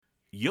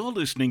You're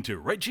listening to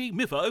Reggie,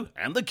 Miffo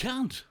and the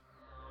Cunt.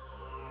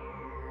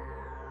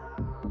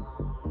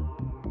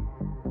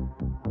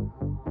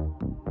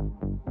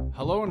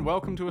 Hello and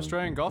welcome to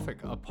Australian Gothic,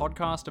 a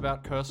podcast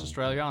about Curse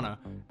Australiana,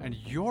 and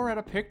you're at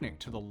a picnic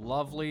to the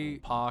lovely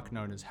park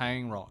known as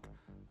Hanging Rock.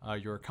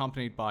 You're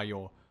accompanied by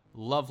your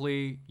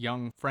lovely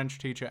young French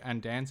teacher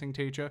and dancing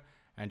teacher,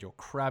 and your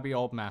crabby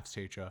old maths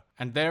teacher.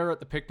 And there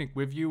at the picnic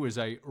with you is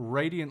a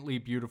radiantly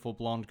beautiful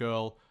blonde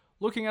girl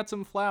looking at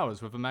some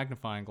flowers with a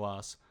magnifying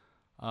glass.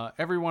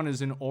 Everyone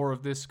is in awe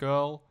of this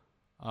girl.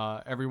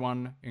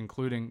 Everyone,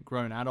 including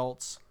grown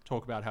adults,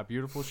 talk about how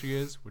beautiful she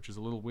is, which is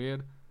a little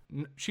weird.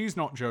 She's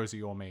not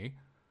Josie or me.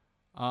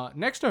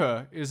 Next to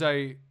her is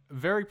a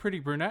very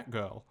pretty brunette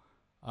girl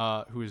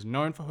who is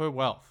known for her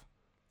wealth.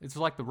 It's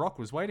like the Rock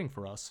was waiting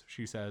for us,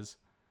 she says.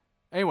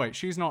 Anyway,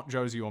 she's not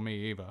Josie or me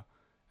either.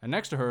 And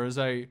next to her is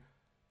a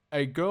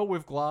girl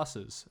with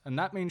glasses, and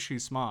that means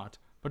she's smart.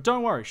 But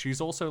don't worry, she's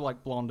also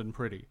like blonde and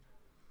pretty.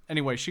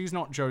 Anyway, she's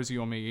not Josie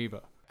or me either.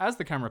 As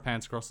the camera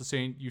pans across the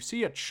scene, you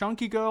see a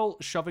chunky girl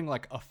shoving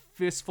like a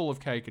fistful of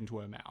cake into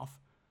her mouth.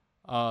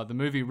 The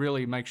movie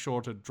really makes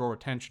sure to draw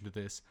attention to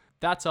this.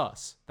 That's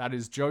us. That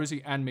is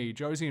Josie and me.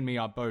 Josie and me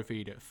are both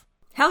Edith.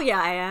 Hell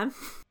yeah, I am.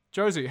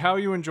 Josie, how are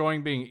you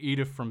enjoying being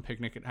Edith from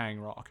Picnic at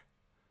Hanging Rock?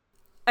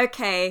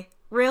 Okay,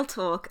 real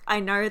talk. I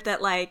know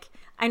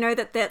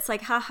that that's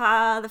like,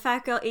 haha, the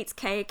fat girl eats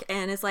cake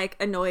and is like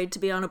annoyed to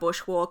be on a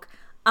bushwalk.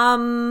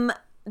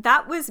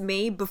 That was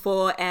me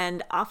before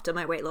and after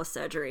my weight loss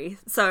surgery.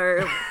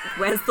 So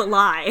where's the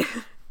lie?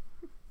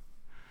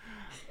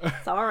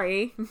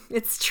 Sorry,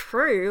 it's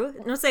true.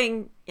 I'm not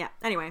saying, yeah,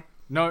 anyway.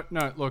 No,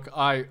 look,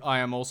 I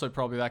am also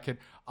probably that kid.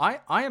 I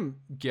am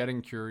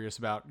getting curious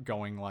about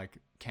going like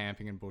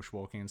camping and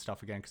bushwalking and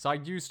stuff again, because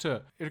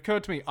it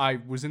occurred to me,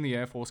 I was in the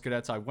Air Force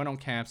Cadets, I went on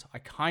camps, I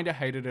kind of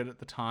hated it at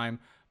the time,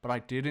 but I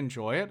did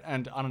enjoy it,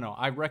 and I don't know,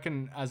 I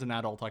reckon as an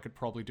adult I could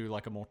probably do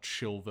like a more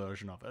chill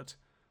version of it.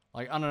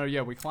 Like, I don't know,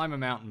 yeah, we climb a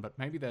mountain, but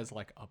maybe there's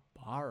like a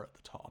bar at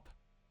the top.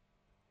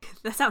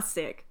 That sounds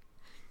sick.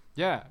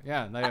 Yeah,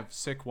 and they have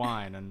sick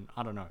wine, and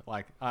I don't know,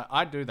 like,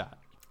 I'd do that.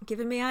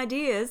 Giving me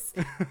ideas.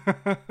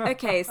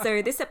 Okay,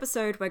 so this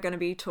episode we're going to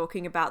be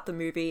talking about the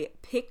movie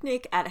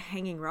Picnic at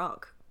Hanging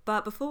Rock.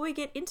 But before we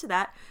get into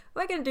that,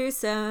 we're going to do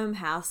some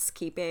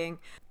housekeeping.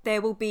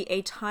 There will be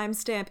a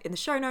timestamp in the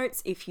show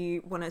notes if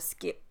you want to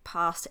skip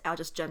past our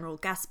just general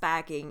gas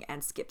bagging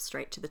and skip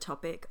straight to the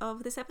topic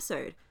of this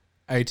episode.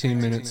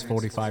 18 minutes,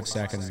 45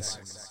 seconds.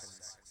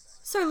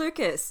 So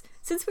Lucas,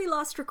 since we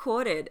last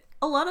recorded,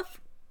 a lot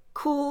of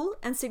cool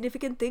and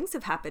significant things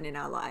have happened in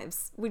our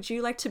lives. Would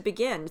you like to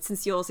begin,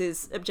 since yours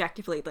is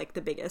objectively like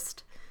the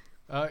biggest?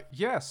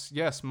 Yes.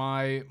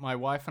 My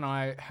wife and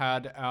I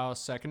had our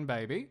second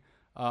baby.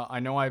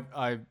 I know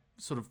I've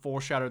sort of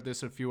foreshadowed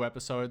this a few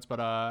episodes, but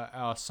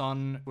our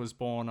son was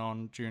born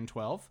on June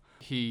 12th.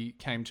 He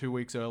came 2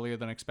 weeks earlier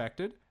than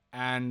expected,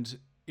 and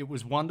it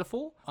was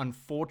wonderful.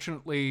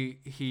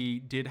 Unfortunately, he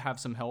did have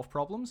some health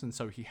problems, and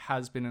so he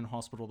has been in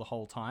hospital the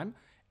whole time.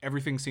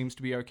 Everything seems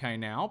to be okay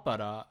now,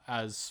 but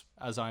as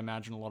I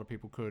imagine a lot of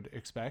people could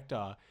expect,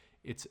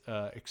 it's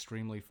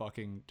extremely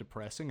fucking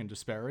depressing and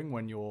despairing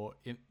when your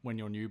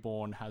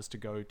newborn has to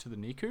go to the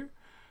NICU.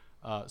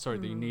 The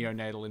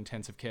neonatal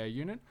intensive care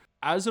unit.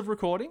 As of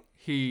recording,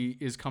 he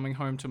is coming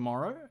home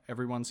tomorrow.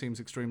 Everyone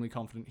seems extremely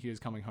confident he is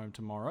coming home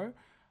tomorrow.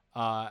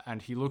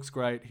 And he looks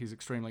great. He's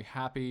extremely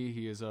happy.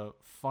 He is a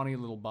funny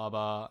little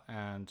bubba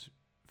and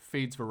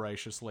feeds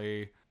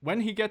voraciously.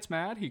 When he gets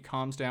mad, he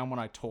calms down when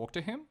I talk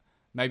to him.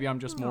 Maybe I'm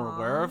just more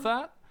aware of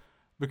that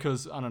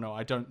because, I don't know,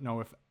 I don't know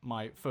if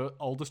my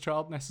oldest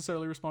child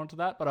necessarily responded to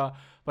that.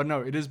 But no,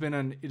 it has been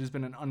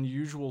an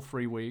unusual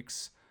 3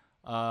 weeks.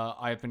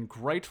 I have been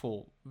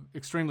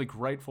extremely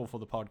grateful for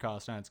the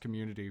podcast and its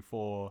community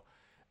for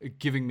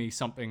giving me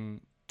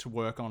something to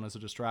work on as a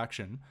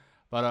distraction.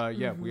 But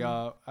we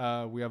are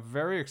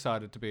very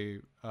excited to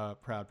be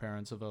proud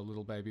parents of a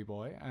little baby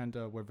boy, and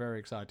we're very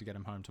excited to get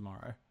him home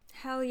tomorrow.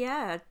 Hell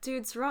yeah,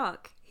 dudes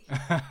rock.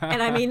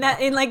 And I mean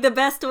that in like the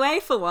best way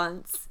for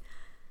once.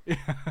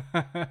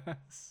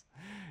 Yes.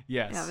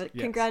 Yeah, but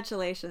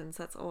congratulations,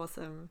 that's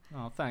awesome.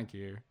 Oh, thank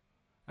you.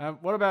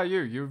 What about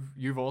you?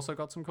 You've also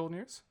got some cool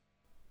news?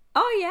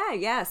 Oh,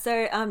 yeah.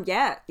 So,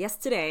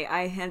 yesterday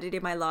I handed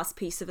in my last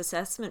piece of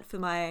assessment for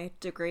my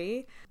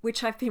degree,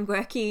 which I've been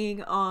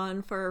working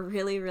on for a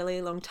really,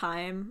 really long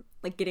time,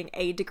 like getting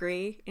a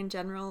degree in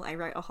general. I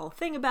wrote a whole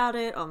thing about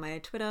it on my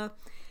Twitter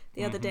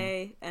the other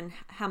day and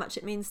how much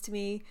it means to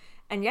me.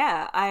 And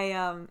yeah,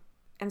 I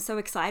am so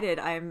excited.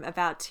 I'm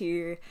about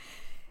to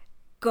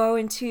go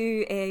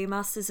into a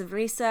Masters of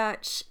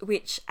Research,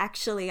 which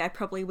actually I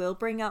probably will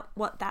bring up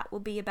what that will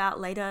be about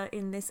later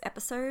in this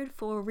episode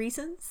for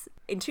reasons.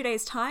 In 2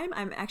 days' time,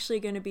 I'm actually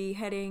going to be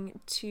heading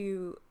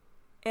to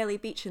Airlie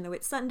Beach in the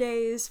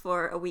Whitsundays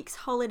for a week's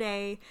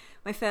holiday.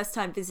 My first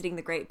time visiting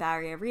the Great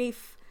Barrier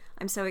Reef.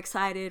 I'm so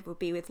excited. We'll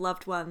be with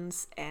loved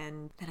ones,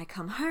 and then I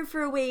come home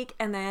for a week,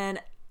 and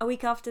then a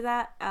week after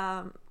that,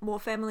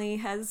 More Family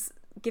has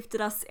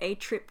gifted us a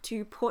trip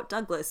to Port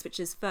Douglas, which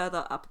is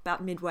further up,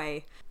 about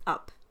midway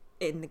up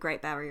in the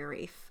Great Barrier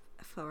Reef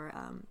for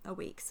a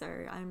week. So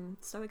I'm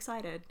so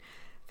excited.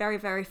 Very,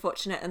 very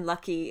fortunate and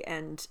lucky,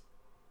 and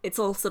it's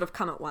all sort of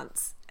come at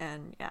once.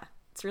 And yeah,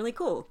 it's really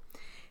cool.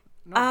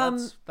 No,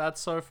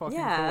 that's so fucking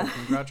yeah. cool.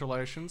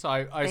 Congratulations.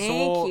 I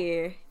Thank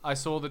you. I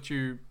saw that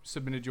you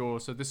submitted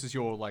so this is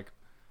your like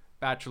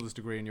bachelor's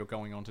degree and you're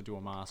going on to do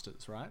a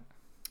master's, right?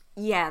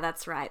 Yeah,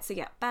 that's right. So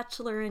yeah,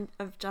 Bachelor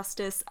of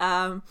Justice.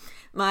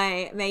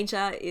 My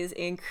major is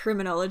in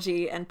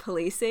criminology and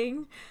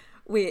policing,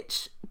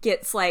 which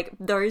gets like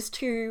those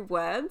two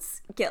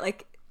words get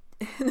like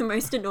the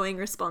most annoying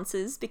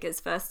responses because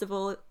first of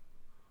all,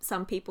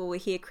 some people will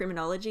hear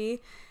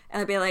criminology and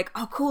they'll be like,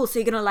 oh cool, so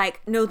you're gonna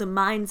like know the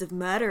minds of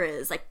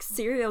murderers, like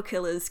serial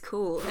killers,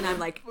 cool. And I'm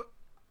like,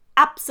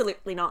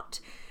 absolutely not.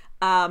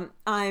 I'm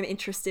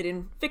interested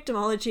in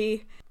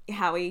victimology.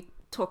 How we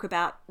talk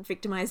about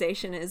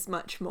victimization is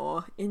much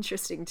more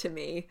interesting to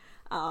me.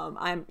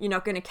 You're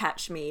not going to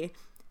catch me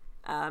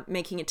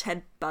making a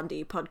Ted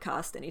Bundy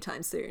podcast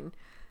anytime soon.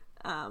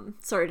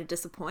 Sorry to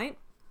disappoint.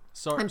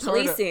 I'm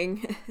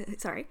policing.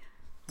 Sorry.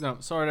 No,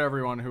 sorry to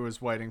everyone who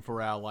was waiting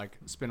for our like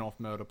spin-off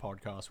murder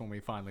podcast when we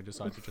finally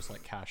decide to just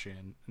like cash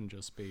in and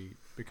just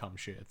become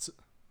shits.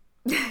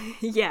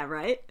 Yeah,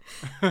 right.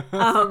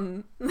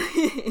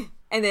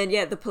 And then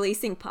yeah, the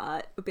policing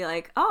part would be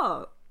like,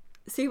 oh,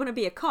 so you want to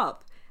be a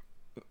cop?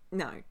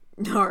 No,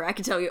 I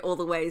can tell you all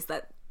the ways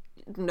that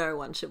no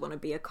one should want to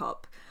be a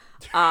cop.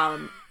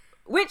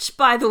 Which,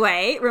 by the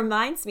way,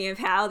 reminds me of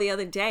how the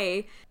other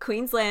day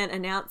Queensland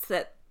announced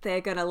that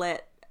they're going to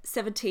let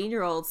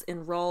 17-year-olds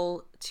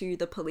enroll to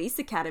the police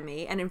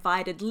academy and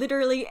invited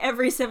literally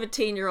every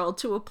 17-year-old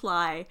to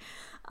apply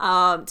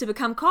to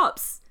become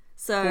cops.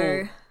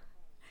 So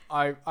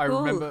cool.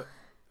 Cool.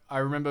 I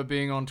remember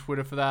being on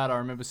Twitter for that. I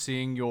remember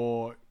seeing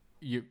you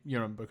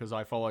know, because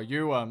I follow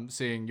you,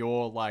 seeing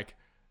your like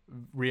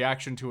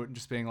reaction to it and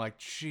just being like,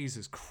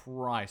 Jesus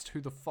Christ,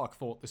 who the fuck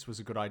thought this was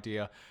a good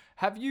idea?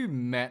 Have you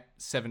met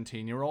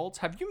 17-year-olds?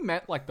 Have you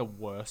met like the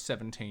worst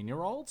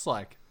 17-year-olds?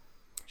 Like,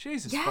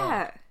 Jesus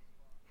fuck.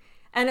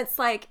 And it's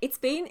like, it's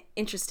been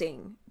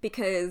interesting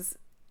because,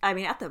 I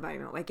mean, at the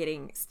moment we're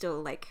getting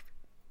still like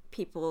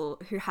people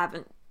who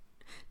haven't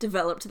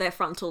developed their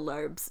frontal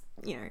lobes,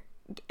 you know,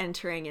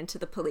 entering into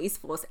the police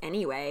force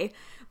anyway.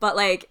 But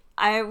like,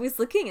 I was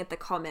looking at the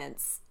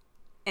comments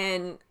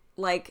and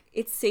like,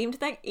 it seemed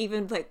like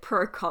even like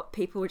pro-cop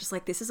people were just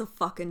like, this is a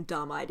fucking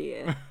dumb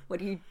idea.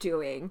 What are you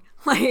doing?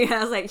 Like,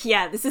 I was like,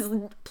 yeah, this is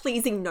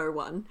pleasing no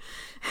one.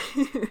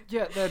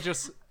 Yeah, they're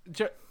just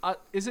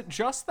is it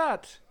just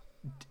that,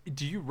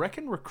 do you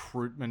reckon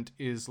recruitment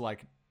is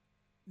like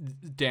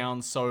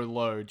down so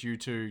low due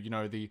to, you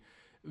know, the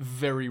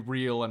very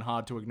real and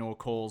hard to ignore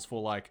calls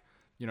for like,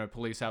 you know,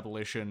 police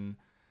abolition,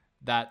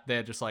 that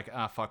they're just like,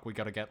 fuck, we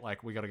gotta get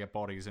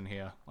bodies in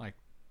here. Like,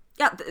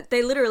 yeah,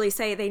 they literally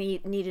say they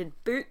needed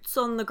boots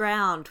on the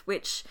ground,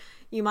 which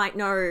you might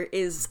know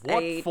is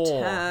a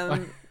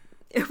term.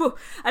 Well,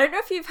 I don't know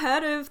if you've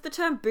heard of the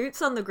term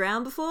boots on the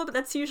ground before, but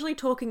that's usually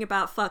talking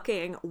about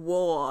fucking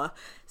war.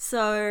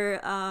 So,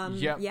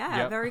 yep.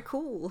 Very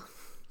cool.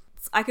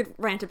 I could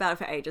rant about it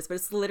for ages, but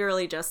it's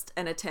literally just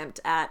an attempt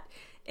at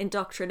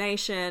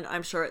indoctrination.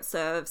 I'm sure it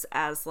serves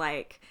as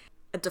like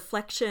a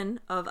deflection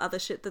of other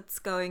shit that's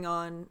going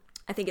on.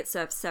 I think it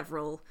serves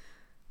several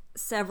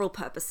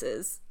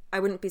purposes. I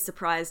wouldn't be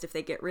surprised if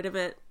they get rid of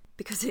it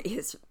because it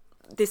is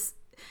this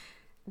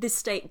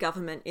state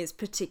government is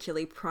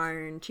particularly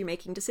prone to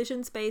making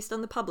decisions based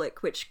on the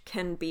public, which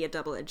can be a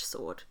double-edged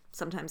sword.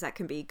 Sometimes that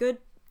can be good,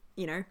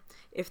 you know,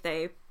 if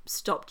they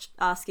stopped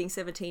asking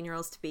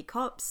 17-year-olds to be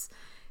cops,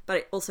 but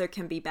it also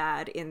can be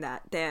bad in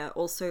that they're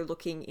also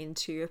looking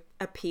into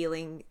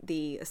appealing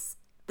the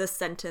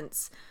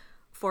sentence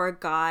for a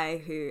guy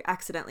who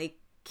accidentally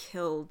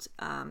killed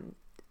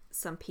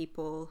some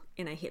people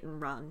in a hit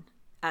and run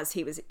as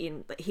he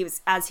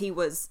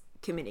was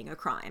committing a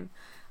crime.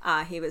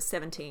 He was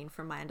 17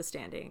 from my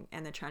understanding,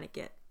 and they're trying to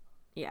get,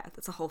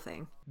 that's a whole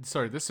thing.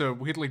 Sorry, this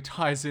weirdly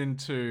ties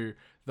into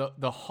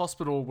the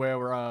hospital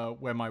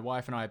where my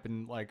wife and I have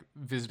been like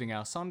visiting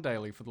our son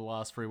daily for the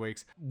last 3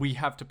 weeks. We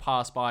have to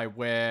pass by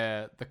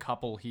where the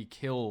couple he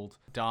killed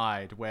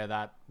died, where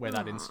that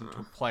incident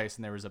took place,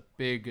 and there is a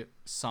big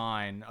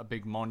sign, a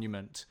big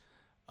monument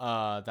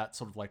that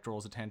sort of like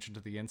draws attention to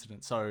the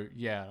incident. So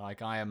yeah,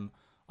 like I am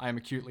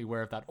acutely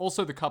aware of that.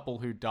 Also, the couple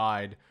who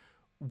died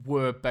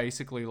were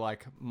basically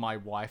like my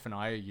wife and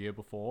I a year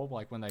before,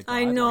 like when they died.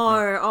 I know.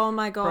 Like, oh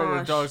my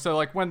gosh. So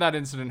like when that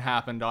incident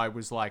happened, I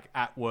was like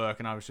at work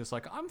and I was just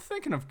like, I'm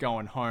thinking of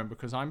going home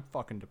because I'm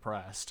fucking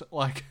depressed.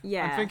 Like,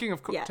 I'm thinking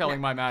of telling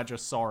my manager,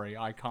 sorry,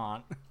 I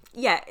can't.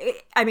 Yeah,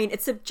 I mean,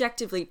 it's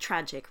subjectively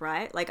tragic,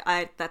 right? Like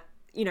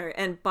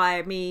and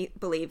by me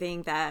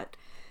believing that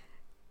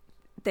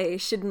they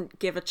shouldn't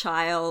give a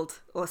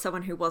child or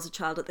someone who was a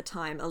child at the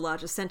time a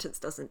larger sentence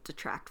doesn't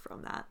detract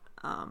from that.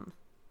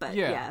 But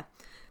yeah.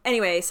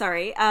 Anyway,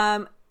 sorry.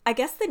 I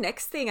guess the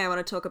next thing I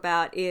want to talk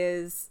about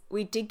is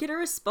we did get a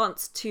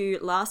response to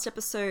last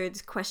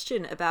episode's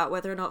question about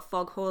whether or not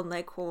Foghorn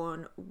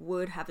Leghorn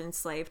would have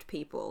enslaved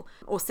people,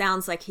 or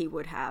sounds like he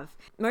would have.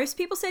 Most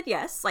people said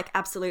yes, like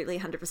absolutely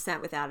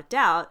 100% without a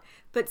doubt,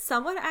 but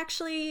someone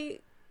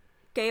actually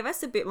gave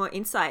us a bit more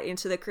insight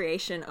into the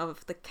creation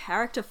of the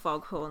character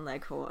Foghorn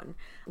Leghorn,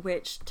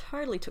 which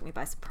totally took me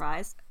by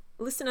surprise.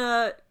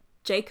 Listener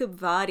Jacob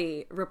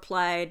Vardy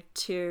replied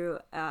to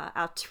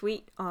our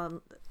tweet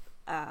on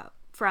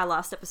for our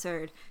last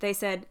episode. They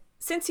said,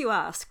 "Since you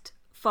asked,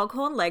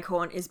 Foghorn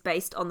Leghorn is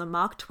based on the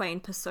Mark Twain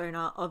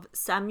persona of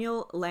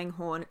Samuel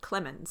Langhorne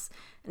Clemens,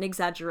 an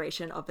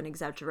exaggeration of an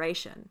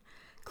exaggeration.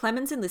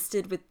 Clemens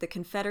enlisted with the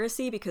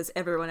Confederacy because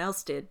everyone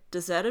else did,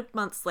 deserted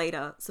months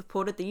later,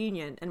 supported the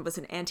Union, and was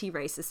an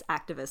anti-racist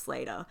activist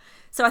later."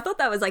 So I thought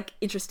that was like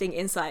interesting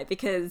insight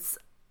because,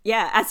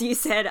 yeah, as you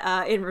said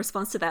in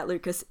response to that,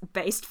 Lucas,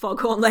 based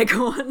Foghorn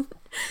Leghorn.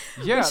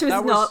 Yeah, which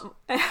was not...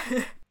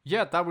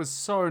 Yeah, that was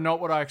so not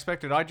what I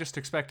expected. I just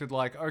expected,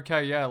 like,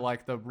 okay, yeah,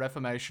 like, the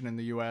Reformation in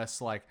the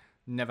US, like,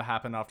 never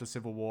happened after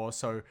Civil War,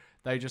 so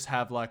they just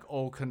have, like,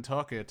 all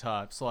Kentucky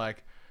types,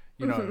 like,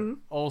 you know,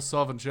 all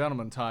Southern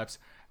gentlemen types,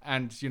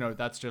 and, you know,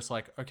 that's just,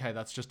 like, okay,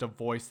 that's just a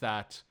voice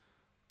that,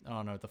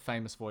 oh no, the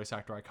famous voice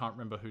actor, I can't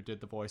remember who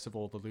did the voice of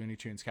all the Looney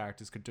Tunes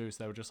characters could do,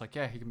 so they were just like,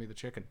 yeah, he can be the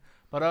chicken.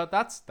 But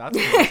that's cool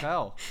as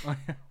hell.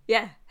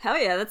 Yeah,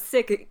 hell yeah, that's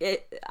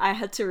sick. I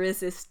had to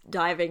resist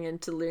diving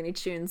into Looney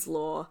Tunes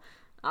lore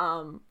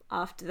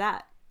after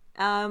that.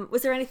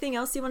 Was there anything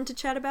else you wanted to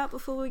chat about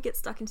before we get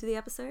stuck into the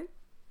episode?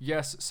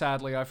 Yes,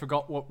 sadly, I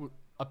forgot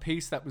a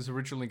piece that was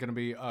originally going to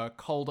be a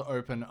cold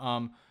open.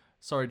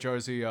 Sorry,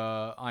 Josie,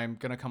 I'm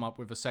going to come up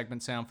with a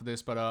segment sound for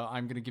this, but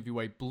I'm going to give you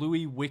a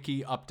Bluey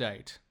Wiki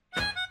update.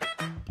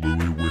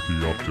 Bluey Wiki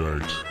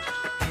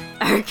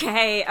update.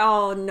 Okay,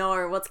 oh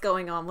no, what's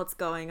going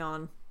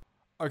on?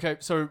 Okay,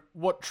 so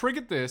what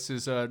triggered this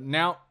is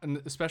now,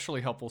 and especially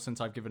helpful since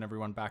I've given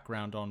everyone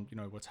background on, you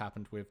know, what's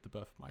happened with the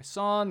birth of my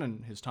son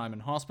and his time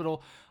in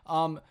hospital.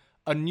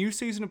 A new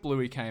season of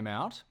Bluey came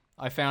out.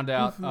 I found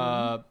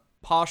out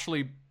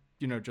partially,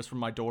 you know, just from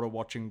my daughter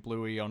watching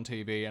Bluey on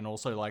TV and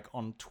also like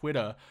on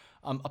Twitter.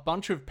 A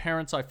bunch of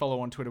parents I follow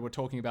on Twitter were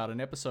talking about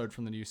an episode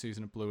from the new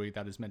season of Bluey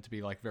that is meant to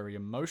be like very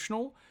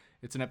emotional.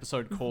 It's an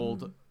episode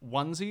called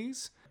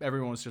Onesies.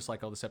 Everyone was just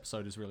like, oh, this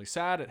episode is really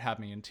sad. It had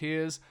me in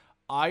tears.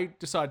 I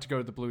decided to go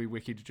to the Bluey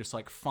Wiki to just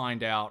like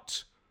find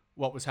out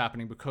what was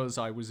happening because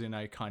I was in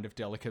a kind of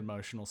delicate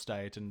emotional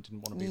state and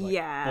didn't want to be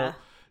like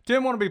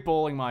didn't want to be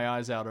bawling my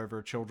eyes out over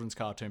a children's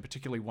cartoon,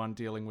 particularly one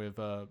dealing with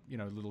you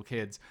know, little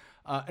kids.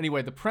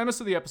 Anyway, the premise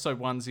of the episode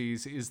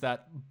Onesies is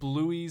that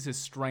Bluey's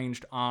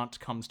estranged aunt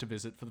comes to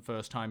visit for the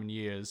first time in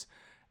years,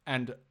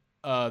 and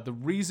the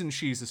reason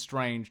she's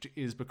estranged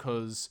is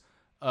because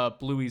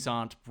Bluey's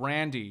aunt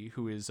Brandy,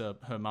 who is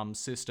her mum's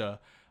sister,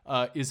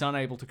 is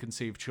unable to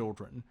conceive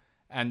children.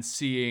 And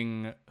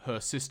seeing her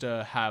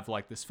sister have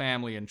like this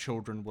family and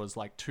children was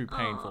like too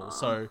painful. Aww.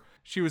 So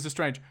she was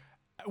estranged.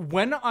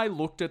 When I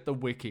looked at the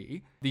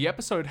wiki, the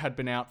episode had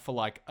been out for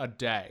like a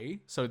day.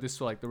 So this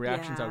like the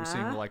reactions I was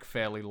seeing were like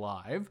fairly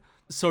live.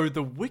 So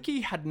the wiki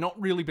had not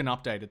really been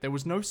updated. There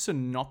was no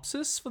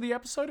synopsis for the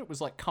episode. It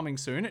was like coming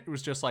soon. It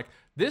was just like,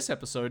 this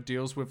episode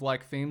deals with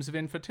like themes of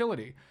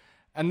infertility.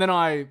 And then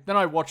I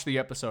watched the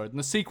episode, and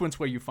the sequence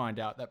where you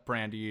find out that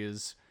Brandy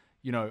is,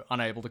 you know,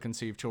 unable to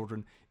conceive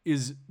children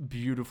is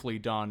beautifully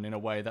done in a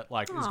way that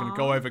like is going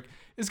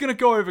to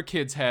go over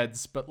kids'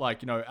 heads, but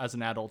like, you know, as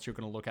an adult you're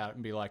going to look at it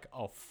and be like,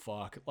 oh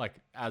fuck, like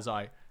as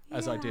I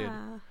did.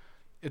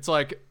 It's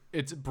like,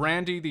 it's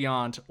Brandy the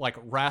aunt like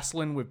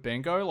wrestling with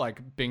Bingo,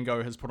 like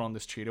Bingo has put on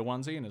this cheetah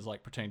onesie and is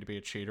like pretending to be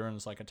a cheater and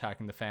is like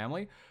attacking the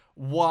family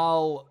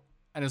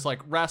and is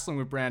like wrestling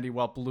with Brandy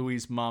while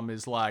Bluey's mum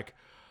is like,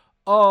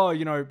 oh,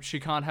 you know, she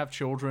can't have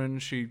children.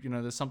 She, you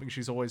know, there's something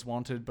she's always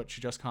wanted, but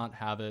she just can't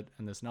have it.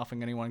 And there's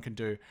nothing anyone can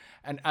do.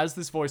 And as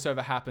this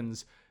voiceover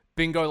happens,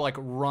 Bingo like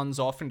runs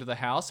off into the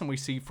house. And we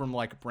see from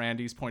like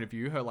Brandy's point of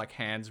view, her like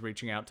hands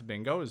reaching out to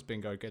Bingo as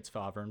Bingo gets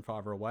farther and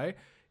farther away.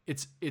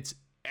 It's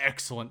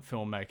excellent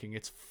filmmaking.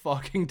 It's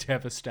fucking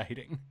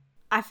devastating.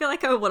 I feel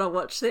like I want to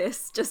watch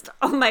this just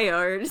on my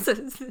own.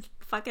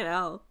 Fucking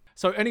hell.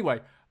 So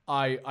anyway,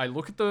 I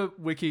look at the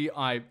wiki,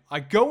 I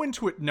go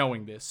into it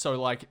knowing this,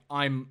 so like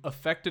I'm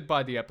affected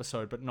by the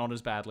episode, but not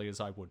as badly as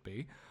I would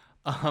be.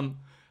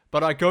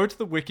 But I go to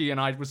the wiki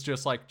and I was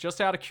just like, just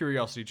out of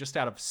curiosity, just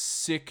out of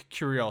sick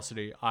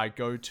curiosity, I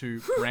go to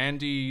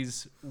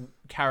Brandy's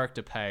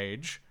character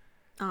page.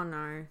 Oh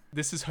no.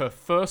 This is her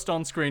first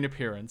on-screen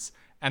appearance,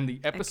 and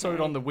the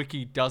episode on the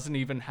wiki doesn't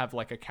even have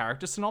like a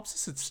character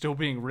synopsis, it's still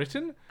being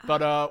written,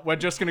 but we're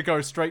just gonna go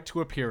straight to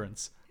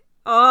appearance.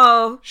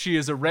 Oh. She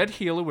is a red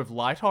heeler with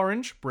light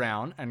orange,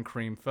 brown, and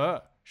cream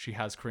fur. She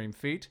has cream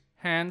feet,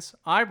 hands,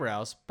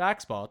 eyebrows,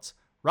 back spots,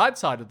 right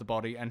side of the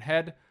body and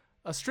head,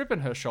 a strip in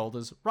her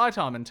shoulders, right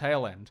arm and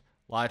tail end,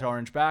 light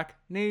orange back,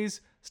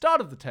 knees,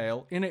 start of the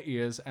tail, inner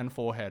ears and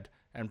forehead,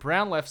 and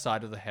brown left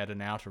side of the head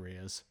and outer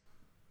ears.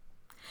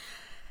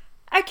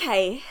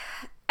 Okay.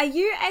 Are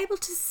you able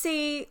to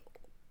see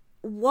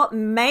what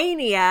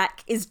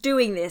maniac is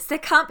doing this? There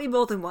can't be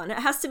more than one. It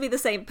has to be the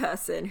same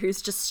person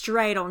who's just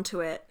straight onto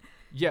it.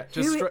 Yeah,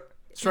 just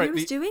straight.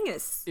 Who's doing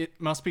this? It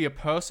must be a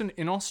person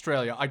in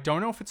Australia. I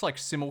don't know if it's like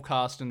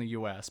simulcast in the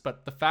US,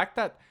 but the fact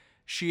that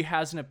she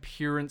has an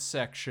appearance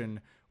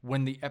section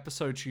when the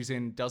episode she's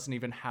in doesn't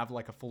even have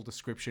like a full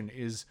description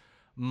is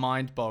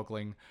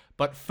mind-boggling.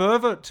 But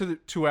further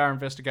to our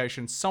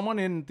investigation, someone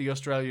in the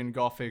Australian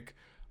Gothic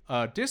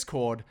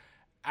Discord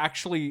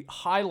actually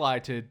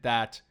highlighted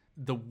that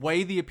the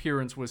way the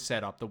appearance was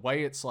set up, the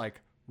way it's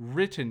like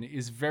written,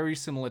 is very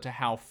similar to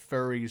how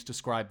furries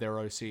describe their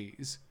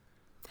OCs.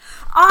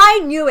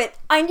 I knew it.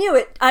 I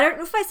don't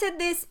know if I said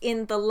this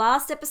in the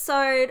last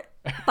episode,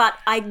 but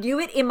I knew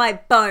it in my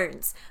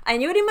bones.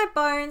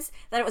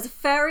 that it was a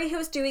furry who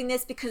was doing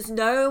this, because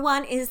no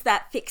one is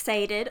that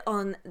fixated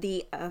on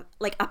the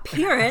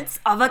appearance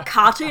of a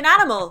cartoon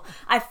animal.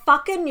 I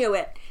fucking knew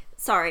it.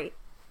 Sorry.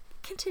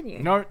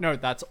 Continue. No,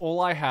 that's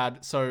all I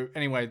had. So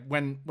anyway,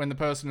 when the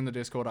person in the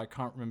Discord, I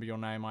can't remember your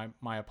name,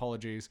 my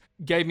apologies,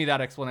 gave me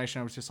that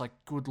explanation, I was just like,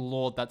 good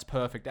lord, that's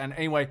perfect. And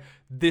anyway,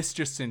 this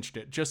just cinched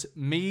it. Just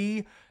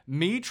me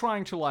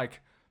trying to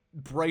like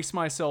brace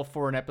myself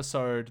for an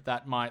episode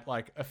that might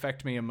like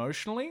affect me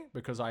emotionally,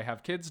 because I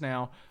have kids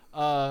now,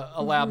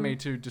 allowed me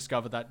to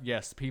discover that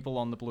yes, people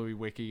on the Bluey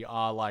Wiki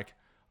are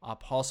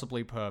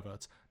possibly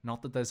perverts.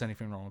 Not that there's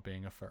anything wrong with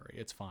being a furry.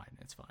 It's fine.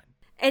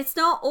 It's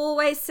not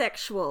always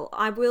sexual.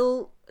 I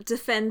will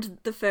defend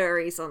the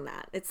furries on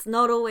that. It's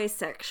not always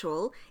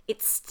sexual.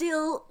 It's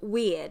still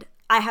weird.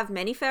 I have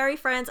many furry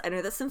friends. I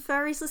know that some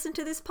furries listen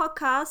to this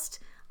podcast.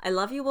 I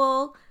love you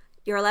all.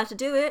 You're allowed to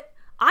do it.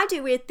 I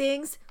do weird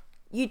things.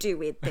 You do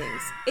weird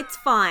things. It's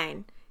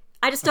fine.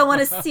 I just don't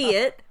want to see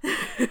it.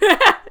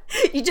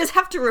 You just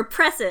have to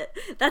repress it.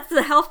 That's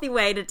the healthy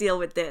way to deal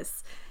with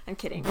this. I'm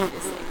kidding,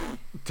 obviously.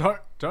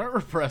 Don't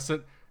repress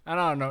it. And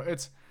I don't know.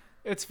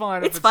 It's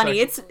fine. It's funny.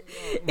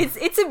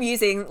 It's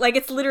amusing. Like,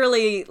 it's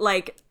literally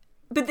like,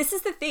 but this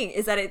is the thing,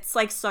 is that it's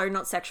like so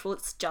not sexual.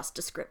 It's just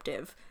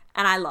descriptive,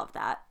 and I love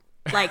that.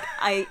 Like,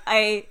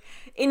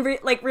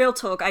 real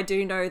talk, I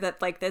do know that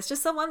like there's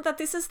just someone that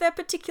this is their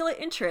particular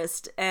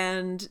interest,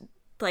 and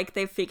like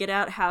they've figured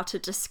out how to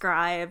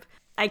describe,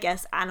 I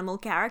guess, animal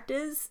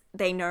characters.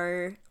 They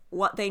know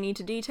what they need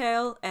to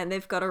detail, and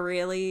they've got a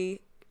really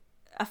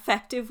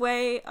effective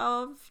way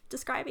of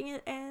describing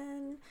it.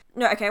 And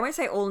no, okay, I won't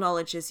say all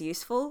knowledge is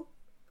useful.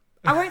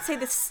 I won't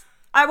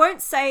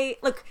say,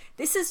 look,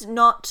 this is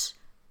not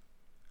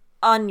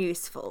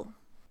unuseful.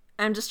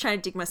 I'm just trying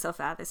to dig myself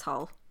out of this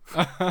hole.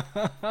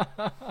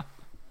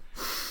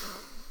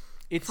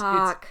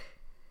 Fuck.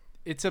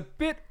 It's a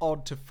bit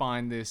odd to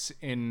find this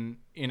in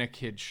a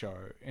kid's show,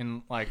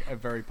 in like a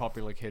very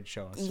popular kid's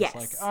show. It's just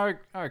like, oh,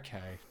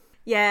 okay.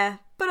 Yeah,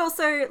 but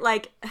also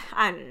like,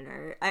 I don't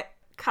know,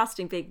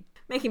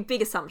 making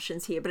big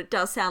assumptions here, but it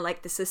does sound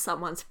like this is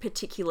someone's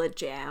particular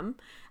jam,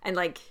 and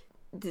like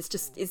this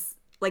just is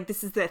like,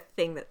 this is their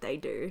thing that they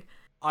do.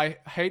 I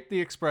hate the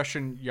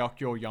expression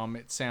yuck your yum.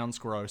 It sounds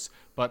gross,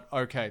 but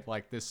okay,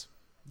 like this,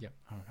 yeah,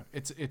 I don't know.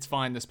 It's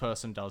fine. This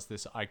person does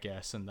this, I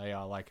guess, and they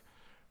are like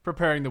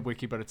preparing the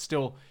wiki, but it's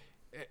still,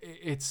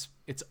 it's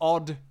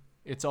odd.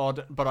 It's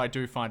odd, but I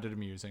do find it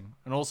amusing.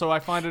 And also I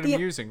find it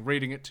amusing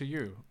reading it to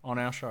you on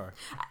our show.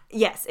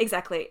 Yes,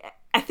 exactly.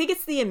 I think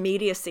it's the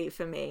immediacy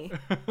for me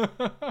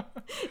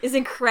is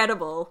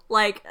incredible.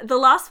 Like, the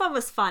last one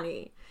was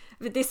funny,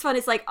 but this one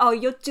is like, oh,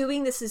 you're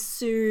doing this as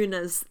soon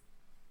as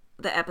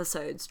the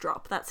episodes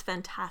drop. That's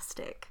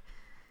fantastic.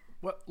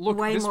 Well, look,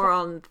 way more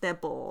on their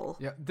ball.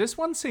 Yeah, this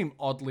one seemed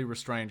oddly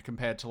restrained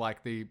compared to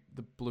like the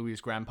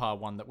Bluey's grandpa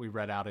one that we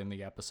read out in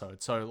the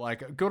episode. So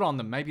like, good on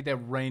them. Maybe they're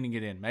reining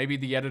it in. Maybe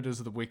the editors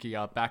of the wiki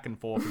are back and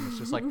forth, and it's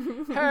just like,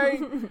 hey,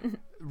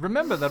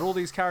 remember that all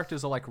these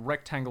characters are like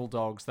rectangle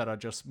dogs that are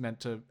just meant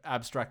to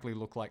abstractly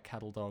look like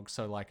cattle dogs.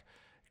 So like,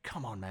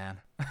 come on, man.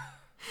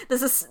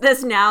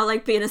 There's now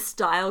like been a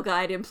style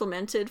guide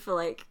implemented for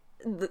like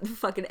the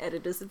fucking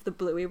editors of the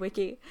Bluey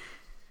wiki.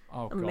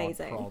 Oh,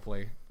 amazing. God,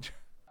 probably.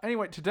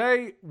 Anyway,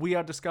 today we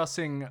are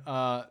discussing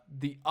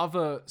the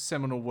other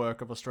seminal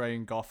work of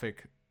Australian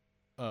Gothic,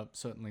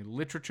 certainly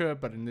literature,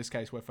 but in this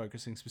case we're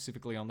focusing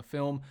specifically on the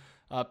film,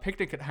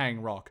 Picnic at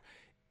Hanging Rock.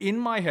 In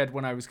my head,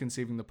 when I was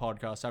conceiving the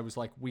podcast, I was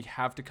like, we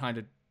have to kind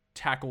of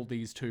tackle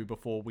these two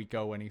before we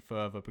go any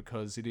further,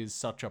 because it is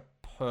such a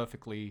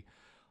perfectly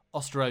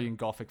Australian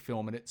Gothic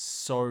film, and it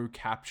so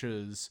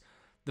captures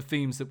the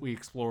themes that we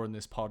explore in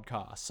this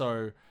podcast.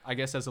 So I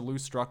guess as a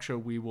loose structure,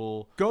 we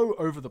will go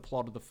over the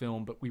plot of the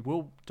film, but we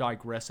will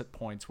digress at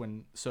points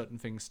when certain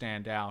things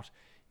stand out.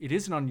 It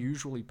is an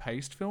unusually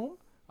paced film.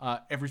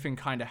 Everything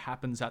kind of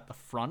happens at the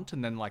front,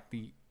 and then like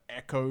the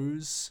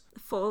echoes.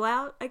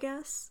 Fallout, I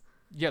guess.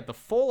 Yeah, the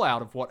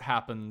fallout of what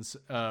happens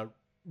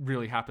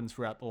really happens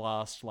throughout the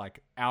last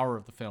like hour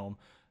of the film.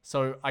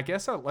 So I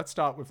guess let's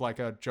start with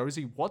like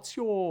Josie, what's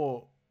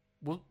your...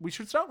 Well, we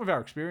should start with our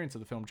experience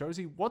of the film.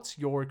 Josie, what's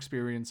your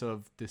experience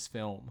of this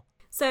film?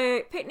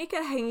 So, Picnic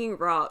at Hanging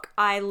Rock,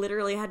 I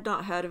literally had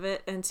not heard of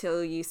it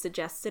until you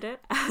suggested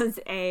it as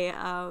a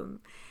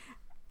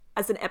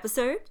as an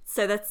episode.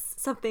 So that's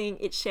something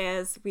it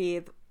shares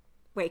with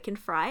Wake and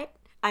Fright.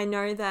 I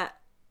know that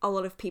a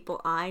lot of people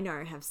I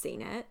know have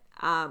seen it.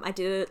 I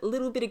did a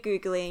little bit of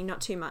Googling,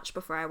 not too much,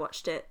 before I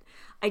watched it.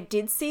 I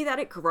did see that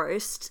it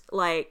grossed,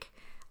 like,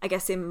 I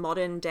guess in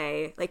modern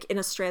day, like in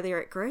Australia,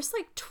 it grossed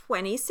like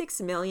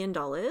 $26 million.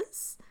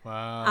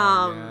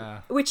 Wow, yeah.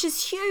 Which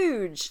is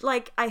huge.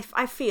 Like,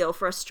 I feel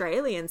for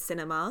Australian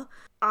cinema.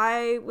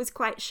 I was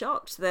quite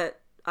shocked that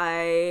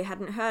I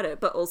hadn't heard it,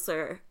 but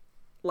also,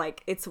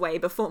 like, it's way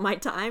before my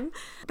time.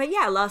 But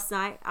yeah, last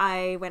night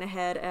I went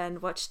ahead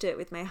and watched it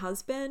with my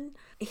husband.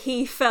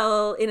 He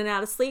fell in and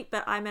out of sleep,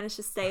 but I managed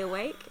to stay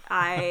awake.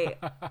 I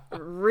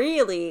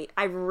really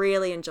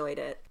enjoyed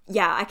it.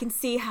 Yeah, I can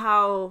see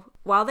how,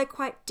 while they're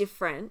quite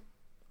different,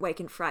 Wake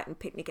and Fright and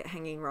Picnic at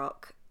Hanging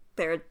Rock,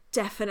 there are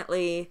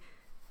definitely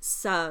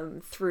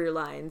some through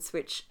lines,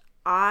 which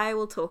I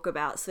will talk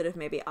about sort of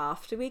maybe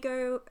after we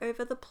go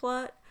over the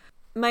plot.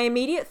 My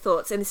immediate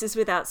thoughts, and this is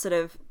without sort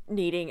of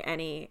needing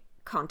any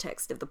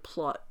context of the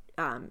plot,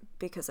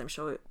 because I'm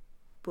sure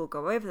we'll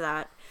go over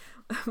that.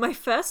 My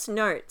first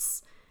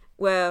notes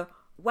were,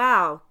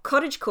 wow,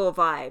 cottagecore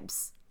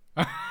vibes.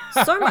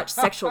 So much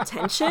sexual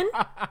tension.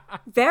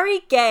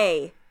 Very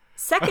gay.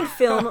 Second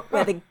film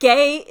where the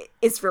gay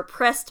is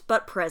repressed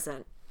but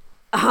present.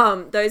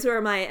 Those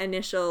were my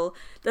initial,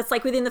 that's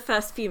like within the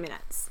first few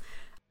minutes.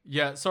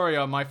 Yeah,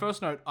 sorry, my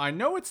first note, I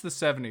know it's the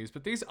 70s,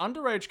 but these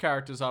underage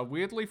characters are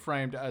weirdly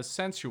framed as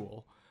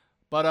sensual.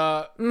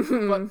 But,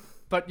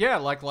 but yeah,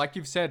 like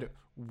you've said,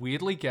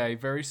 weirdly gay,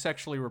 very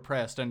sexually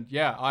repressed. And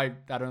yeah,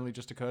 that only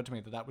just occurred to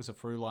me that was a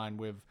through line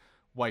with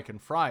Wake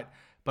and Fright.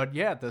 But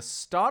yeah, the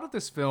start of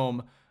this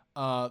film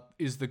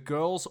is the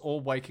girls all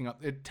waking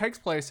up. It takes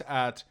place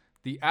at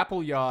the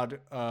Appleyard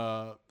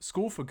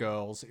School for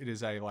Girls. It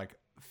is a like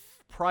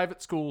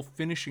private school,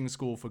 finishing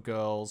school for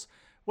girls,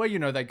 where, you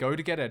know, they go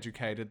to get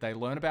educated, they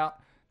learn about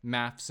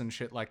maths and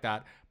shit like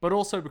that, but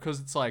also because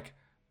it's like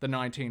the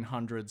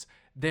 1900s,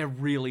 they're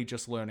really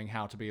just learning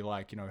how to be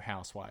like, you know,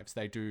 housewives.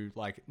 They do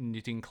like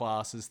knitting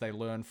classes, they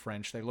learn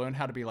French, they learn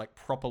how to be like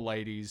proper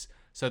ladies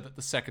so that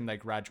the second they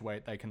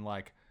graduate, they can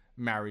like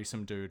marry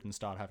some dude and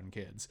start having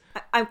kids.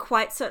 I'm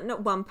quite certain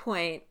at one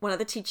point one of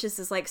the teachers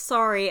is like,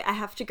 sorry, I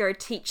have to go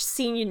teach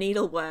senior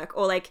needlework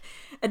or like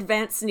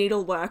advanced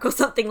needlework or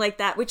something like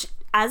that, which,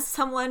 as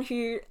someone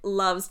who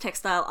loves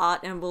textile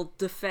art and will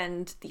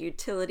defend the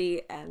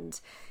utility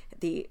and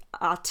the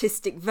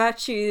artistic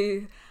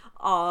virtue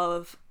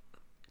of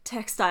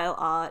textile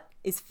art,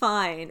 is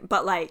fine,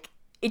 but like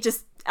it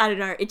just, I don't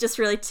know, it just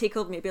really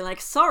tickled me being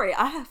like, sorry,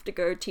 I have to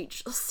go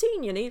teach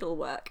senior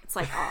needlework. It's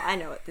like, oh, I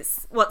know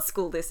what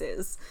school this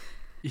is.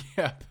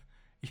 Yep.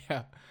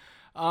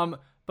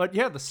 But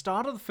yeah, the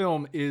start of the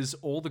film is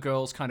all the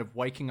girls kind of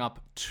waking up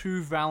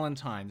to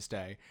Valentine's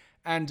Day.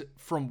 And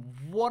from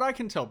what I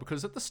can tell,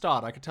 because at the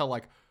start I could tell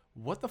like,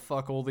 what the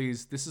fuck,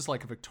 this is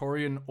like a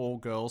Victorian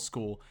all-girls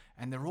school,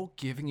 and they're all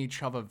giving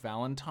each other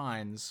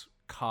Valentine's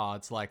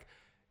cards, like,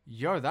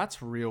 yo,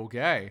 that's real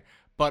gay.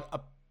 But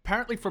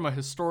apparently from a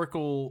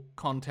historical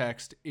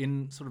context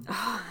in sort of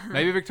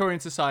maybe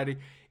Victorian society,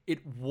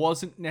 it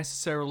wasn't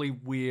necessarily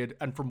weird.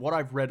 And from what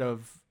I've read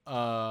of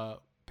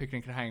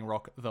Picnic at Hanging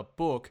Rock, the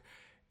book,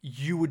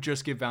 you would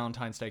just give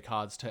Valentine's Day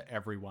cards to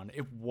everyone.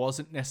 It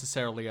wasn't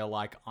necessarily a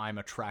like, I'm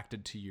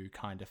attracted to you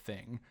kind of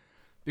thing.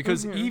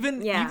 Because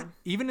even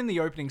in the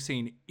opening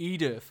scene,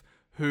 Edith,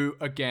 who,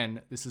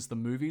 again, this is the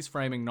movie's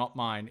framing, not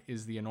mine,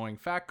 is the annoying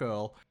fat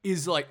girl,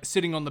 is like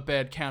sitting on the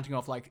bed counting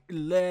off like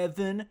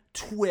 11,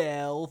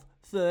 12,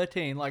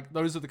 13. Like,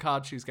 those are the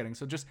cards she's getting.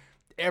 So just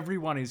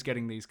everyone is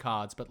getting these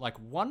cards. But like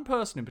one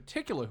person in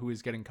particular who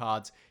is getting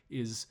cards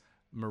is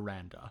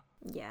Miranda.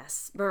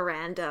 Yes,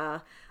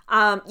 Miranda.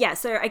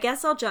 So I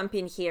guess I'll jump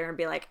in here and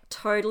be like,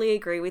 totally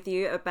agree with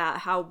you about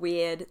how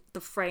weird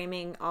the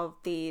framing of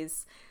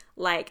these,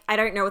 like, I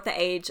don't know what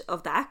the age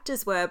of the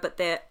actors were, but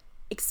they're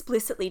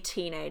explicitly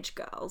teenage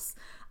girls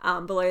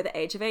below the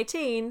age of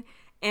 18,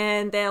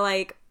 and they're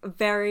like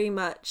very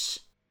much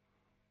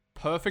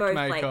perfect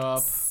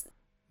makeup,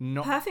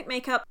 perfect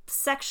makeup,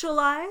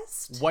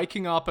 sexualized,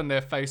 waking up, and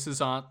their faces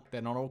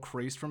they're not all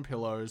creased from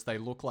pillows. They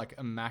look like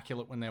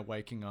immaculate when they're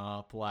waking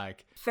up,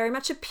 like very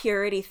much a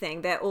purity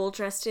thing. They're all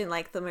dressed in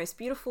like the most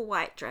beautiful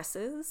white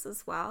dresses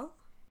as well.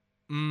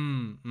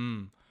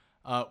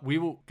 We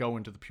will go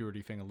into the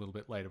purity thing a little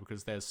bit later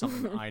because there's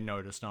something I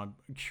noticed and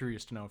I'm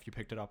curious to know if you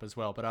picked it up as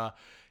well. But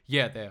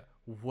yeah, they're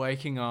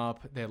waking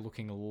up, they're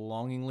looking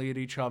longingly at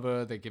each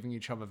other, they're giving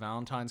each other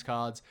Valentine's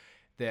cards,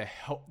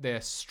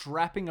 they're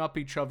strapping up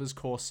each other's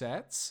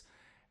corsets.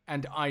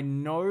 And I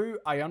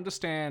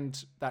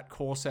understand that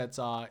corsets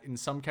are in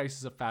some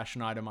cases a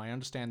fashion item. I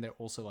understand they're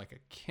also like a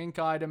kink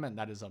item, and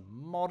that is a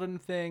modern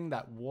thing.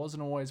 That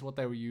wasn't always what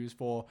they were used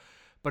for.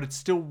 But it's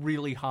still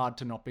really hard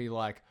to not be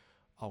like,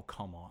 oh,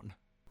 come on.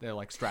 They're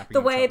like strapping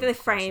the way they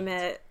frame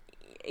it.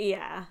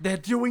 Yeah. They're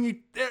doing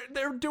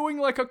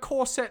like a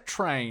corset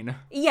train.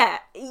 Yeah,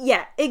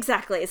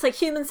 exactly. It's like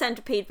Human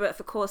Centipede, but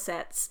for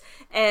corsets.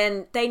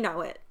 And they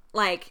know it.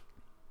 Like,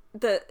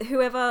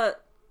 whoever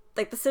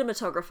like the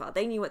cinematographer,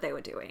 they knew what they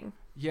were doing.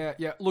 Yeah.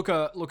 Look,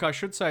 I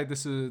should say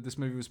this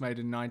movie was made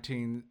in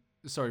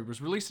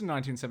was released in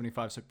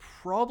 1975, so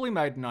probably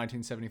made in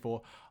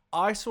 1974.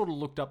 I sort of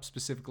looked up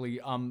specifically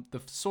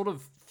the sort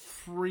of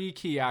three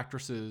key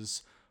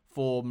actresses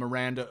for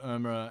Miranda,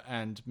 Irma,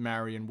 and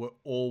Marion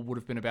would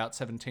have been about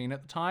 17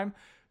 at the time.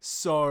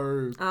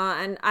 So...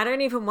 and I don't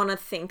even want to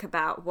think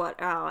about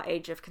what our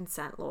age of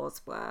consent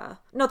laws were.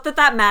 Not that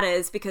that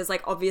matters, because,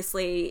 like,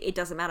 obviously it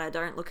doesn't matter.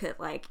 Don't look at,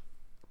 like,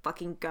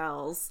 fucking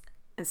girls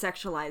and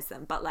sexualize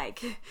them. But,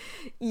 like,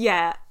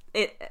 yeah,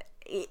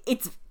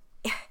 it's...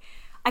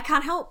 I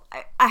can't help...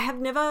 I have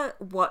never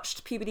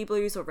watched Puberty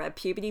Blues or read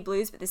Puberty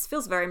Blues, but this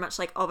feels very much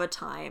like of a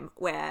time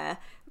where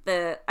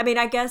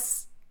I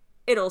guess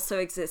it also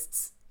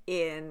exists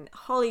in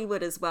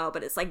Hollywood as well,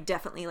 but it's, like,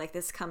 definitely, like,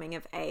 this coming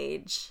of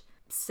age...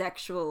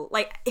 sexual,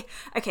 like,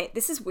 okay,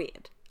 this is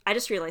weird. I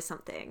just realized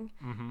something.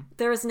 Mm-hmm.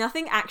 There is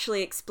nothing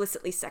actually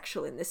explicitly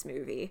sexual in this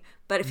movie,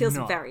 but it feels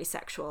very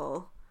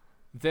sexual.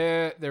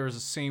 There is a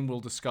scene we'll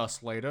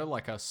discuss later,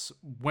 like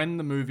when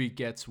the movie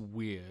gets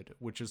weird,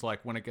 which is like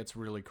when it gets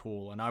really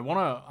cool. And I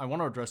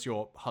wanna address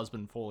your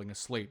husband falling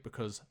asleep,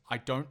 because I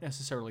don't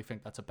necessarily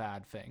think that's a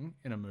bad thing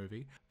in a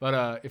movie.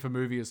 But if a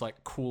movie is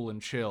like cool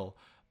and chill.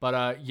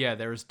 But yeah,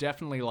 there is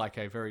definitely like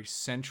a very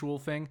sensual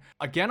thing.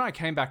 Again, I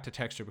came back to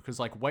texture because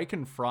like Wake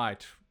and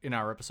Fright in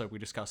our episode we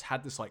discussed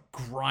had this like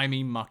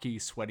grimy, mucky,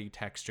 sweaty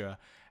texture.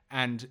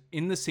 And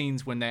in the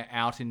scenes when they're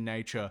out in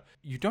nature,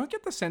 you don't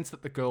get the sense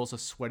that the girls are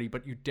sweaty,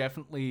 but you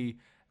definitely,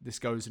 this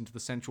goes into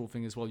the sensual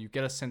thing as well, you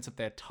get a sense of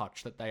their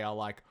touch, that they are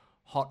like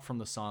hot from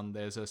the sun.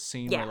 There's a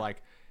scene where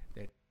like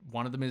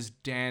one of them is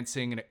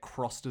dancing and it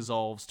cross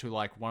dissolves to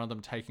like one of them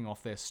taking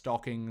off their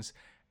stockings,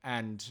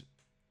 and...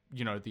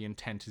 you know, the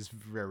intent is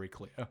very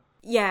clear.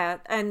 Yeah,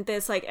 and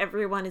there's like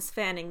everyone is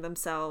fanning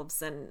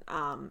themselves, and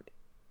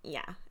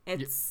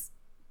it's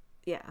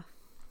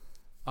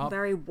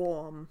very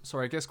warm. So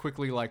I guess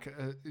quickly, like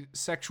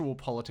sexual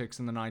politics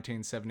in the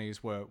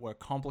 1970s were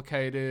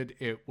complicated.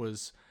 It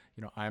was,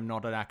 you know, I am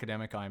not an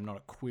academic, I am not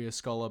a queer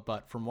scholar,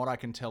 but from what I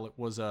can tell, it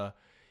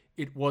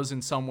was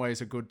in some ways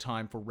a good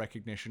time for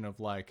recognition of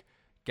like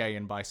gay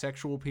and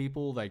bisexual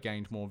people. They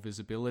gained more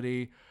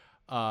visibility.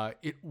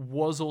 It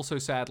was also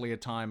sadly a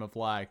time of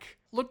like,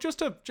 look, just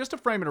to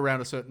frame it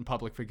around a certain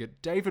public figure,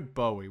 David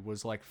Bowie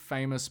was like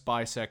famous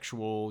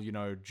bisexual, you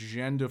know,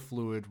 gender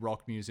fluid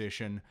rock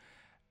musician,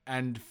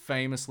 and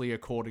famously,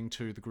 according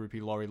to the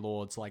groupie Laurie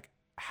Lords, like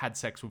had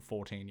sex with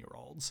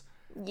 14-year-olds.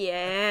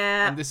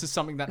 Yeah. And this is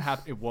something that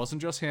happened. It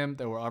wasn't just him.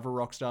 There were other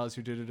rock stars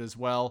who did it as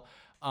well.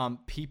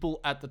 People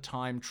at the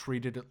time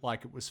treated it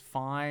like it was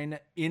fine.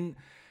 In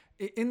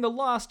the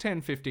last 10,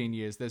 15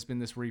 years, there's been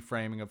this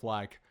reframing of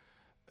like,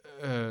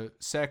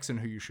 sex and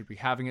who you should be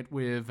having it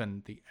with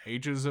and the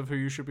ages of who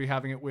you should be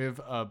having it with.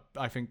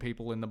 I think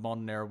people in the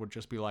modern era would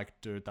just be like,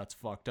 dude, that's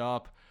fucked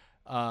up.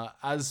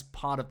 As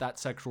part of that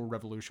sexual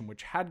revolution,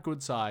 which had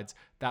good sides,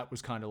 that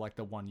was kind of like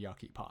the one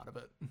yucky part of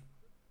it.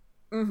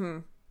 Mm-hmm.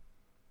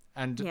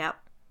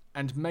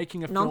 And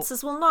making a film...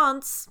 Nonsense will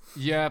nonce.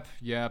 Yep.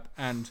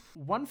 And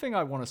one thing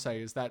I want to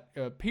say is that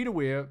Peter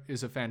Weir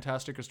is a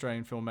fantastic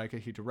Australian filmmaker.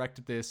 He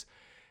directed this.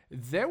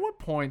 There were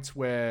points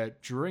where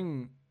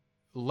during...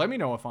 Let me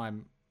know if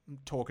I'm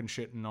talking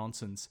shit and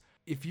nonsense.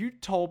 If you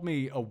told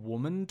me a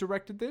woman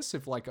directed this,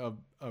 if like a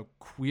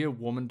queer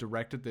woman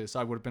directed this,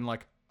 I would have been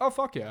like, oh,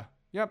 fuck yeah.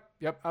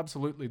 Yep,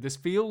 absolutely. This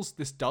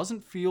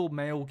doesn't feel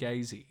male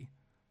gazy.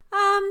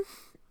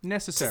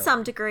 Necessarily.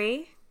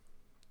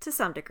 To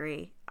some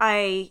degree.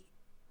 I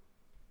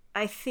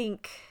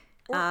think...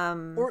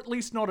 Or at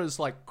least not as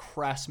like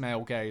crass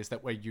male gaze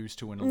that we're used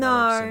to in a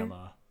lot of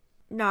cinema.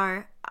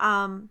 No.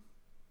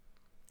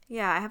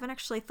 Yeah, I haven't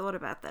actually thought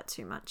about that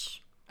too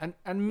much. And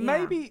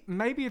maybe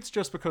it's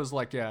just because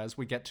like, yeah, as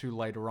we get to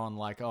later on,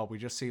 like, oh, we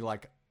just see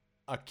like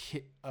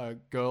a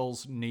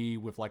girl's knee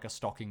with like a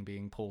stocking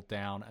being pulled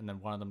down, and then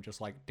one of them just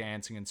like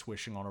dancing and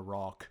swishing on a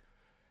rock.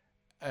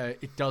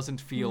 It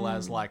doesn't feel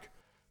as like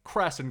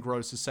crass and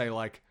gross as say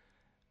like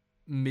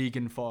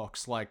Megan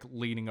Fox like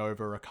leaning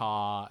over a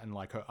car and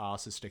like her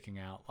ass is sticking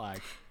out.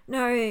 Like,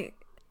 no,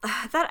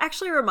 that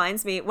actually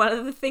reminds me, one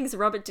of the things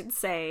Robert did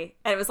say,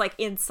 and it was like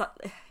it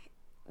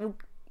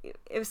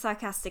was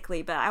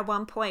sarcastically, but at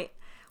one point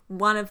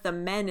one of the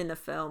men in the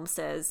film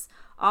says,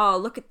 oh,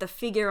 look at the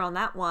figure on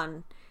that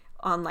one,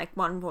 on like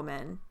one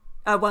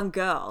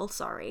girl,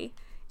 sorry.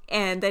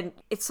 And then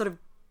it sort of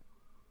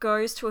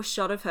goes to a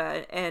shot of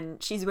her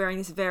and she's wearing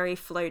this very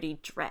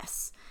floaty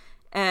dress.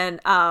 And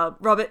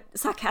Robert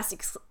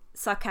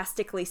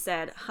sarcastically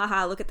said,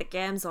 haha, look at the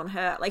gams on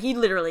her. Like, he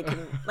literally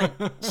couldn't, like,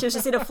 she was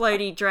just in a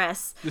floaty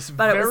dress. It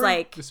was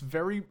like... This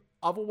very,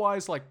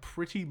 otherwise, like,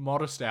 pretty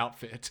modest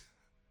outfit.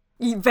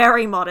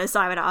 Very modest,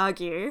 I would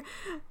argue.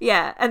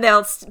 Yeah, and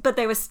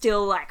they were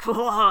still like,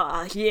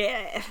 oh,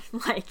 yeah.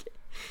 Like...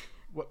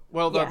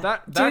 Well, yeah.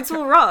 that dudes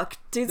will rock.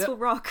 Dudes will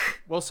rock.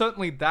 Well,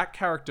 certainly that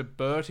character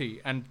Bertie,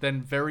 and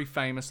then very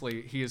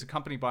famously, he is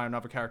accompanied by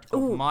another character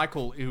called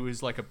Michael, who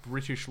is like a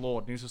British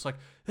lord, and he's just like,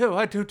 oh,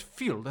 I don't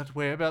feel that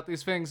way about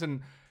these things.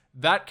 And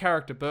that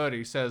character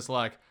Bertie says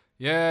like,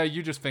 Yeah,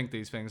 you just think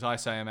these things. I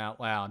say them out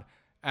loud.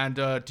 And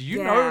do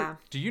you Yeah.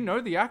 know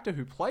the actor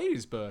who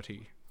plays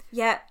Bertie?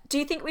 Yeah. Do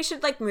you think we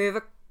should like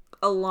move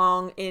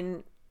along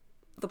in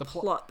the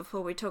plot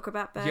before we talk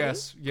about Bertie?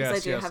 Yes, 'Cause I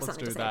do have let's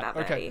something do to say that. about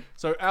Okay, Bertie.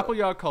 so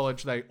Appleyard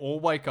College, they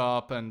all wake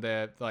up and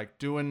they're like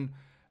doing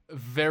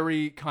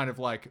very kind of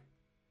like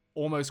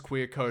almost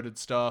queer-coded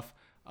stuff.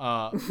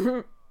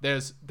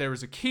 There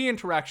is a key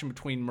interaction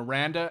between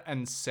Miranda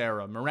and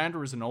Sarah. Miranda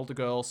is an older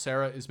girl.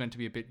 Sarah is meant to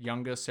be a bit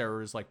younger.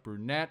 Sarah is like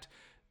brunette.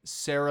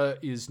 Sarah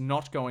is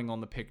not going on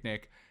the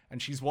picnic,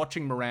 and she's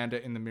watching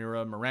Miranda in the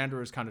mirror. Miranda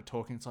is kind of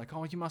talking. It's like,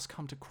 oh, you must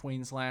come to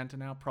Queensland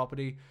and our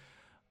property.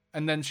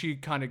 And then she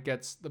kind of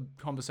gets, the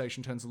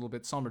conversation turns a little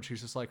bit somber.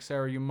 She's just like,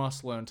 Sarah, you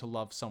must learn to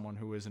love someone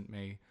who isn't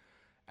me.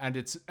 And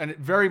it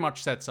very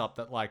much sets up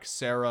that like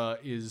Sarah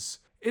is,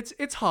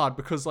 it's hard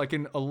because like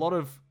in a lot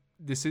of,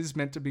 this is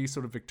meant to be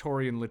sort of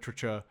Victorian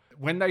literature.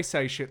 When they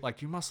say shit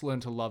like, you must learn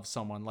to love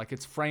someone, like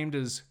it's framed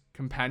as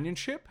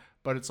companionship,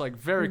 but it's like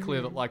very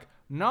clear that like,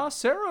 nah,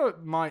 Sarah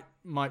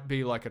might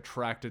be like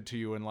attracted to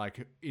you and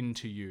like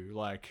into you,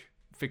 like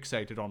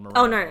fixated on Miranda.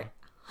 Oh no,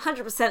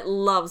 100%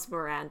 loves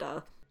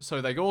Miranda. So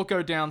they all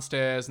go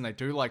downstairs and they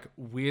do like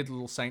weird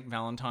little St.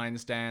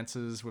 Valentine's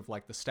dances with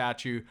like the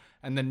statue.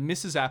 And then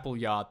Mrs.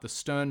 Appleyard, the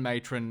stern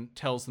matron,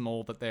 tells them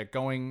all that they're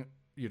going,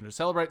 to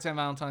celebrate St.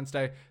 Valentine's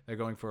Day. They're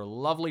going for a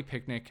lovely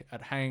picnic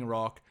at Hanging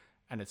Rock,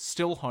 and it's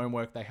still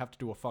homework. They have to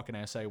do a fucking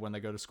essay when they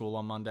go to school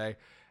on Monday.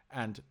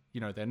 And,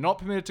 they're not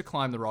permitted to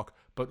climb the rock.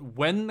 But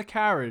when the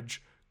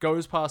carriage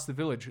goes past the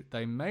village,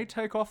 they may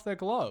take off their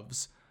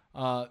gloves.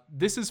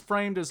 This is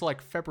framed as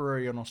like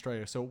February in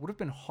Australia, so it would have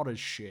been hot as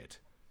shit.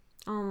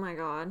 Oh my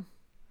god.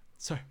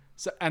 So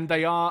and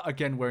they are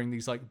again wearing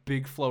these like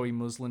big flowy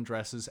muslin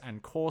dresses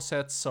and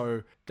corsets.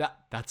 So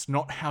that's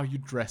not how you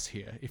dress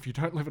here. If you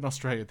don't live in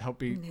Australia, that'll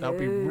be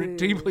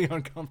deeply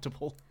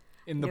uncomfortable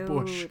in the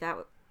bush. That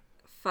would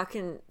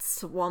fucking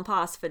swamp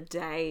ass for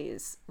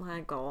days.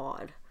 My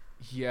god.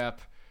 Yep.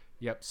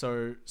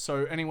 So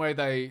anyway,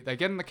 they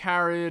get in the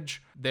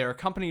carriage. They're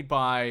accompanied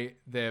by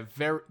their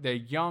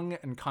young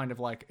and kind of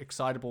like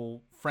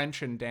excitable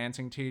French and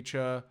dancing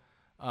teacher,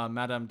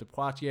 Madame de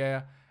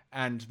Poitiers,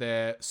 and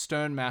their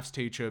stern maths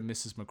teacher,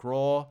 Mrs.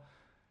 McGraw.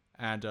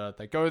 And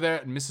they go there,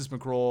 and Mrs.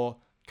 McGraw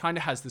kind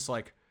of has this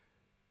like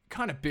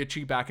kind of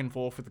bitchy back and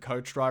forth with the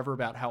coach driver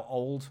about how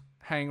old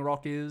Hanging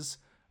Rock is.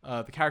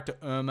 The character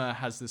Irma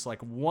has this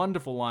like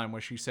wonderful line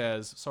where she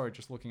says, sorry,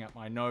 just looking at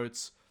my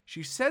notes.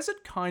 She says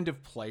it kind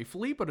of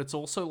playfully, but it's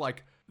also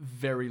like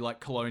very like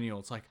colonial.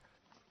 It's like,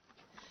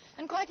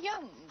 and quite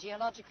young,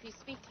 geologically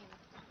speaking.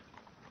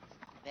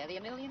 Barely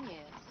 1 million years.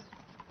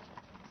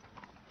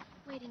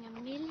 Waiting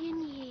 1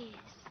 million years.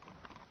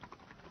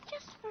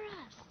 Just for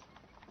us.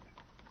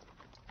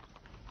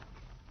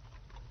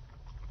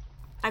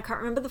 I can't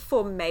remember the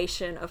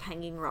formation of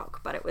Hanging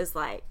Rock, but it was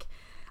like,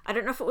 I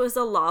don't know if it was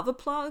a lava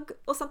plug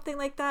or something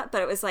like that,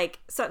 but it was like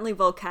certainly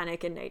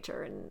volcanic in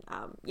nature, and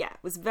it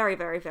was very,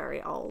 very,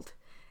 very old.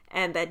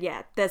 And then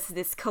there's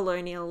this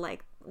colonial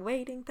like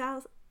waiting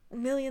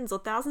millions or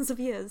thousands of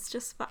years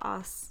just for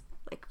us.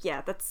 Like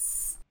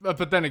that's.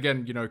 But then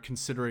again,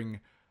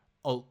 considering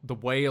the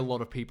way a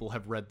lot of people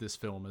have read this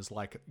film is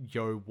like,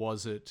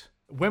 was it?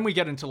 When we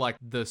get into like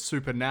the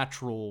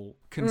supernatural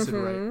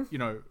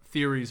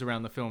theories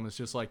around the film, it's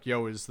just like,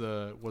 was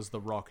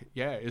the rock?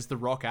 Yeah, is the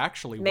rock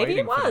actually Maybe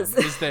waiting it was.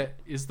 for them?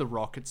 Is the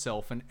rock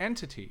itself an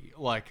entity?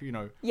 Like,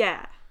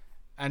 Yeah.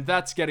 And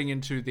that's getting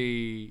into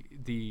the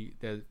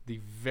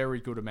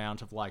very good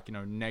amount of like,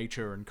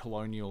 nature and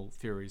colonial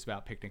theories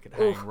about Picnic at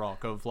Hanging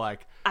Rock of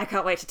like, I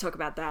can't wait to talk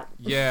about that.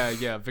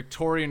 Yeah,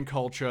 Victorian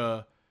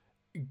culture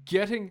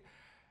getting.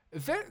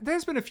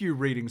 There's been a few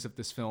readings of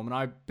this film, and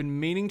I've been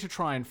meaning to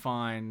try and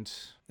find.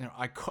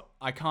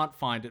 I can't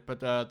find it, but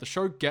the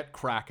show Get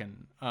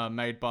Kraken,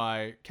 made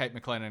by Kate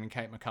McLennan and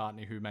Kate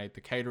McCartney, who made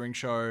The Catering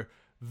Show,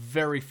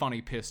 very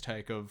funny piss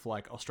take of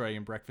like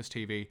Australian breakfast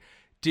TV,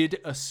 did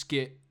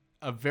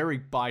a very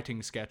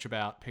biting sketch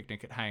about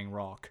Picnic at Hanging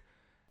Rock,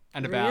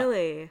 and about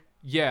Really?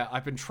 Yeah,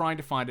 I've been trying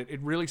to find it. It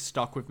really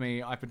stuck with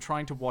me. I've been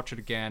trying to watch it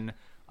again.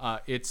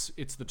 It's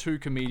the two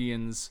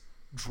comedians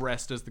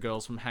dressed as the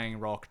girls from Hanging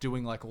Rock,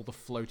 doing like all the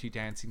floaty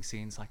dancing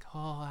scenes, like, oh,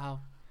 our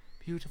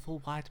beautiful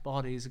white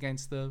bodies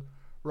against the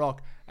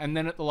rock. And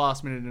then at the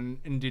last minute, an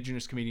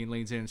Indigenous comedian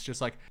leans in. It's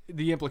just like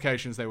the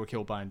implications they were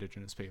killed by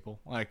Indigenous people.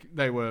 Like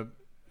they were,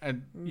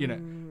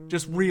 and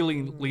just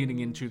really leaning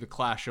into the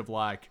clash of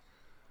like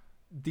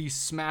the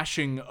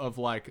smashing of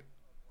like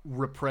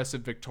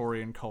repressive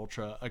Victorian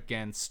culture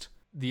against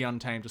the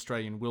untamed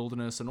Australian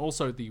wilderness, and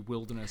also the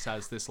wilderness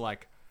as this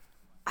like.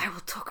 I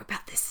will talk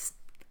about this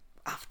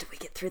after we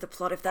get through the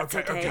plot, if that's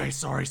okay. Okay,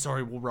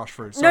 sorry, we'll rush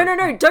through. No,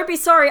 don't be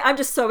sorry. I'm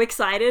just so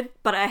excited,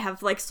 but I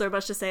have like so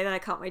much to say that I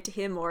can't wait to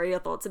hear more of your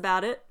thoughts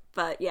about it.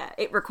 But yeah,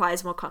 it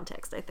requires more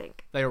context, I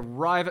think. They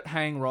arrive at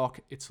Hanging Rock.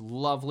 It's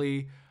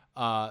lovely.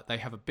 They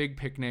have a big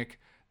picnic.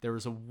 There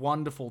is a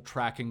wonderful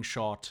tracking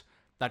shot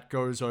that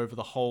goes over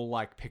the whole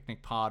like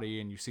picnic party,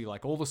 and you see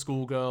like all the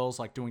schoolgirls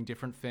like doing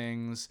different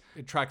things.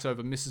 It tracks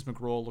over Mrs.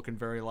 McGraw looking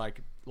very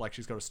like like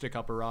she's got to stick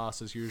up her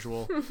ass as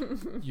usual.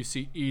 You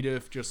see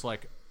Edith just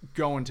like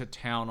going to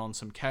town on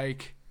some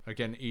cake.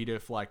 Again,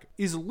 Edith like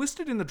is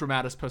listed in the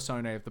dramatis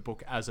personae of the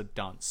book as a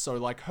dunce. So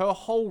like her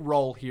whole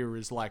role here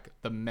is like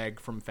the Meg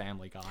from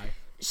Family Guy.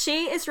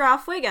 She is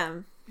Ralph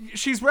Wiggum.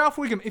 She's Ralph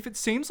Wiggum. If it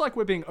seems like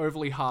we're being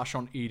overly harsh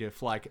on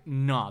Edith, like,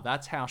 nah,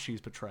 that's how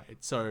she's portrayed.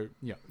 So,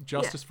 yeah,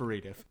 justice for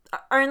Edith.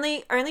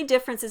 Only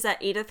difference is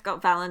that Edith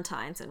got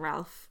Valentine's and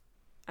Ralph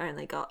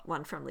only got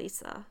one from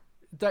Lisa.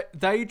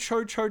 They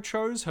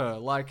chose her.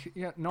 Like,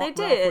 yeah, not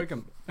they Ralph did.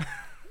 Wiggum.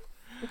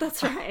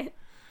 That's right.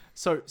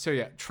 So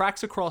yeah,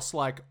 tracks across,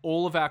 like,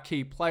 all of our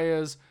key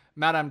players.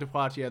 Madame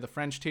Depardieu, the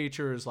French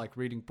teacher, is, like,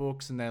 reading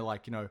books, and they're,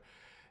 like, you know,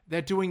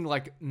 they're doing,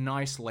 like,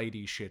 nice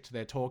lady shit.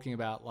 They're talking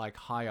about, like,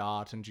 high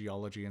art and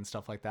geology and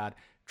stuff like that.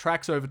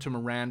 Tracks over to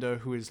Miranda,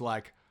 who is,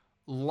 like,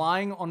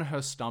 lying on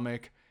her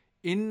stomach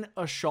in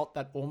a shot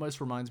that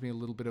almost reminds me a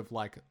little bit of,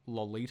 like,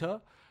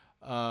 Lolita,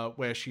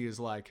 where she is,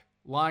 like,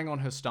 lying on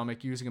her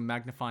stomach using a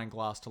magnifying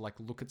glass to, like,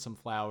 look at some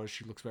flowers.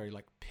 She looks very,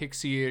 like,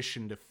 pixie-ish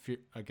and,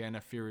 again,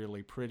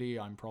 ethereally pretty.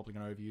 I'm probably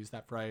going to overuse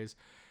that phrase.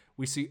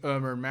 We see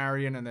Irma and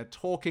Marion, and they're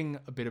talking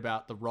a bit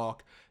about the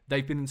rock.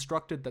 They've been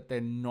instructed that they're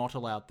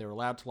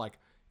allowed to, like,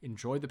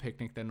 enjoy the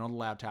picnic. They're not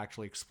allowed to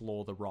actually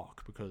explore the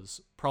rock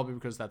because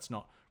that's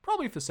not,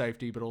 probably for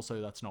safety, but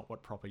also that's not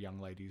what proper young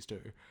ladies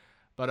do.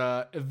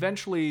 But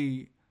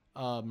eventually,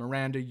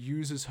 Miranda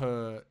uses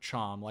her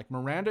charm. Like,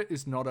 Miranda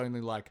is not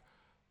only, like,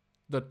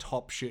 the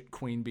top shit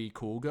queen bee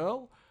cool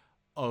girl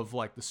of,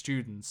 like, the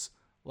students.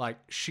 Like,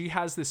 she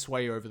has this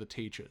sway over the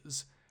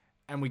teachers.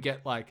 And we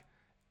get, like,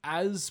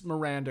 as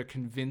Miranda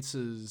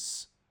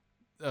convinces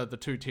the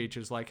two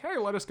teachers, like, hey,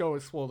 let us go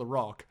explore the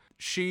rock,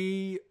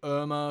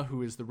 Irma,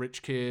 who is the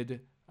rich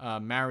kid,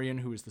 Marion,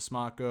 who is the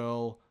smart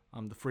girl,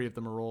 the three of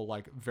them are all,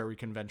 like, very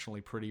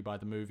conventionally pretty by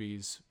the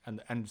movies,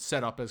 and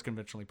set up as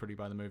conventionally pretty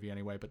by the movie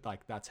anyway, but,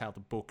 like, that's how the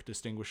book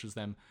distinguishes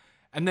them.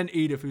 And then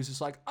Edith, who's just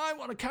like, I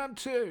want to come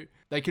too.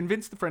 They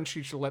convince the French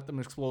teacher to let them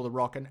explore the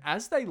rock, and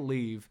as they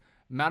leave,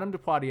 Madame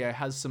Depardieu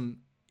has some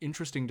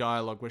interesting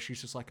dialogue where she's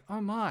just like, oh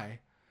my,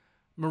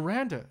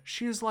 Miranda,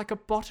 she is like a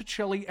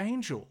Botticelli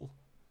angel.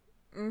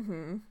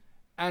 Mm-hmm.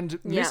 And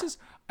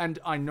and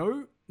I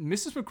know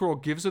Mrs.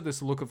 McCraw gives her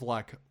this look of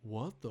like,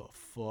 what the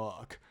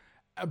fuck?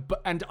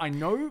 And I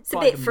know it's by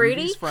a bit the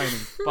fruity. movie's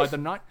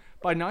framing,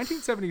 by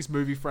 1970s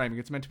movie framing,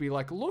 it's meant to be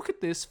like, look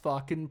at this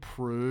fucking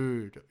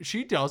prude.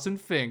 She doesn't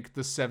think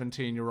the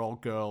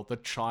 17-year-old girl, the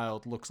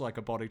child, looks like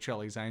a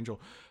Botticelli's angel.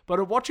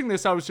 But watching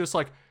this, I was just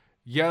like,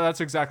 yeah, that's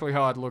exactly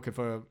how I'd look if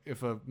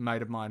a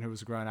mate of mine who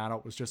was a grown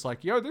adult was just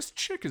like, yo, this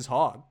chick is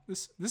hot.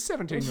 This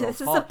 17-year-old's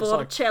This is hot. a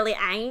Botticelli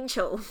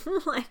angel.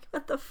 Like,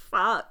 what the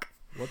fuck?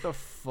 What the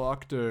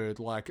fuck, dude?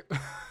 Like,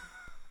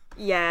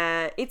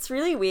 yeah, it's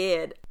really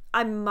weird.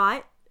 I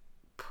might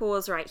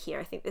pause right here.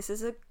 I think this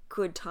is a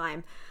good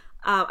time.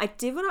 I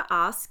did want to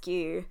ask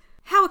you,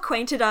 how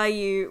acquainted are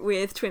you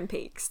with Twin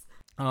Peaks?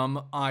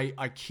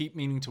 I keep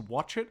meaning to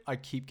watch it. I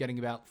keep getting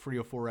about 3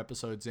 or 4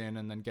 episodes in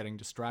and then getting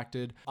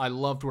distracted. I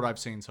loved what I've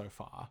seen so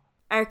far.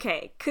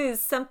 Okay,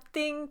 because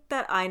something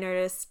that I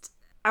noticed,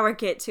 I won't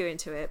get too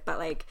into it, but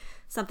like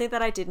something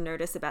that I did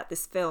notice about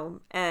this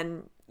film,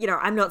 and you know,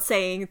 I'm not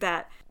saying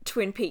that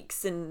Twin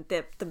Peaks and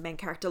the main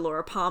character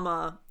Laura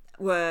Palmer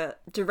were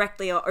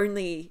directly or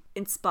only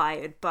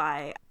inspired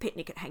by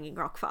Picnic at Hanging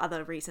Rock for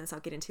other reasons I'll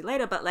get into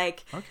later, but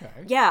like, okay,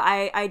 yeah,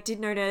 I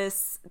did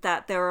notice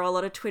that there were a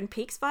lot of Twin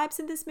Peaks vibes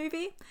in this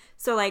movie.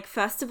 So like,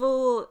 first of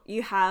all,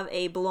 you have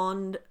a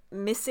blonde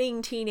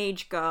missing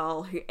teenage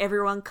girl who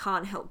everyone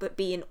can't help but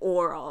be in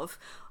awe of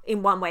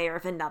in one way or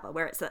another,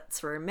 where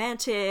it's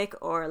romantic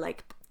or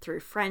like through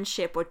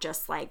friendship or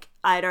just like,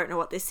 I don't know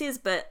what this is,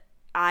 but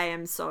I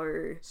am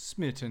so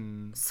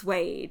smitten,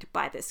 swayed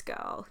by this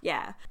girl.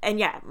 Yeah. And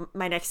yeah,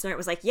 my next note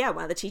was like, yeah,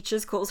 one of the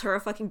teachers calls her a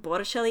fucking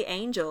Botticelli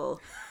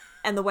angel.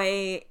 And the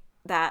way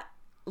that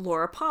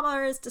Laura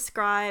Palmer is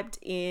described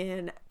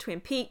in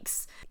Twin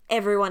Peaks,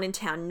 everyone in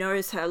town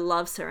knows her,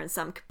 loves her in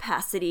some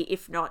capacity,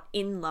 if not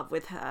in love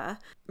with her.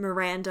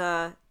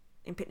 Miranda,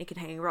 in Picnic at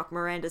Hanging Rock,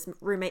 Miranda's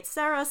roommate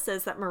Sarah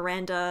says that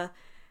Miranda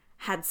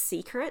had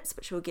secrets,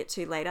 which we'll get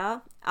to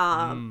later,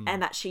 and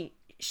that she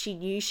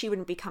knew she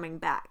wouldn't be coming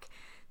back.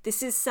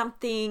 This is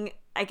something,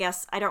 I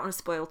guess, I don't want to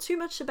spoil too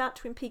much about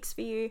Twin Peaks for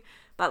you,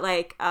 but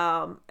like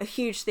a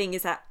huge thing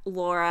is that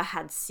Laura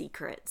had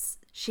secrets.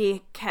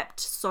 She kept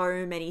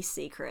so many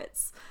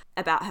secrets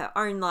about her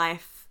own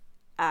life,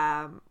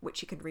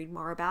 which you can read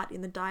more about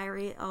in the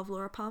diary of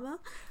Laura Palmer.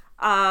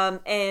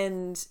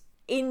 And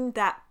in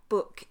that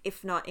book,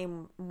 if not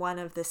in one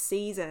of the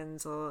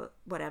seasons or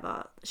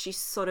whatever, she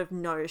sort of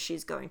knows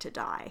she's going to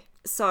die.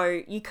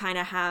 So you kind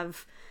of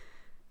have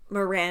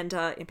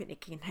Miranda in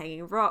Picnic at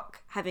Hanging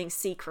Rock having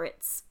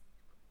secrets.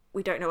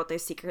 We don't know what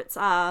those secrets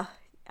are,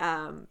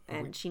 and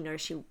she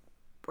knows she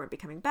won't be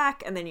coming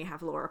back. And then you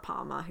have Laura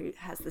Palmer, who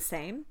has the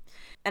same.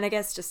 And I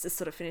guess just to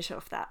sort of finish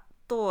off that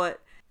thought,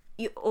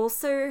 you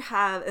also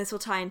have, this will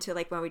tie into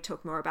like when we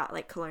talk more about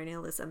like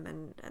colonialism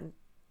and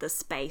the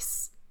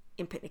space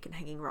in Picnic at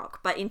Hanging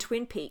Rock, but in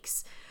Twin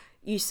Peaks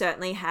you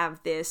certainly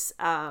have this,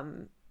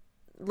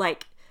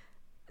 like,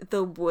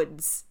 the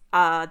woods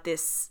are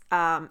this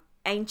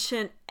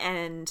ancient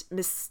and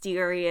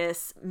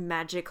mysterious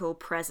magical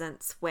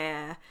presence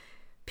where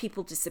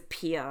people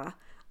disappear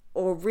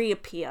or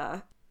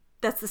reappear.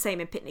 That's the same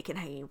in Picnic and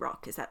Hanging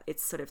Rock, is that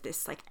it's sort of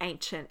this like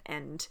ancient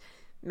and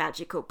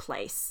magical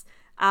place.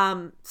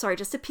 Sorry,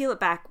 just to peel it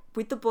back,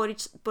 with the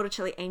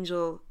Botticelli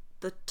Angel,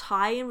 the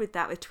tie-in with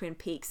that with Twin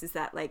Peaks is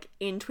that, like,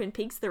 in Twin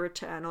Peaks The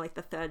Return, or like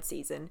the third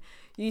season,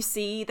 you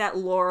see that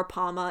Laura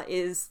Palmer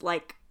is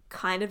like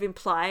kind of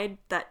implied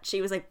that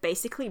she was like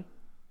basically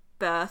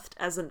birthed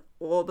as an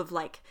orb of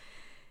like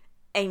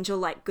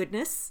angel-like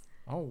goodness.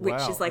 Oh wow.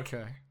 Which is like,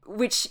 okay.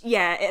 which,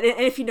 yeah, and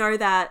if you know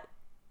that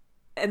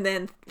and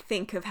then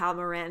think of how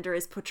Miranda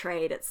is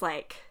portrayed, it's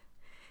like,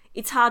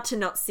 it's hard to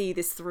not see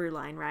this through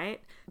line,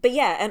 right? But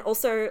yeah, and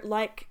also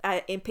like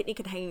in Picnic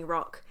and Hanging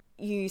Rock,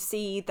 you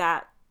see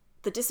that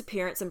the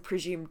disappearance and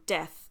presumed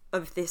death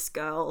of this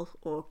girl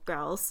or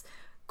girls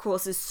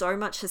causes so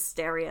much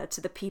hysteria to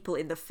the people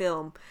in the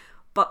film.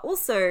 But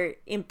also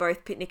in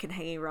both Picnic and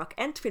Hanging Rock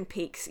and Twin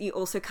Peaks, you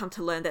also come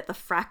to learn that the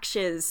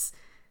fractures,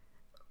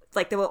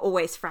 like, there were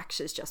always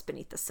fractures just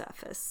beneath the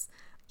surface.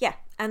 Yeah,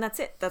 and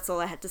that's it. That's all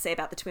I had to say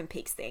about the Twin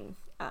Peaks thing.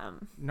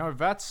 No,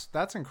 that's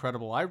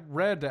incredible. I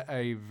read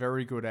a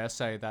very good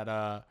essay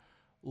that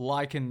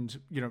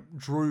likened,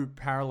 drew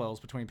parallels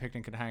between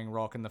Picnic and Hanging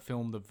Rock and the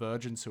film The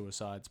Virgin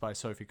Suicides by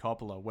Sophie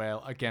Coppola, where,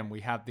 again,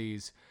 we have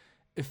these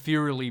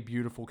ethereally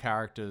beautiful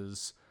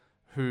characters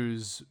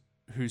whose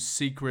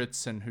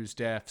secrets and whose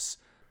deaths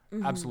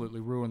absolutely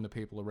ruin the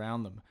people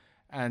around them.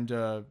 And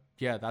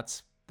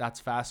that's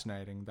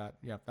fascinating.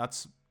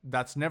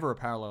 That's never a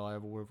parallel I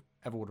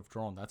ever would have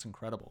drawn. That's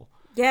incredible.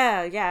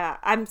 Yeah.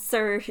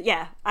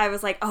 I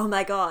was like, oh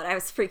my God, I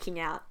was freaking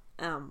out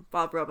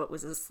while Robert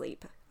was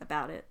asleep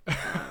about it.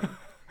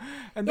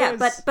 And yeah,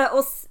 but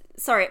also,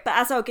 sorry, but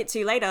as I'll get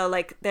to later,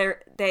 like there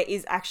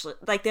is actually,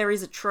 like, there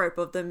is a trope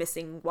of the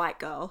missing white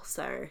girl.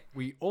 So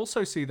we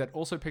also see that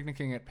also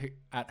picnicking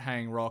at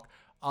Hanging Rock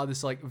are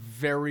this like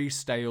very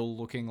stale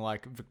looking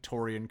like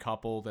Victorian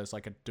couple. There's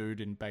like a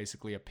dude in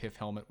basically a pith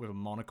helmet with a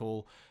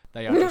monocle.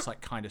 They are just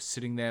like kind of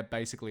sitting there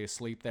basically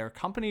asleep. They're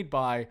accompanied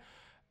by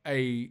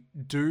a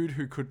dude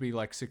who could be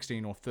like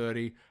 16 or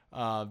 30.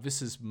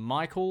 This is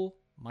Michael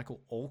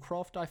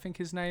Allcroft, I think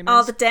his name is.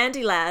 Oh, the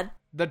dandy lad.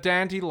 The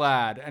dandy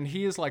lad. And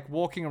he is like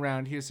walking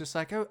around. He is just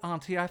like, oh,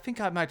 auntie, I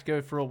think I might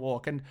go for a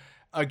walk. And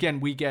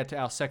again, we get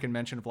our second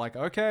mention of like,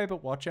 okay,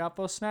 but watch out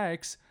for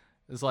snakes.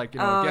 It's like,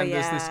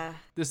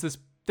 there's this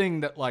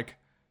thing that like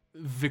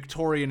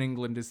Victorian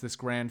England is this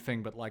grand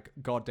thing, but like,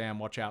 goddamn,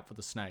 watch out for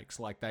the snakes.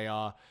 Like, they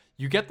are,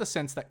 you get the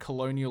sense that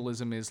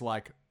colonialism is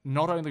like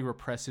not only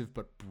repressive,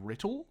 but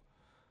brittle.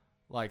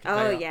 Like,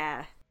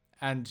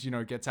 and,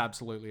 gets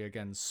absolutely,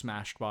 again,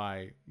 smashed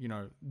by,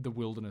 the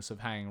wilderness of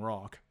Hanging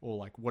Rock, or,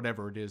 like,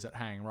 whatever it is at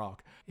Hanging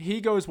Rock.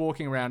 He goes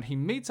walking around. He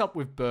meets up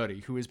with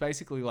Bertie, who is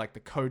basically, like, the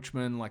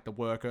coachman, like, the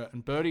worker,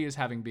 and Bertie is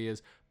having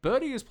beers.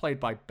 Bertie is played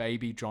by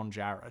baby John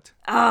Jarratt.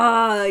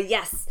 Oh,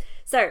 yes.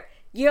 So,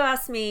 you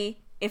asked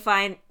me if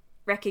I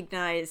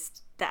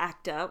recognized the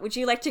actor. Would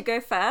you like to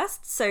go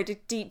first? So,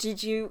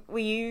 were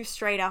you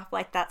straight up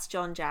like, that's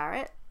John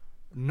Jarratt?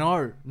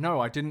 No,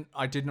 I didn't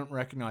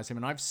recognize him.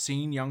 And I've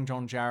seen young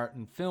John Jarratt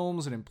in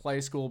films and in Play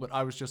School, but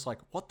I was just like,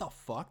 what the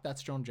fuck?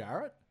 That's John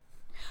Jarratt?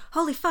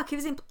 Holy fuck, he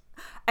was in...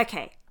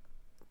 Okay.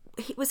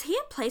 Was he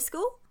in Play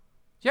School?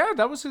 Yeah,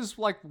 that was his,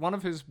 like, one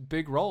of his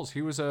big roles.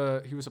 He was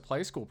a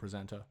Play School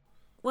presenter.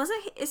 Was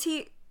it? Is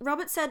he...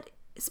 Robert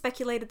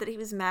speculated that he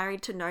was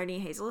married to Noni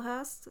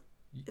Hazelhurst?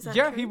 Is that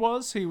true? He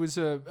was. He was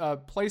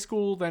a Play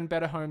School, then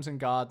Better Homes and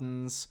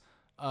Gardens.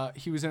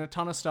 He was in a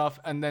ton of stuff,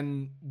 and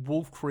then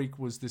Wolf Creek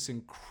was this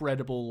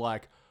incredible,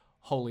 like,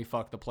 holy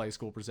fuck, the Play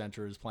School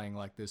presenter is playing,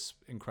 like, this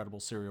incredible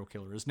serial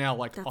killer. Is now,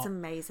 like... That's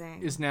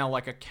amazing. Is now,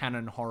 like, a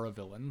canon horror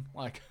villain.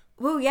 Like...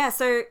 Well, yeah,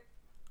 so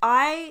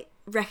I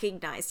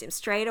recognized him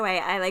straight away.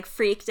 I, like,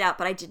 freaked out,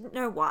 but I didn't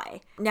know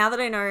why. Now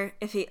that I know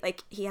if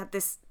he had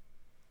this...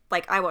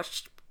 Like, I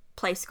watched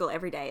Play School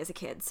every day as a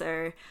kid,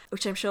 so...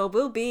 Which I'm sure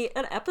will be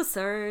an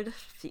episode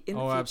in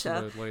the future.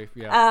 Absolutely,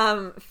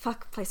 yeah.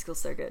 Fuck, Play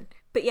School's so good.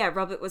 But yeah,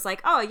 Robert was like,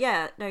 oh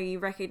yeah, no, you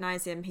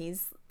recognize him.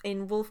 He's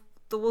in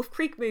the Wolf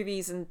Creek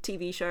movies and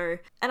TV show.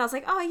 And I was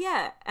like, oh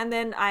yeah. And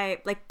then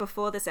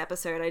before this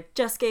episode, I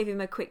just gave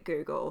him a quick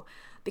Google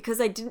because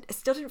I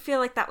still didn't feel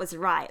like that was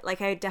right.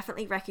 Like, I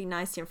definitely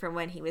recognized him from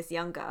when he was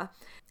younger.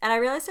 And I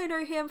realized I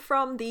know him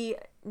from the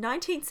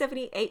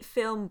 1978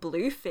 film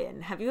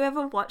Bluefin. Have you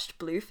ever watched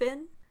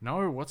Bluefin?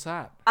 No, what's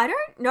that? I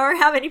don't know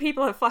how many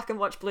people have fucking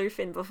watched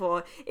Bluefin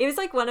before. It was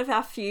like one of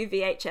our few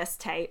VHS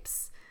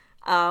tapes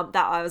that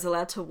I was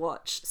allowed to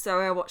watch. So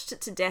I watched it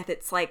to death.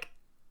 It's like,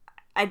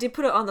 I did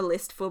put it on the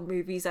list for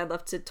movies I'd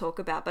love to talk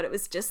about, but it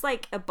was just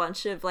like a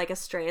bunch of like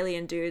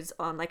Australian dudes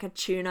on like a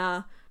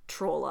tuna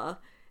trawler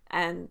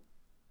and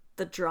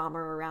the drama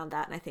around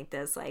that. And I think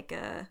there's like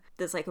a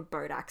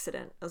boat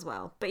accident as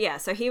well. But yeah,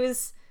 so he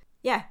was,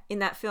 in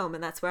that film,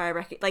 and that's where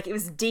I like, it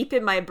was deep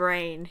in my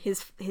brain,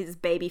 his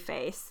baby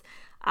face.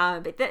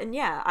 But then,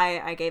 yeah,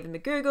 I gave him a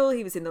Google.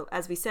 He was in the,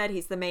 as we said,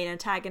 he's the main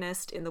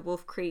antagonist in the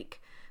Wolf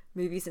Creek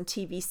movies and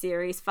TV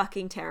series.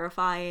 Fucking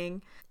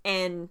terrifying.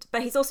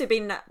 But he's also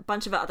been in a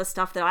bunch of other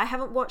stuff that I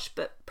haven't watched,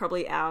 but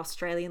probably our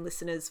Australian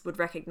listeners would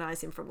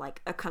recognize him from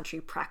like A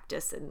Country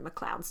Practice and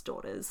McLeod's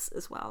Daughters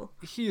as well.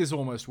 He is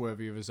almost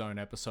worthy of his own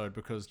episode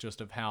because just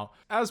of how,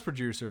 as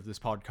producer of this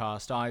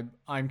podcast,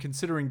 I'm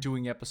considering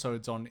doing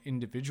episodes on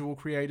individual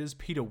creators.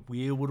 Peter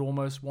Weir would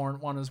almost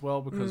warrant one as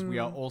well, because we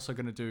are also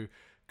going to do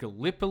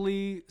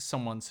Gallipoli.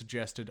 Someone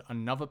suggested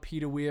another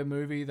Peter Weir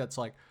movie that's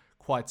like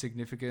quite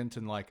significant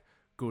and like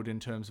good in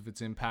terms of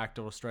its impact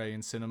on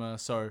Australian cinema.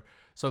 So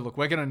look,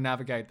 we're going to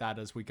navigate that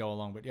as we go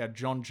along. But yeah,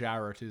 John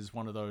Jarratt is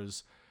one of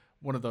those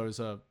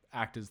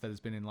actors that has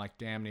been in like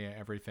damn near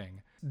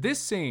everything. This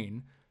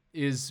scene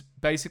is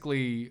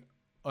basically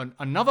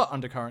another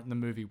undercurrent in the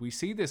movie. We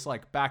see this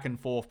like back and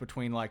forth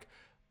between like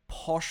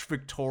posh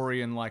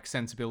Victorian like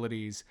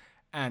sensibilities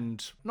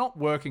and not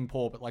working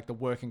poor, but like the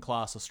working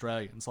class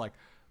Australians. Like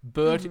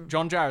Bertie,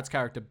 John Jarratt's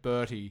character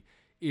Bertie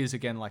is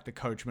again like the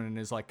coachman and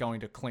is like going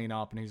to clean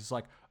up, and he's just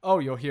like, oh,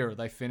 you're here, are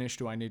they finished?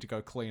 Do I need to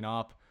go clean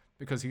up?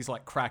 Because he's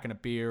like cracking a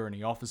beer and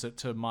he offers it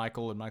to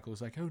Michael, and Michael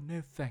is like, oh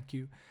no, thank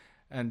you.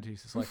 And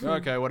he's just like,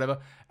 okay, whatever.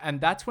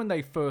 And that's when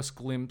they first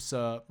glimpse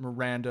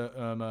Miranda,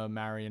 Irma,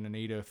 Marion, and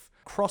Edith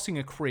crossing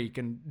a creek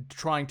and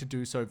trying to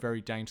do so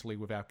very daintily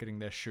without getting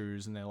their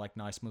shoes and their like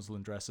nice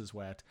muslin dresses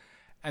wet.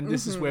 And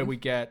this is where we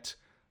get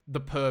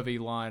the pervy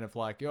line of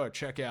like, yo,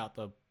 check out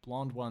the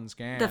blonde one's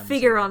gams. The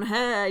figure on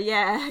her,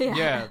 yeah.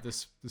 Yeah,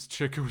 this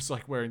chick who was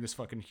like wearing this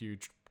fucking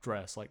huge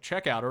dress. Like,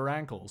 check out her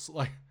ankles.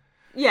 Like,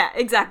 yeah,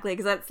 exactly,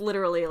 because that's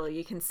literally all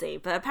you can see.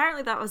 But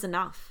apparently that was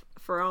enough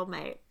for old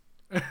mate.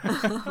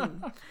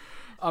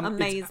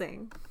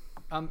 Amazing.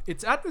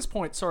 It's at this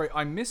point, sorry,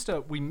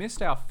 we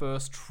missed our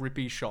first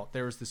trippy shot.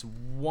 There is this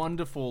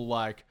wonderful,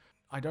 like,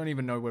 I don't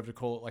even know whether to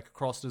call it like a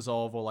cross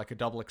dissolve or like a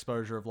double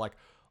exposure of like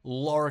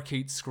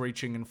lorikeets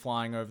screeching and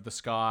flying over the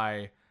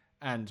sky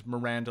and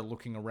Miranda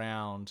looking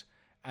around.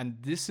 And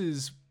this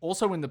is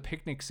also in the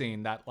picnic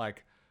scene that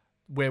like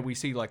where we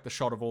see like the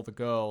shot of all the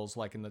girls,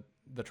 like in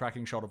the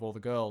tracking shot of all the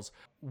girls,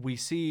 we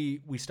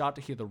start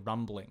to hear the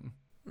rumbling.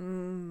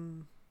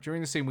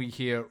 During the scene we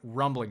hear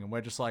rumbling and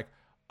we're just like,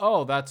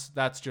 oh,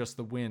 that's just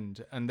the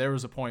wind. And there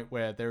is a point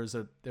where there is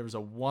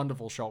a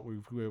wonderful shot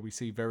where we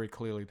see very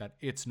clearly that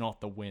it's not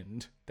the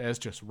wind. There's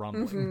just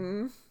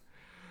rumbling.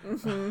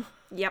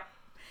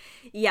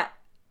 Yep.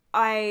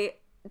 I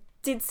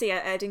did see,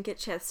 I didn't get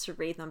a chance to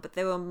read them, but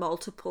there were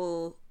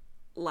multiple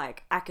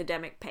like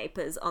academic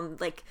papers on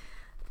like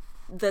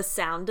the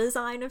sound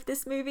design of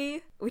this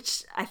movie,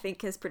 which I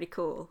think is pretty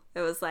cool. It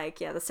was like,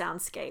 yeah, the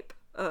soundscape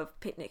of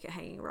Picnic at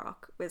Hanging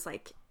Rock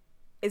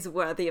is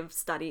worthy of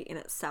study in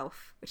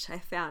itself, which I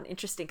found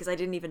interesting because I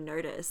didn't even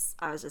notice.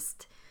 I was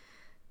just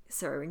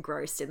so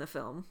engrossed in the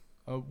film.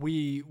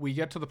 We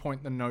get to the point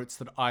in the notes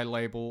that I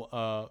label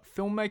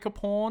filmmaker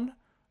porn.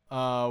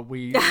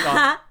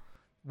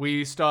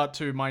 We start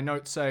to, my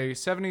notes say,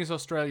 70s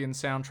Australian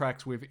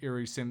soundtracks with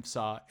eerie synths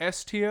are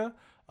S tier.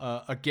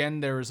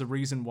 Again, there is a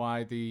reason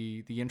why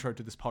the intro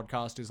to this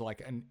podcast is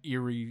like an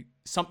eerie,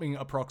 something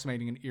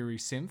approximating an eerie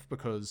synth,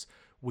 because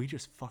we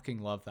just fucking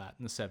love that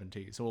in the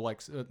 70s. Or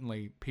like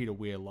certainly Peter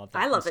Weir loved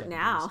that. I love it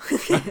now.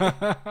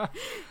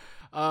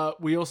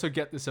 We also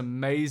get this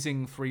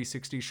amazing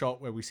 360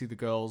 shot where we see the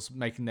girls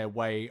making their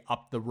way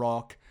up the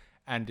rock,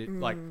 and it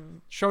like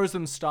shows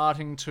them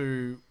starting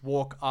to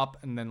walk up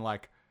and then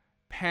like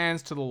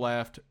pans to the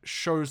left,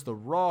 shows the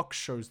rock,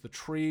 shows the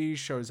tree,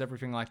 shows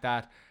everything like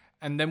that.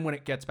 And then when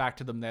it gets back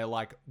to them, they're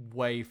like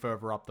way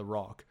further up the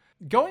rock.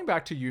 Going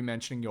back to you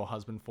mentioning your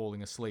husband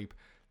falling asleep,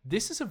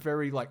 this is a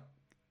very like,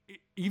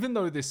 even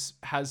though this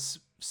has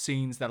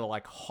scenes that are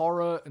like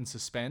horror and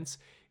suspense,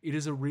 it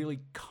is a really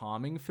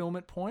calming film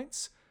at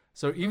points.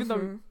 So even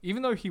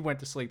though he went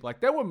to sleep, like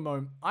there were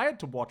moments I had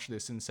to watch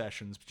this in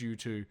sessions due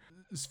to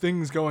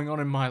things going on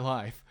in my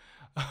life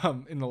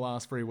in the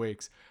last 3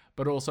 weeks,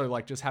 but also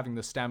like just having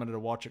the stamina to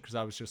watch it because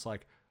I was just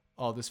like,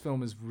 oh, this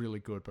film is really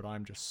good, but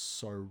I'm just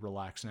so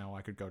relaxed now.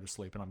 I could go to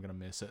sleep and I'm gonna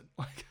miss it.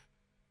 Like,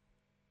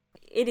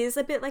 it is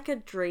a bit like a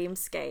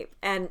dreamscape,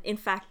 and in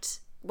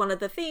fact, one of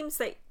the themes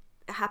that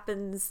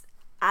happens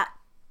at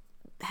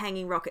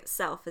Hanging Rock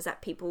itself is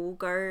that people will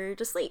go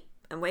to sleep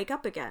and wake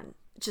up again,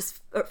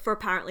 just for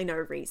apparently no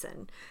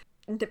reason.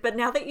 But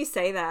now that you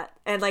say that,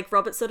 and like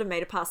Robert sort of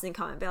made a passing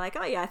comment, be like,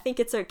 oh yeah, I think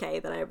it's okay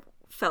that I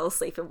fell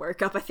asleep and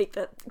woke up. I think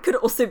that could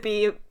also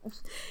be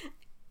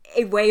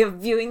a way of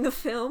viewing the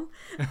film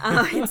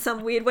in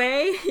some weird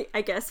way,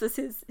 I guess was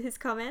his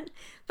comment.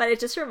 But it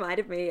just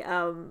reminded me,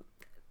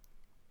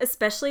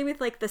 especially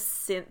with like the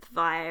synth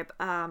vibe,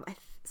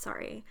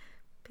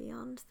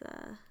 Beyond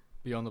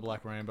the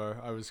Black Rainbow.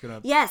 I was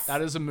gonna. Yes.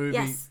 That is a movie.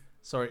 Yes.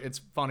 Sorry, it's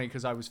funny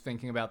because I was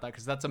thinking about that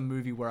because that's a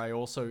movie where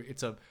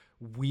it's a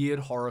weird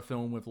horror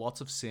film with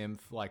lots of synth,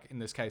 like in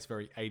this case,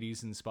 very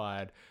 80s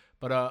inspired.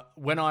 But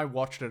when I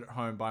watched it at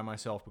home by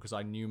myself, because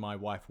I knew my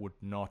wife would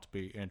not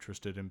be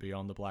interested in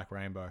Beyond the Black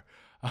Rainbow,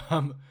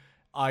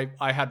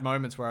 I had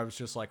moments where I was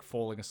just like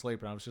falling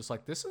asleep and I was just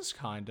like, this is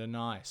kind of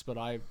nice, but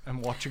I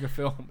am watching a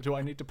film. Do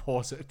I need to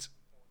pause it?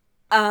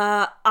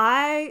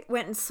 I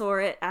went and saw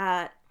it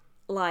at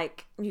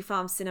like New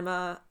Farm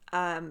Cinema.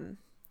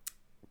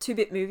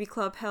 2-Bit Movie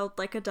Club held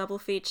like a double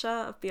feature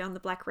of Beyond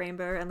the Black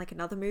Rainbow and like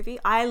another movie.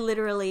 I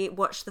literally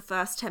watched the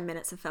first 10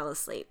 minutes and fell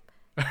asleep.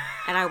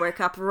 And I woke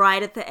up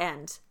right at the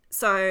end.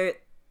 So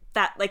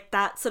that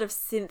sort of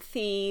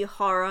synthy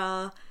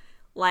horror,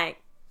 like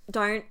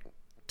don't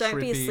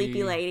be a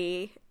sleepy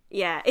lady.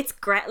 Yeah, it's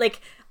great.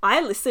 Like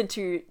I listen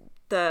to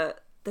the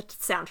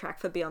soundtrack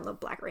for Beyond the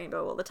Black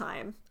Rainbow all the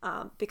time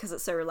because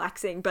it's so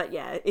relaxing. But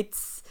yeah,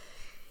 it's...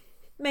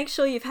 Make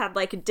sure you've had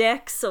like your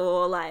decks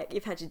or like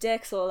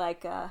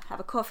have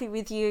a coffee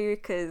with you,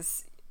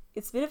 because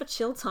it's a bit of a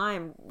chill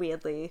time,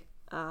 weirdly,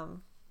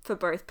 for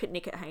both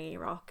Picnic at Hanging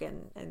Rock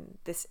and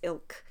this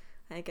ilk,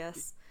 I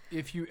guess.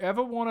 If you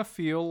ever want to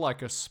feel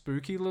like a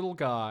spooky little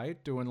guy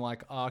doing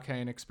like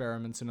arcane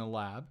experiments in a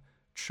lab,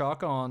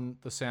 chuck on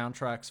the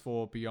soundtracks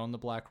for Beyond the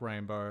Black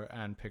Rainbow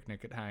and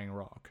Picnic at Hanging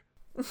Rock.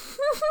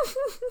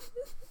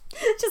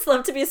 Just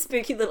love to be a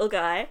spooky little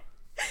guy.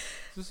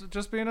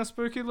 Just being a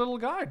spooky little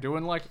guy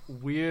doing like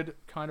weird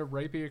kind of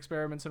rapey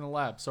experiments in a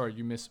lab. Sorry,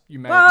 you may have missed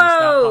that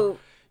part.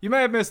 You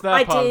may have missed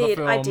that part of the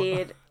film. I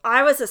did.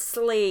 I was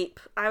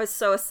asleep. I was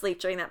so asleep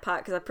during that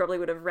part because I probably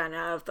would have ran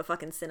out of the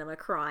fucking cinema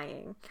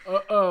crying.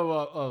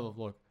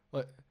 Look.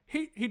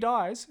 He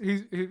dies.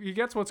 He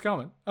gets what's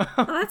coming.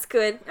 Oh, that's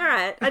good. All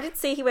right. I did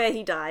see where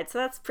he died, so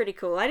that's pretty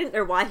cool. I didn't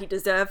know why he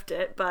deserved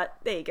it, but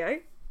there you go.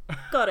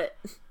 Got it.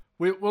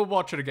 We'll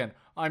watch it again.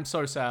 I'm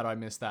so sad I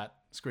missed that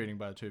screening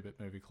by the 2-Bit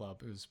Movie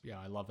Club. It was,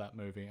 I love that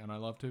movie and I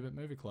love 2-Bit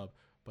Movie Club,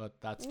 but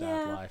that's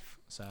dad life,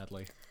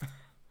 sadly.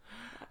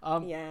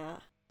 Yeah.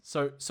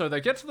 So they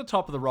get to the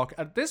top of the rock.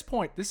 At this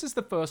point, this is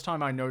the first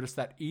time I noticed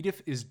that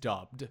Edith is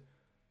dubbed.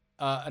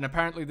 And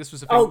apparently this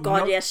was a thing. Oh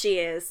god, yes, she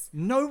is.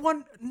 No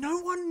one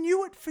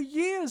knew it for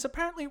years.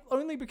 Apparently it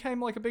only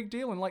became like a big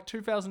deal in like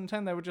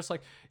 2010. They were just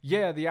like,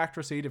 yeah, the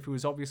actress Edith, who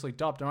is obviously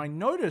dubbed. And I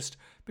noticed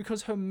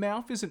because her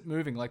mouth isn't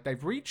moving. Like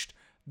they've reached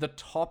the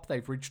top,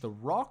 they've reached the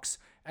rocks,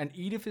 and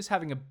Edith is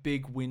having a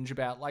big whinge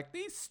about like,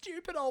 these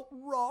stupid old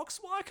rocks,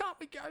 why can't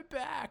we go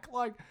back?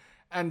 Like,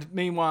 and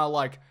meanwhile,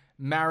 like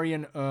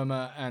Marion,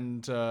 Irma,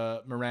 and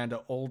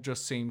Miranda all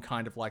just seem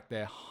kind of like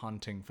they're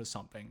hunting for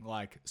something.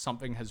 Like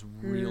something has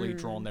really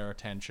drawn their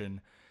attention,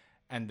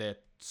 and they're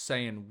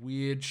saying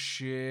weird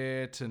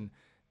shit, and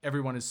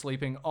everyone is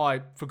sleeping. Oh,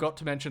 I forgot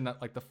to mention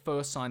that like the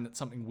first sign that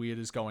something weird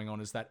is going on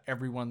is that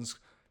everyone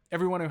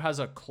who has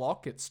a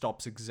clock, it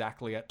stops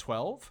exactly at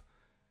 12.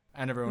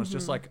 And everyone's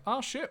just like,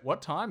 oh shit,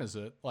 what time is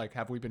it? Like,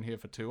 have we been here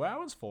for 2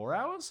 hours, 4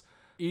 hours?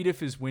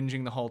 Edith is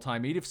whinging the whole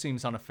time. Edith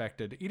seems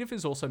unaffected. Edith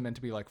is also meant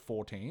to be like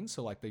 14,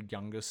 so like the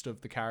youngest of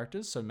the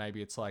characters. So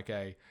maybe it's like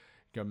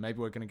maybe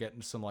we're going to get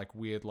into some like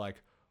weird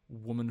like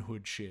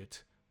womanhood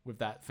shit with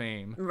that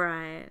theme.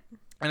 Right.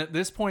 And at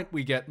this point,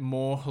 we get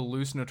more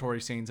hallucinatory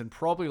scenes, and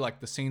probably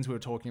like the scenes we were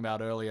talking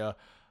about earlier.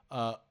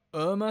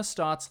 Irma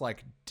starts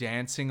like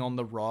dancing on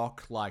the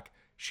rock, like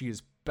she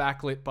is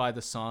backlit by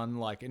the sun.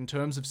 Like in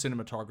terms of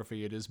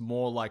cinematography, it is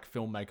more like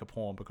filmmaker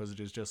porn because it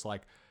is just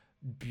like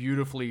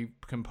beautifully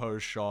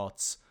composed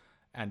shots.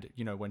 And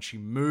when she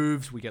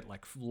moves, we get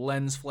like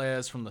lens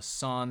flares from the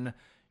sun.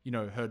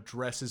 Her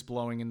dress is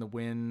blowing in the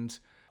wind.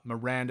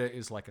 Miranda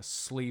is like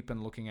asleep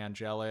and looking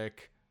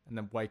angelic, and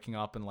then waking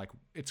up, and like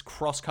it's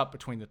cross-cut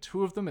between the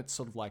two of them. It's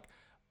sort of like,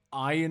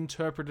 I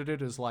interpreted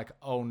it as like,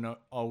 oh no,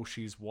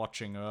 she's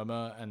watching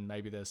Irma, and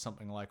maybe there's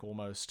something like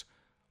almost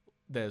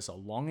there's a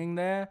longing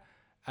there.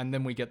 And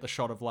then we get the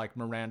shot of like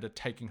Miranda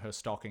taking her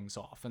stockings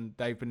off, and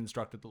they've been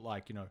instructed that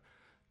like,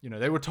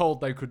 they were told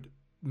they could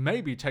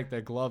maybe take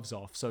their gloves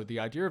off. So the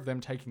idea of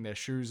them taking their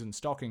shoes and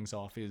stockings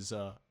off is,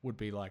 would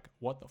be like,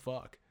 what the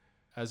fuck?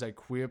 As a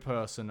queer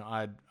person,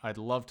 I'd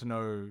love to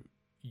know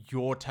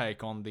your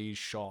take on these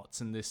shots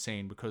in this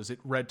scene, because it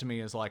read to me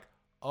as like,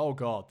 oh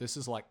god, this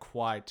is like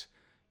quite,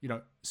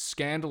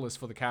 scandalous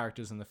for the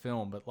characters in the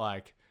film. But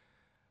like,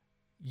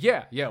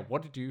 yeah.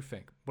 What did you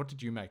think? What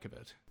did you make of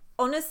it?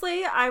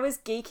 Honestly, I was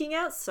geeking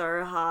out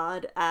so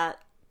hard at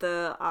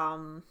the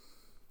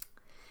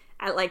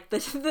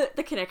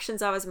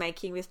connections I was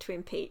making with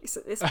Twin Peaks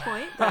at this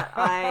point that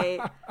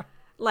I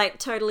like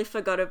totally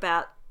forgot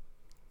about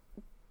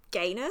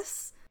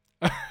gayness.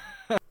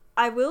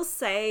 I will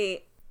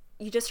say,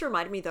 you just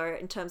reminded me though,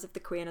 in terms of the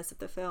queerness of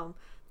the film,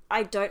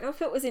 I don't know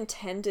if it was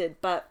intended,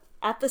 but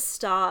at the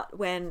start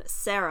when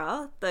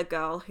Sarah, the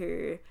girl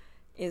who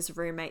is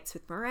roommates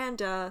with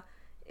Miranda,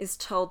 is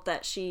told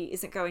that she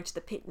isn't going to the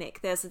picnic,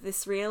 there's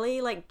this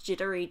really like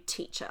jittery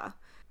teacher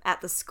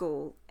at the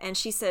school, and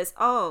she says,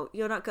 oh,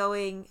 you're not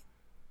going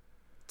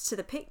to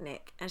the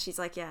picnic? And she's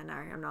like, yeah, no,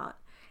 I'm not.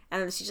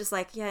 And then she's just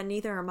like, yeah,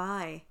 neither am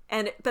I.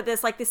 But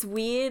there's like this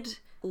weird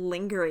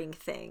lingering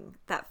thing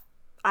that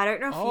I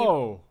don't know if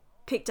you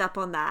picked up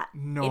on that.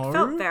 No. It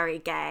felt very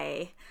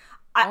gay.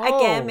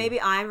 Again,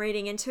 maybe I'm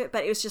reading into it,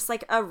 but it was just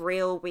like a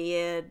real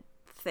weird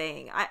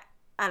thing.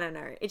 I don't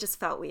know. It just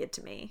felt weird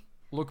to me.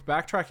 Look,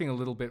 backtracking a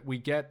little bit, we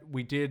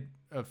did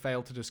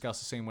fail to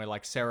discuss a scene where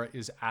like Sarah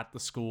is at the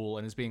school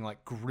and is being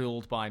like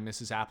grilled by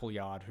Mrs.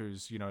 Appleyard,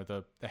 who's, you know,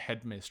 the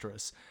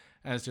headmistress.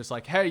 And it's just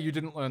like, hey, you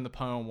didn't learn the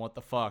poem, what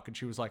the fuck? And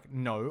she was like,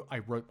 no, I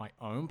wrote my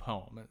own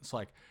poem. And it's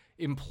like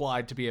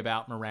implied to be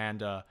about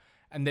Miranda.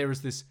 And there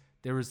is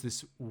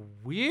this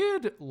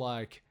weird,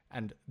 like,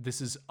 and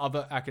this is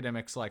other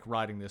academics like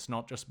writing this,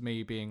 not just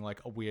me being like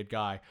a weird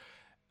guy.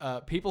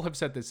 People have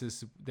said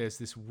there's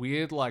this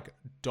weird like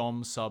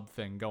dom sub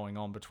thing going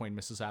on between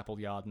Mrs.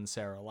 Appleyard and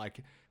Sarah.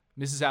 Like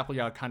Mrs.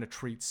 Appleyard kind of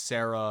treats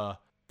Sarah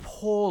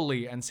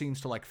poorly and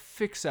seems to like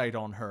fixate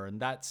on her,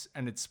 and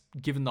it's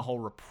given the whole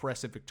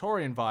repressive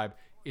Victorian vibe.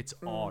 It's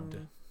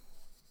odd.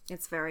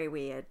 It's very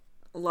weird.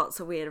 Lots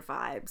of weird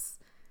vibes.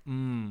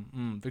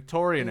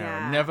 Victorian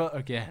era, never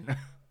again.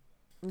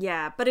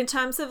 Yeah, but in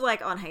terms of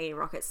like On Haiti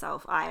Rock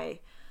itself, I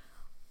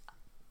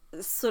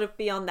sort of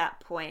beyond that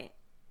point,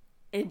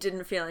 it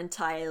didn't feel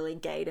entirely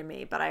gay to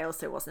me, but I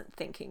also wasn't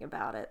thinking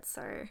about it.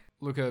 So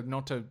look,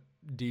 not to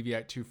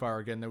deviate too far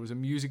again, there was a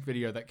music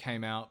video that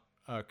came out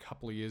a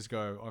couple of years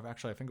ago, or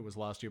actually I think it was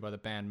last year, by the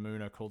band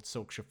Moona, called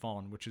Silk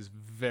Chiffon, which is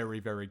very,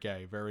 very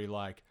gay, very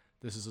like,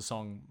 this is a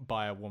song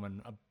by a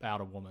woman about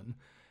a woman.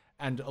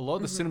 And a lot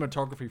of the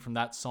cinematography from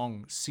that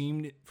song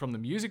seemed, from the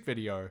music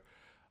video,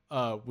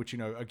 which, you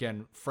know,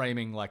 again,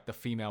 framing like the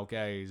female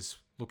gaze,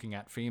 looking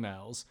at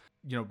females,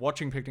 you know,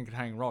 watching Picnic at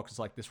Hanging Rock is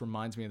like, this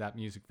reminds me of that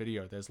music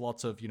video. There's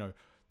lots of, you know,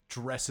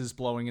 dresses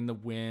blowing in the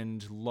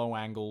wind, low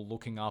angle,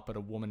 looking up at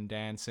a woman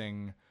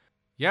dancing.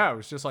 Yeah, it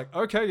was just like,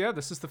 okay, yeah,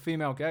 this is the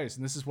female gaze.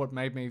 And this is what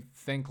made me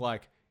think,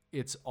 like,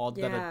 it's odd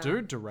that a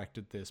dude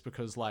directed this,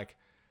 because, like,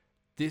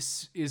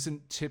 this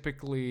isn't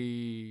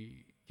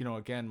typically, you know,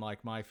 again,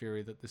 like, my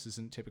theory that this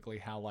isn't typically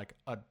how, like,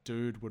 a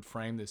dude would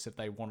frame this if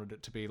they wanted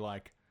it to be,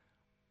 like,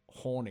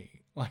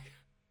 horny. Like,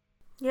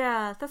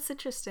 yeah, that's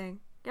interesting.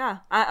 Yeah.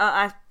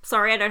 I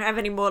sorry, I don't have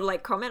any more,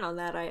 like, comment on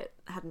that. I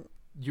hadn't.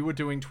 You were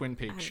doing Twin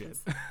Peaks shit.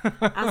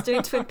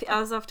 I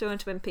was off doing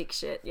Twin Peaks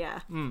shit,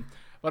 yeah.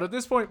 But at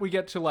this point, we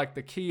get to, like,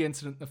 the key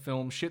incident in the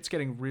film. Shit's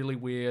getting really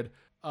weird.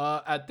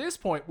 At this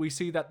point, we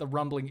see that the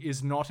rumbling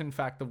is not, in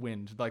fact, the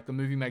wind. Like, the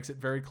movie makes it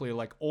very clear.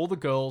 Like, all the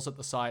girls at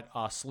the site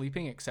are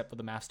sleeping, except for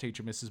the maths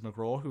teacher, Mrs.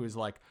 McGraw, who is,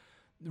 like,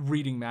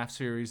 reading math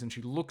series, and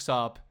she looks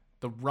up.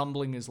 The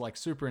rumbling is, like,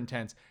 super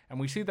intense. And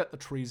we see that the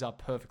trees are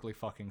perfectly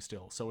fucking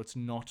still. So it's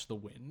not the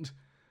wind.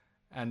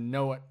 And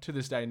to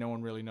this day, no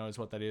one really knows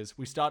what that is.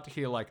 We start to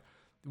hear, like,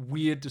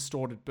 weird,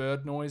 distorted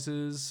bird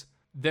noises.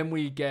 Then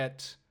we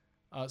get...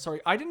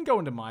 sorry, I didn't go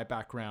into my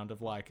background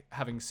of, like,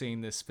 having seen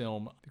this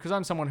film, because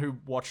I'm someone who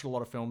watched a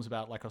lot of films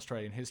about, like,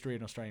 Australian history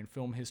and Australian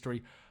film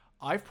history.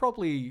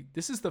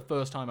 This is the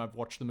first time I've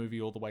watched the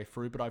movie all the way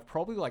through, but I've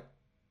probably, like,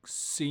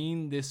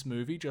 seen this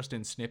movie just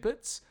in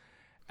snippets.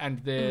 And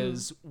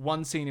there's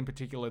one scene in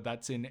particular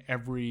that's in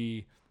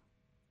every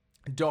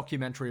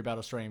documentary about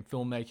Australian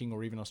filmmaking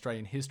or even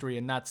Australian history,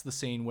 and that's the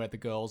scene where the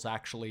girls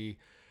actually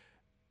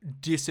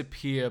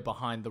disappear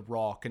behind the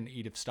rock and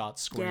Edith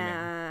starts screaming.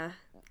 Yeah.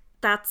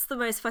 That's the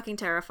most fucking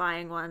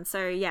terrifying one.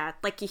 So yeah,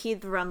 like you hear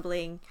the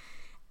rumbling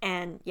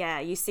and yeah,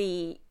 you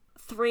see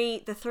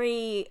the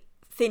three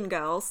thin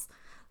girls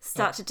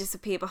start to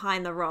disappear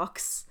behind the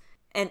rocks,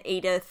 and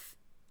Edith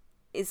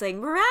is saying,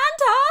 Miranda!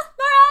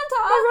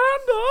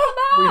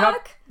 Come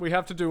back! We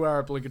have to do our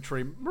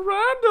obligatory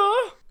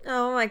Miranda!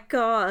 Oh my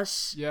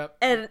gosh. Yep.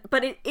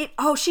 But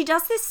she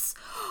does this.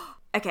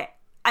 Okay,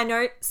 I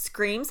know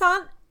screams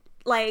aren't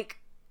like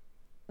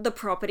the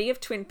property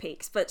of Twin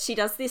Peaks, but she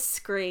does this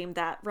scream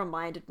that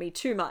reminded me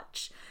too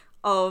much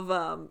of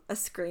a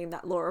scream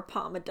that Laura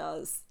Palmer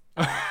does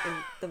in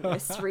the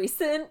most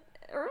recent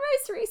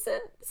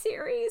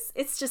series.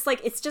 It's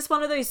just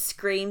one of those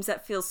screams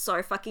that feels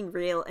so fucking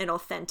real and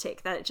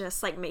authentic that it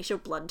just like makes your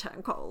blood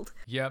turn cold.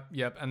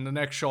 Yep. And the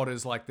next shot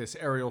is like this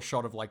aerial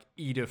shot of like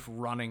Edith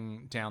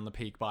running down the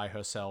peak by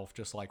herself,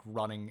 just like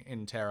running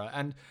in terror.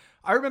 And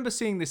I remember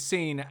seeing this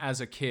scene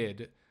as a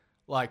kid,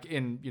 like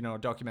in, you know, a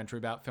documentary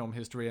about film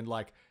history, and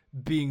like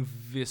being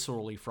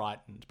viscerally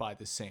frightened by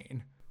this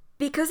scene.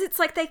 Because it's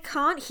like they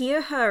can't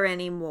hear her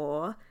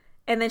anymore,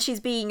 and then she's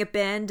being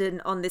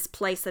abandoned on this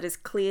place that is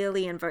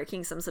clearly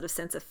invoking some sort of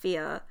sense of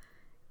fear.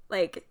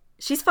 Like,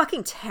 she's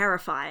fucking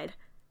terrified,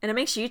 and it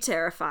makes you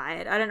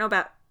terrified. I don't know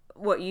about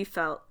what you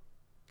felt,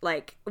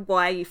 like,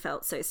 why you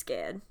felt so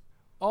scared.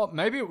 Oh,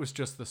 maybe it was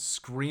just the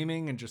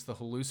screaming and just the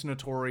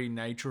hallucinatory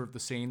nature of the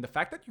scene. The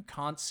fact that you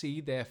can't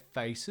see their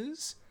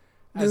faces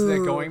as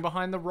they're going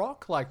behind the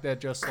rock, like they're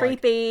just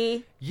creepy.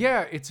 Like,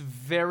 yeah, it's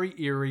very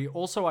eerie.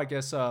 Also, I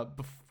guess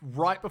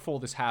right before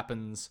this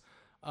happens,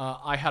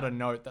 I had a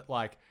note that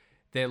like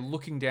they're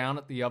looking down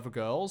at the other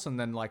girls, and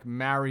then like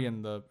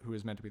Marion, who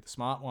is meant to be the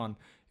smart one,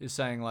 is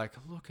saying like,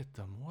 "Look at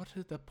them. What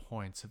are the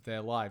points of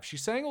their life?"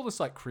 She's saying all this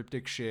like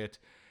cryptic shit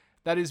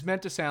that is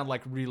meant to sound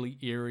like really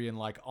eerie and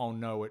like, oh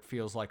no, it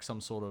feels like some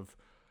sort of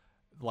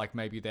like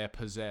maybe they're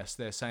possessed.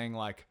 They're saying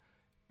like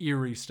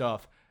eerie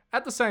stuff.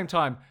 At the same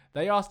time,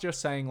 they are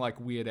just saying, like,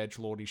 weird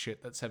edgelordy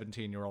shit that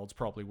 17-year-olds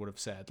probably would have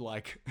said,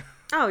 like...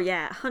 Oh,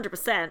 yeah,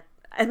 100%.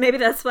 And maybe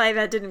that's why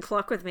that didn't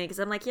clock with me, because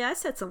I'm like, yeah, I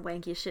said some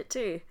wanky shit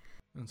too.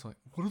 And it's like,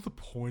 what are the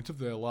point of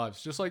their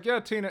lives? Just like, yeah,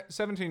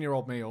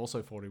 17-year-old me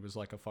also thought he was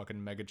like a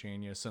fucking mega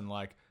genius and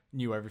like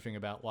knew everything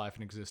about life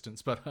and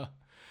existence. But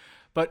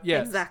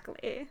yeah.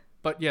 Exactly.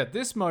 But yeah,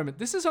 this moment,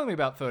 this is only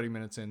about 30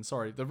 minutes in.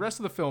 Sorry. The rest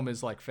of the film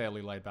is like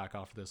fairly laid back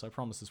after this. I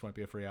promise this won't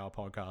be a 3-hour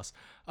podcast.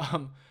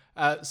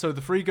 So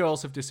the 3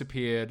 girls have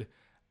disappeared.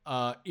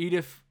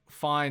 Edith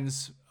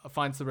finds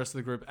the rest of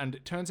the group, and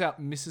it turns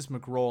out Mrs.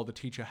 McGraw, the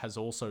teacher, has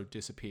also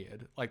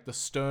disappeared. Like the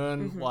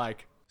stern,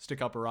 like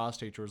stick up her ass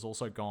teacher is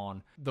also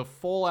gone. The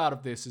fallout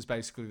of this is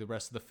basically the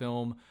rest of the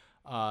film.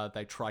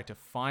 They try to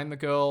find the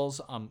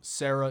girls.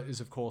 Sarah is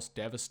of course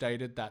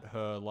devastated that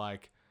her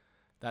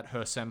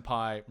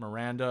senpai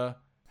Miranda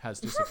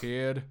has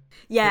disappeared.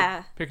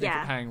 Yeah. Picnic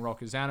at Hanging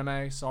Rock is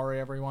anime. Sorry,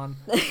 everyone.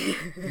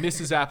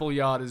 Mrs.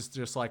 Appleyard is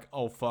just like,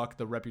 oh fuck,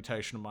 the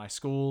reputation of my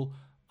school.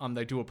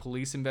 They do a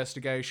police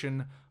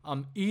investigation.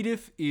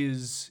 Edith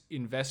is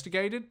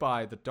investigated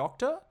by the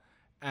doctor,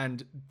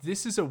 and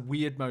this is a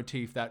weird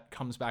motif that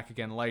comes back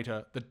again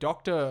later. The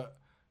doctor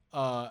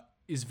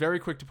is very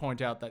quick to point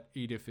out that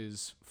Edith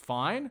is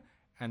fine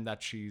and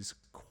that she's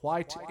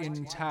quite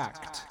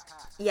intact.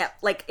 Yeah,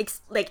 like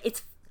it's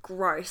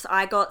gross.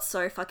 I got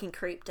so fucking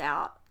creeped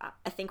out.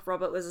 I think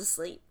Robert was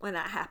asleep when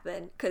that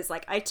happened, because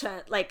like I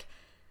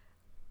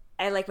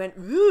went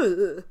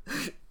ooh,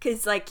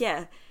 because like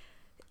yeah.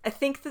 I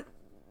think that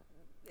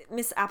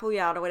Miss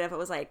Appleyard or whatever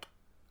was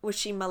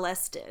she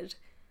molested?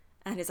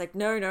 And he's like,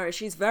 no,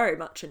 she's very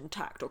much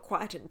intact or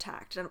quite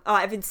intact. And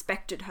I've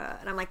inspected her.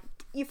 And I'm like,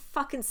 you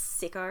fucking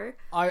sicko.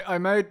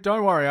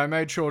 Don't worry, I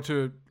made sure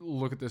to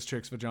look at this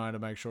chick's vagina to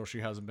make sure she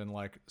hasn't been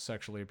like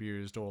sexually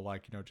abused or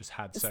like, just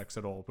had sex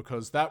at all,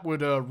 because that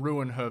would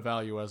ruin her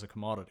value as a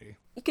commodity.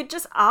 You could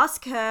just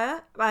ask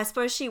her. I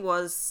suppose she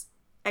was,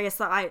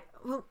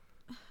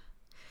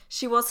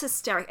 she was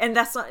hysterical. And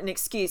that's not an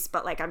excuse,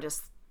 but like, I'm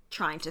just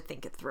trying to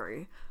think it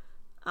through.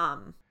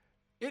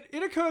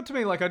 It occurred to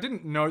me, like, I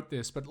didn't note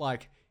this, but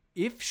like,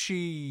 if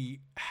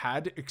she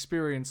had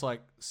experienced like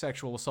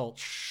sexual assault,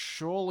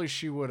 surely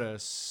she would have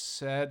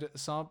said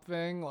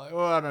something. Like,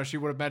 oh, I don't know, she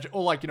would have mentioned,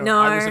 or like, no.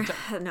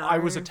 I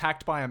was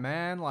attacked by a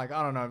man. Like,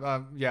 I don't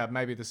know. Yeah,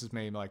 maybe this is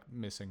me like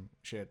missing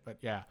shit, but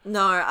yeah.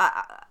 No,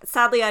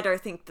 sadly, I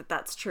don't think that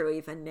that's true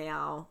even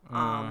now.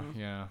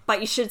 Yeah.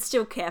 But you should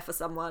still care for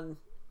someone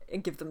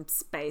and give them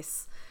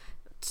space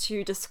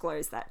to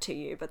disclose that to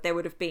you. But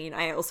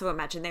I also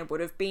imagine there would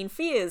have been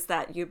fears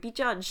that you'd be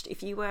judged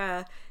if you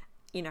were,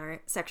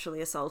 sexually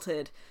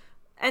assaulted.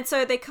 And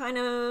so they kind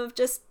of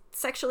just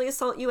sexually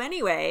assault you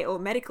anyway, or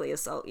medically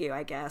assault you,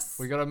 I guess.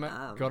 We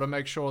gotta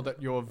make sure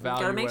that your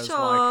value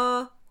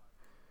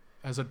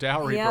as a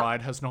dowry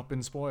bride has not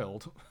been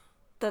spoiled.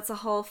 That's a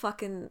whole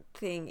fucking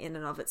thing in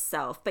and of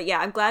itself. But yeah,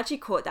 I'm glad you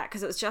caught that,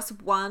 because it was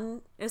just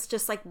one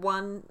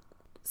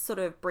sort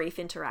of brief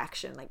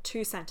interaction, like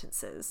 2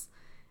 sentences.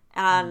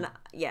 And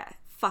yeah,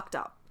 fucked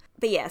up.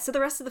 But yeah, so the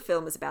rest of the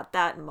film is about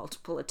that and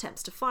multiple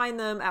attempts to find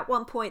them. At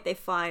one point, they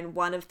find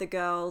one of the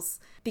girls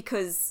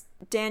because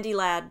Dandy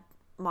Lad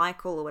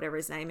Michael, or whatever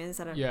his name is,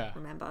 I don't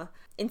remember,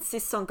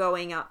 insists on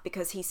going up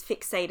because he's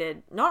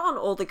fixated not on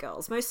all the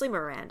girls, mostly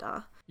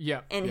Miranda.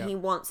 Yeah. And he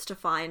wants to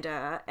find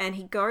her. And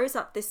he goes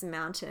up this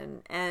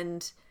mountain,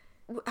 and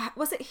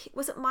was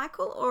it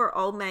Michael or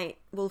old mate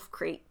Wolf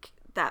Creek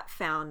that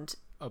found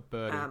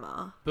Bertie.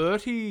 Irma?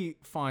 Bertie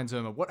finds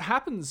Irma. What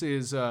happens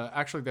is,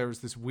 actually there is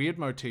this weird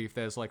motif.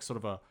 There's like sort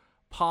of a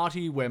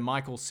party where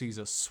Michael sees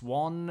a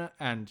swan,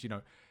 and,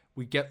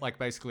 we get like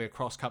basically a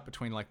cross cut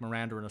between like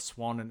Miranda and a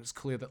swan, and it's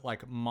clear that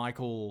like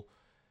Michael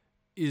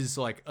is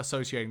like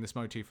associating this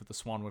motif of the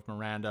swan with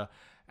Miranda.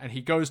 And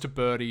he goes to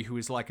Bertie, who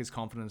is like his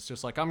confidence,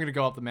 just like, I'm going to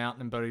go up the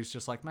mountain. And Bertie's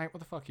just like, mate, what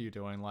the fuck are you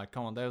doing? Like,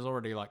 come on, there's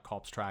already like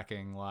cops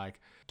tracking. Like,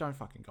 don't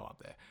fucking go up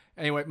there.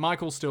 Anyway,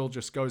 Michael still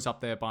just goes up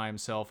there by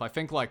himself. I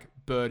think like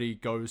Bertie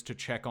goes to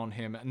check on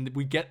him. And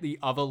we get the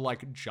other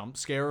like jump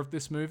scare of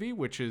this movie,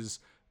 which is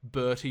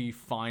Bertie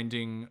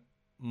finding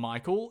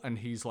Michael, and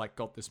he's like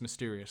got this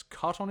mysterious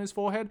cut on his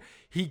forehead.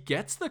 He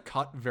gets the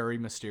cut very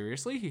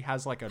mysteriously. He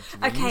has like a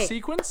dream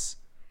sequence.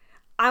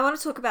 I want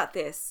to talk about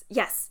this.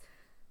 Yes.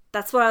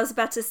 That's what I was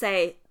about to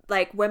say.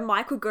 Like, when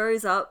Michael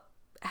goes up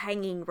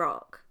Hanging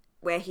Rock,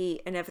 where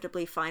he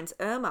inevitably finds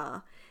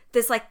Irma,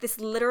 there's like this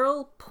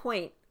literal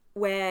point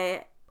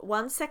where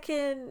 1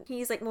 second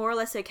he's like more or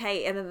less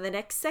okay, and then the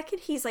next second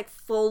he's like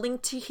falling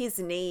to his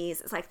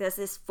knees. It's like there's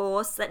this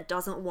force that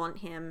doesn't want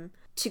him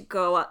to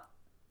go up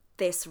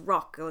this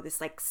rock or this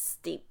like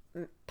steep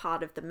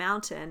part of the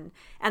mountain.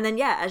 And then,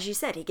 yeah, as you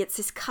said, he gets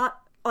this cut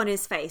on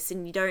his face,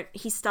 and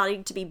he's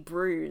starting to be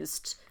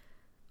bruised.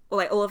 Or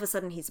like all of a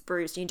sudden he's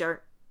bruised and you don't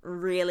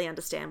really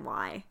understand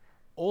why.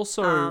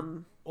 Also,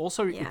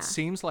 it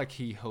seems like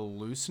he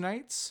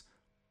hallucinates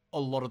a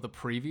lot of the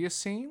previous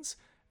scenes.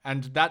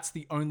 And that's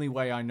the only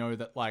way I know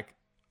that like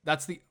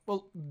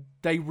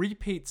they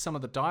repeat some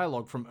of the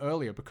dialogue from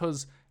earlier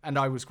and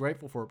I was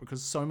grateful for it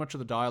because so much of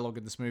the dialogue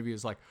in this movie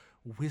is like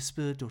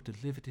whispered or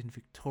delivered in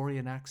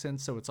Victorian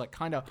accents, so it's like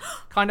kind of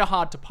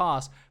hard to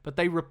pass. But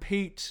they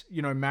repeat,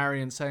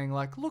 Marion saying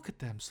like, "Look at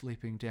them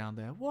sleeping down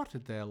there. What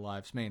did their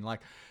lives mean?"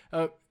 Like,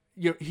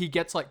 he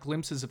gets like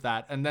glimpses of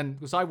that, and then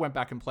because I went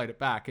back and played it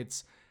back,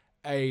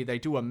 they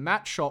do a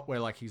matte shot where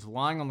like he's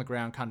lying on the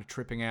ground, kind of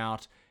tripping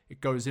out.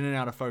 It goes in and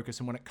out of focus,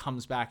 and when it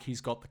comes back, he's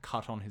got the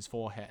cut on his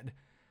forehead,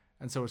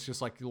 and so it's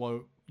just like,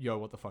 yo,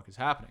 what the fuck is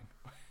happening?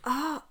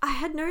 Oh, I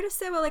had noticed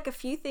there were like a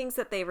few things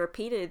that they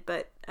repeated,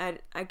 but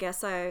I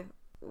guess I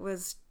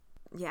was,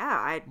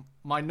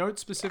 My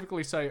notes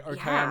specifically say,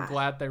 okay, I'm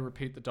glad they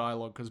repeat the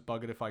dialogue because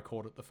buggered if I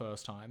caught it the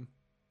first time.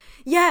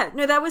 Yeah,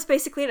 no, that was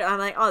basically it. I'm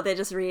like, oh, they're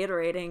just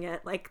reiterating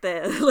it. Like,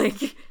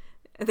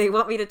 they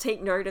want me to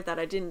take note of that.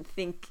 I didn't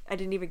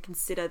even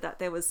consider that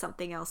there was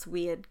something else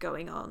weird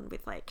going on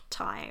with like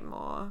time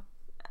or,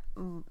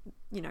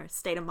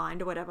 state of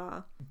mind or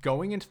whatever.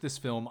 Going into this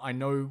film, I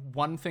know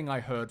one thing I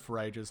heard for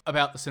ages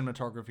about the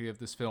cinematography of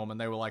this film, and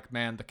they were like,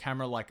 man, the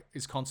camera like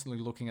is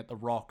constantly looking at the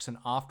rocks, and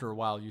after a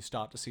while you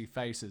start to see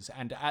faces.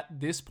 And at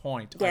this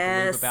point, yes.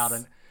 I believe about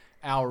an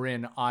hour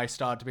in, I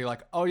started to be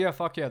like, oh yeah,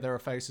 fuck yeah, there are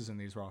faces in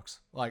these rocks.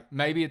 Like,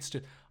 maybe it's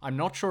just, I'm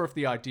not sure if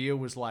the idea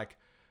was like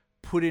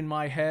put in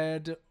my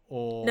head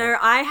or... No,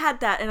 I had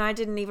that and I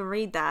didn't even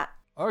read that.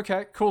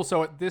 Okay, cool.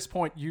 So at this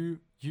point, you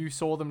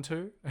saw them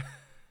too?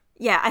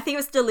 Yeah, I think it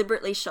was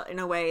deliberately shot in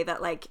a way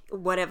that like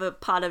whatever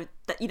part of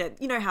that,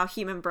 you know how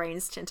human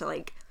brains tend to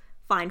like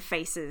find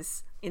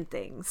faces in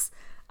things.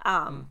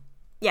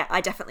 Yeah,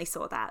 I definitely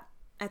saw that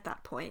at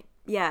that point.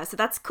 Yeah, so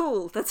that's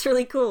cool. That's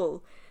really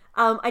cool.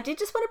 I did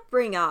just want to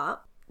bring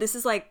up, this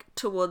is like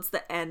towards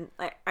the end,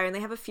 like I only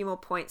have a few more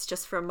points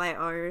just from my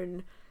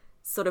own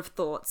sort of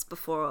thoughts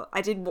before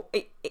I did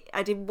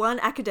one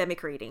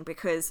academic reading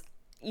because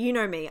you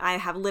know me, I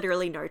have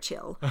literally no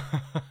chill.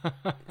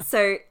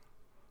 So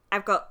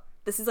I've got,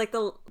 this is like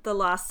the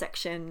last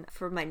section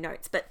from my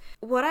notes, but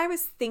what I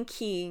was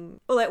thinking,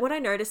 or like what I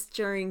noticed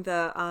during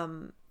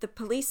the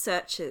police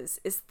searches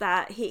is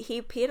that he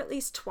appeared at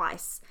least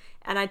twice,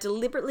 and I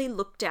deliberately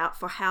looked out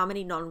for how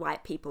many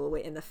non-white people were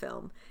in the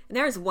film, and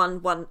there is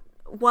one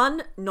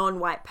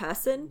non-white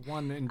person,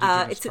 one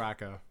indigenous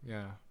tracker,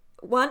 yeah.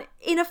 One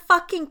in a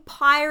fucking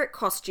pirate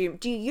costume.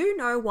 Do you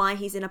know why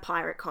he's in a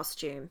pirate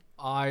costume?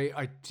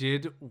 I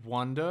did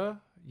wonder.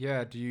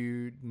 Yeah, do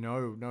you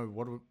know? No,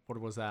 what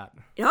was that?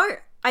 No,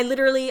 I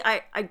literally,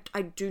 I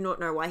do not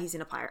know why he's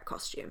in a pirate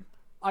costume.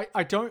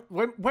 I don't,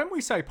 when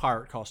we say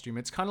pirate costume,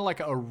 it's kind of like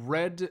a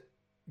red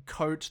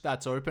coat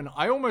that's open.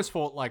 I almost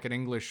thought like an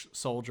English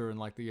soldier in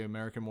like the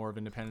American War of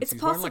Independence. It's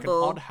He's possible. wearing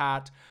like an odd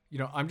hat.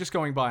 I'm just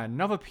going by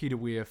another Peter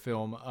Weir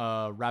film,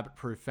 Rabbit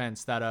Proof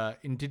Fence, that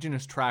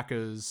indigenous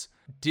trackers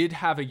did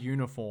have a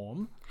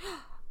uniform.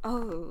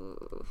 Oh.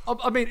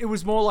 I mean, it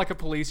was more like a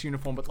police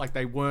uniform, but like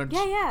they weren't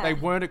they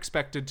weren't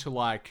expected to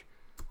like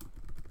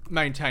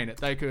maintain it.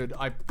 They could,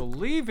 I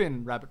believe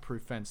in Rabbit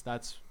Proof Fence,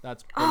 that's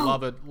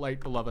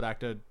late beloved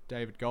actor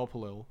David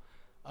Gulpilil.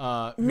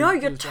 No,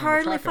 you're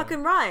totally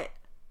fucking right.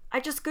 I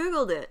just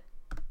Googled it.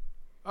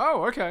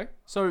 Oh, okay.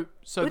 So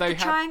with they the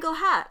triangle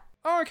hat.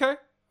 Oh,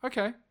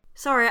 okay.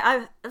 Sorry,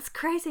 that's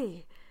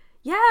crazy.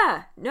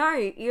 Yeah, no,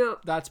 you're...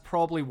 That's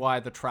probably why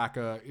the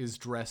tracker is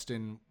dressed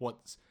in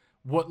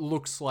what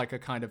looks like a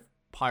kind of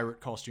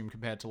pirate costume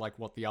compared to like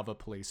what the other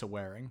police are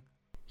wearing.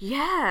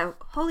 Yeah,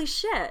 holy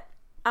shit.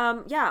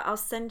 Yeah, I'll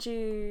send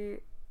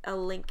you a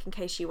link in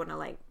case you want to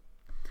like...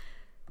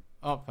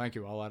 Oh, thank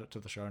you. I'll add it to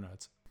the show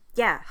notes.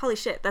 Yeah, holy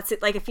shit. That's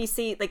it. Like if you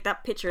see, like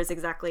that picture is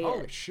exactly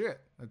Holy it.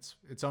 shit.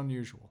 It's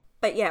unusual.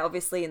 But yeah,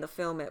 obviously in the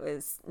film it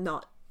was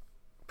not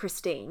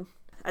pristine.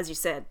 As you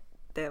said,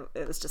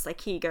 it was just like,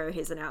 here you go,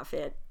 here's an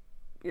outfit,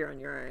 you're on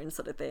your own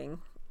sort of thing.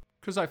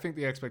 Because I think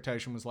the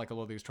expectation was like a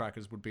lot of these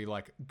trackers would be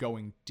like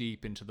going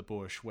deep into the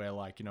bush where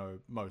like,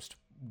 most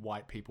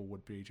white people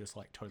would be just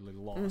like totally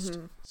lost.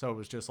 Mm-hmm. So it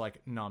was just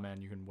like, nah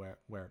man, you can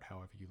wear it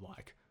however you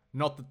like.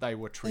 Not that they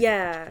were treated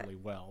particularly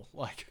well.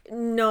 Like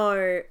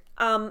no.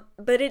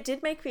 But it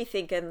did make me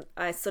think, and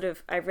I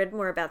read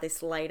more about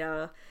this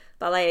later,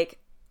 but like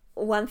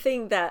one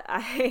thing that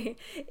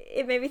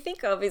it made me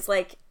think of is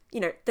like,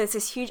 there's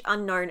this huge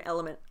unknown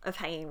element of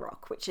Hanging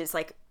Rock, which is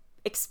like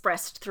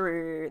expressed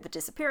through the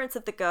disappearance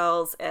of the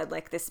girls and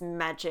like this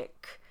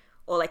magic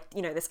or like,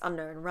 this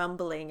unknown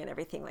rumbling and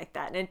everything like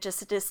that. And it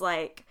just is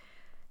like,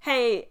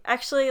 hey,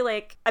 actually,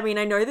 like, I mean,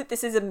 I know that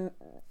this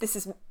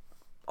is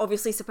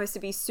obviously supposed to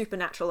be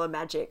supernatural or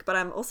magic, but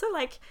I'm also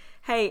like,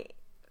 hey,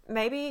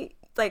 maybe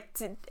like,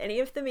 did any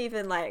of them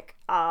even like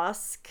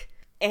ask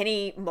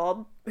any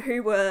mob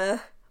who were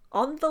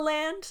on the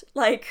land,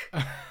 like,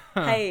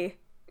 hey,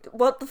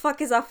 what the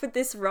fuck is up with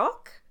this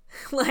rock?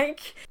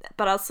 Like,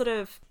 but I'll sort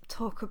of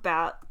talk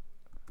about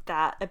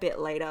that a bit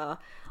later.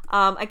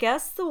 I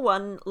guess the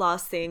one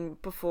last thing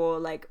before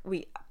like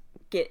we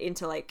get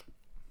into like,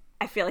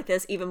 I feel like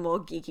there's even more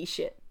geeky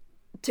shit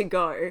to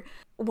go.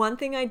 One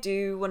thing I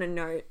do want to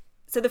note,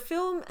 So the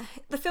film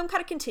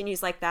kind of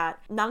continues like that.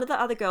 None of the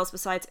other girls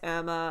besides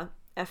Irma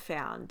are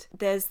found.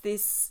 There's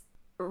this,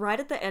 right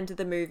at the end of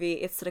the movie,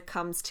 it sort of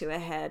comes to a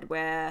head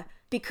where,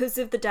 because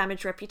of the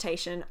damaged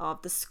reputation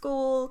of the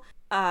school,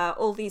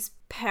 all these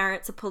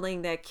parents are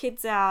pulling their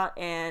kids out,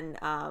 and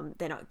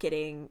they're not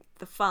getting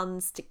the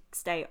funds to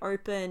stay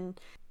open.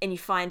 And you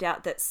find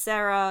out that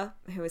Sarah,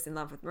 who is in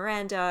love with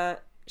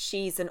Miranda,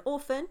 she's an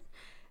orphan.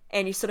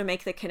 And you sort of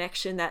make the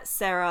connection that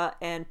Sarah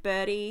and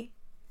Bertie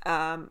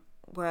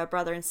were a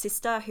brother and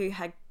sister who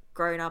had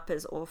grown up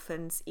as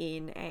orphans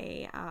in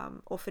a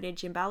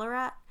orphanage in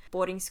Ballarat,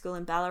 boarding school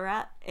in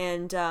Ballarat.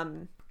 And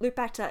loop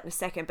back to that in a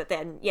second. But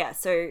then, yeah,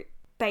 so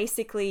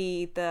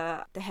basically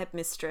the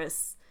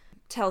headmistress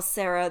tells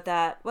Sarah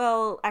that,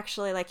 well,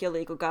 actually, like, your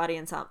legal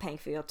guardians aren't paying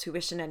for your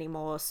tuition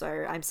anymore,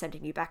 so I'm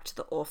sending you back to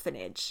the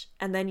orphanage.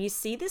 And then you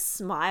see this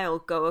smile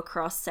go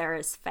across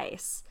Sarah's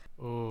face.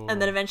 Ooh.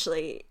 And then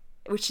eventually,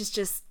 which is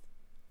just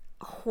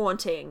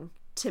haunting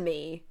to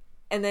me.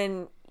 And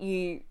then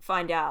you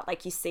find out,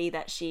 like, you see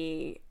that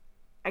she,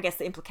 I guess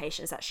the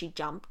implication is that she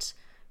jumped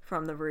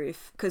from the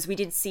roof, because we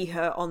did see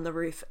her on the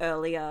roof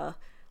earlier,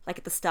 like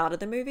at the start of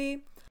the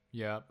movie.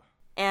 Yep.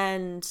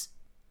 And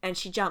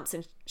she jumps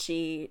and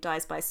she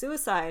dies by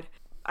suicide.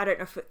 I don't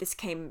know if this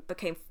came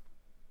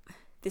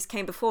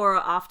before or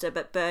after,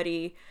 but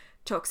Bertie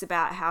talks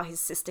about how his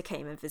sister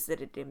came and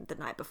visited him the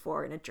night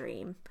before in a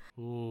dream.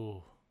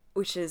 Ooh.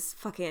 Which is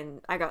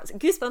fucking, I got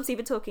goosebumps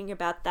even talking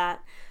about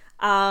that.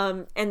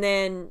 And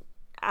then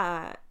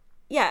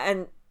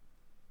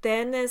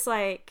there's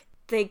like,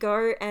 they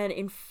go and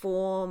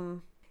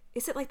inform,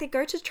 is it like they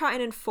go to try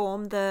and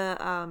inform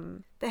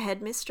the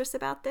headmistress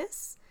about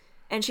this?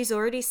 And she's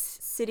already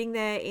sitting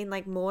there in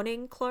like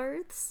mourning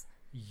clothes.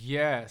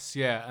 Yes,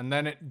 yeah. And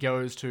then it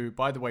goes to,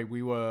 by the way,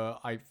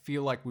 I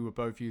feel like we were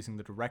both using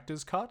the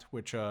director's cut,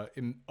 which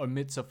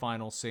omits a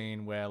final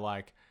scene where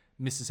like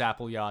Mrs.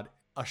 Appleyard,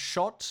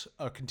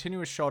 a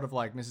continuous shot of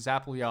like Mrs.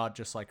 Appleyard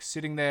just like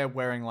sitting there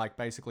wearing like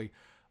basically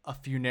a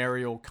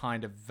funereal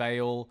kind of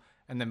veil,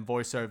 and then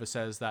voiceover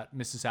says that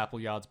Mrs.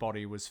 Appleyard's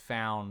body was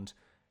found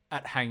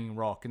at Hanging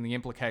Rock, and the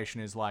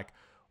implication is like,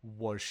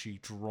 was she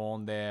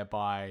drawn there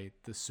by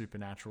the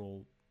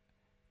supernatural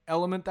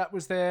element that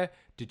was there?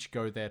 Did she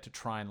go there to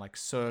try and like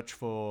search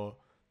for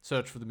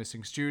the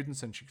missing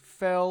students and she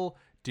fell?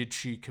 Did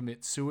she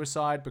commit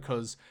suicide?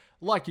 Because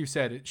like you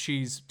said,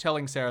 she's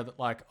telling Sarah that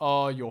like,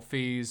 oh, your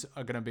fees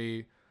are not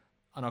going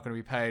to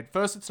be paid.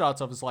 First it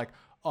starts off as like,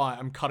 oh,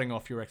 I'm cutting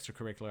off your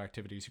extracurricular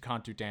activities. You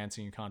can't do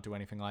dancing. You can't do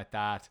anything like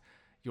that.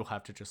 You'll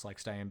have to just like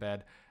stay in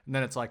bed. And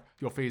then it's like,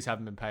 your fees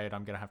haven't been paid.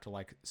 I'm going to have to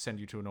like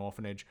send you to an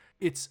orphanage.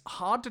 It's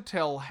hard to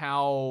tell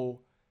how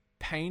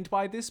pained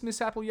by this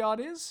Miss Appleyard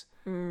is.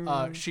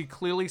 She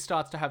clearly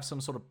starts to have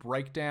some sort of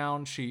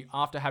breakdown.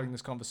 After having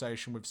this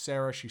conversation with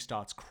Sarah, she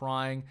starts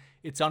crying.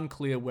 It's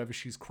unclear whether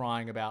she's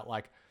crying about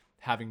like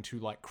having to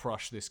like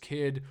crush this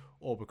kid,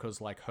 or because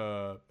like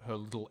her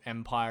little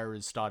empire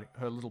is starting,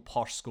 her little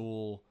posh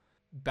school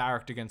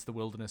barracked against the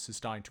wilderness is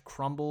starting to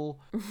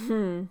crumble.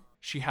 Mm-hmm.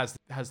 She has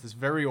this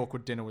very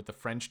awkward dinner with the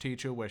French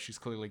teacher where she's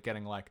clearly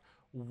getting like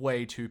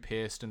way too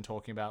pissed and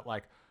talking about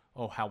like,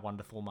 oh, how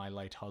wonderful my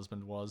late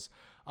husband was.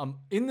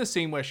 In the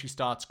scene where she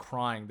starts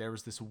crying, there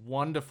is this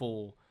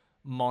wonderful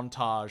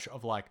montage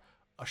of like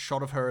a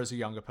shot of her as a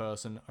younger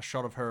person, a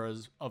shot of her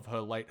as of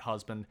her late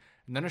husband,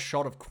 and then a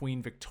shot of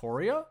Queen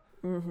Victoria.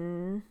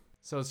 Mm-hmm.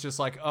 So it's just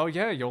like, oh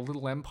yeah, your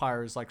little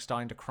empire is like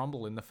starting to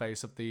crumble in the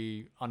face of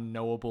the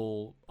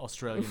unknowable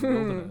Australian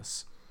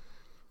wilderness.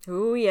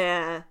 Oh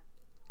yeah.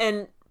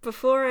 And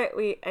before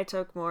I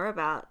talk more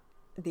about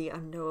the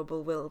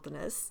unknowable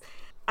wilderness,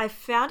 I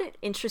found it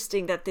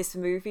interesting that this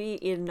movie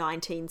in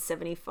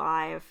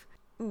 1975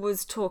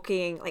 was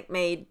talking, like,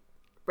 made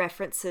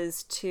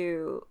references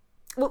to...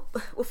 Well,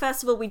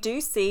 first of all, we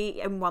do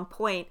see at one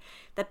point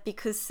that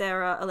because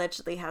Sarah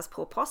allegedly has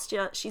poor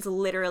posture, she's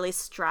literally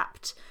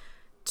strapped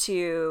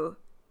to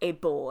a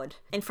board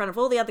in front of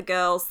all the other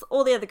girls.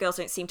 All the other girls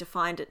don't seem to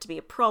find it to be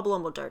a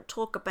problem or don't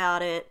talk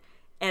about it.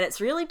 And it's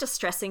really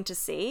distressing to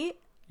see.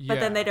 But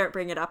then they don't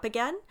bring it up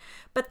again.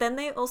 But then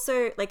they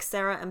also, like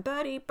Sarah and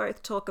Bertie,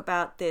 both talk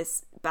about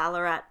this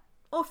Ballarat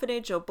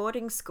orphanage or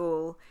boarding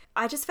school.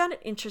 I just found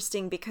it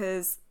interesting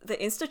because the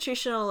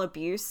institutional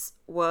abuse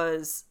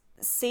was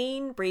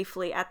seen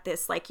briefly at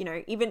this, like, you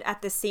know, even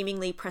at this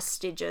seemingly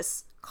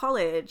prestigious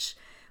college,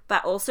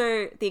 but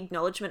also the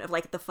acknowledgement of,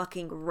 like, the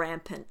fucking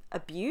rampant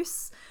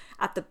abuse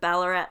at the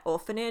Ballarat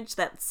orphanage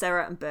that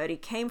Sarah and Bertie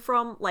came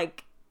from.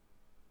 Like,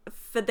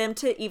 for them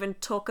to even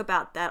talk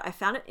about that, I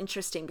found it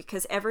interesting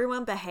because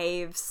everyone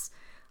behaves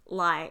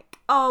like,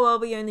 oh, well,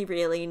 we only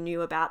really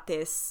knew about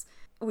this.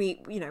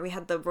 We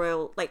had the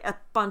royal, like, a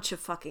bunch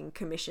of fucking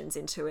commissions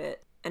into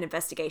it and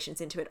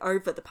investigations into it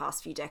over the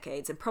past few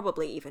decades, and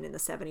probably even in the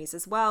 70s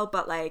as well.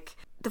 But, like,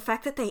 the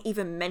fact that they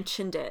even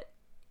mentioned it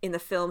in the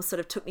film sort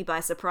of took me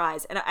by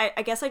surprise. And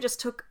I guess I just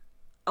took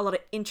a lot of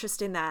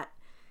interest in that.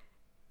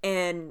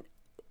 And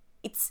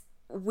it's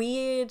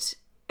weird.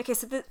 Okay,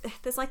 so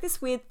there's like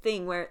this weird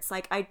thing where it's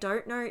like, I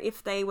don't know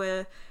if they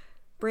were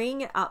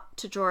bringing it up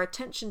to draw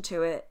attention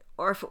to it,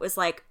 or if it was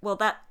like, well,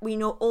 that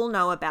we all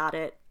know about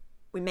it,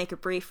 we make a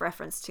brief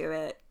reference to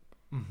it.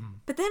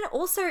 But then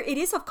also it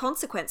is of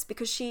consequence,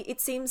 because it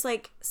seems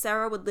like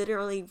Sarah would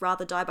literally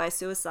rather die by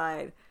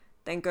suicide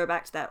than go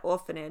back to that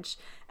orphanage.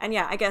 And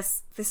yeah, I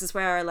guess this is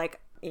where,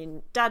 like,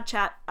 in Dad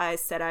Chat, I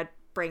said I'd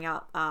bring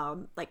up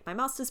like my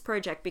master's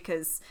project,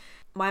 because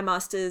my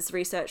master's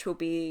research will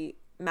be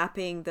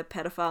mapping the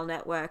pedophile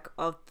network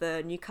of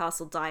the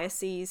Newcastle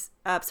diocese,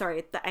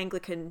 the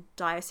Anglican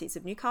Diocese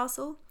of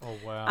Newcastle. Oh,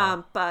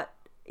 wow.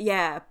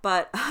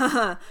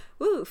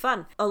 Woo,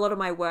 fun. A lot of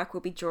my work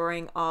will be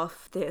drawing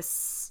off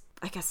this,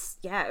 I guess,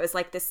 yeah, it was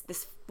like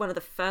this one of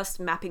the first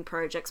mapping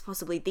projects,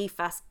 possibly the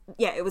first,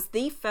 it was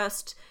the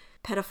first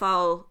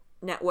pedophile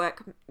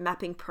network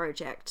mapping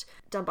project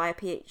done by a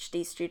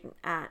PhD student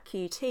at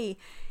QUT.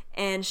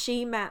 And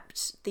she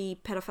mapped the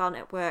pedophile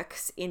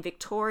networks in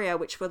Victoria,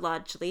 which were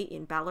largely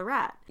in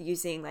Ballarat,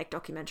 using like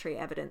documentary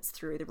evidence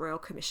through the Royal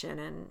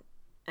Commission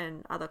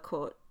and other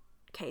court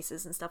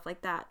cases and stuff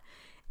like that.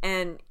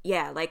 And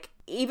yeah, like,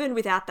 even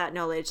without that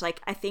knowledge,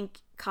 like, I think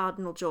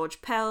Cardinal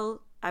George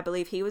Pell, I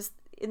believe he was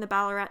in the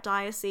Ballarat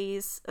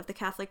Diocese of the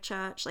Catholic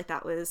Church. Like,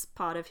 that was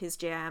part of his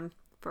jam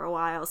for a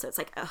while. So it's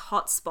like a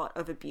hot spot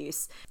of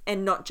abuse,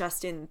 and not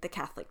just in the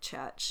Catholic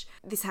Church.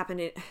 This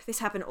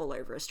happened all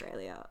over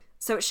Australia.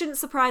 So it shouldn't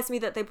surprise me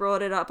that they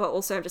brought it up, but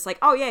also I'm just like,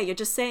 oh yeah, you're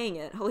just saying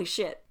it. Holy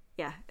shit.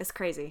 Yeah, it's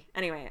crazy.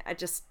 Anyway,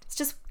 it's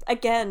just,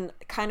 again,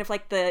 kind of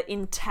like the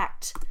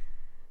intact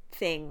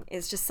thing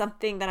is just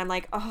something that I'm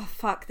like, oh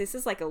fuck, this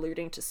is like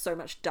alluding to so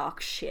much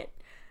dark shit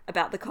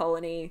about the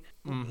colony,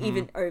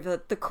 even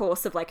over the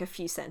course of like a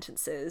few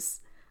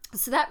sentences.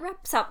 So that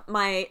wraps up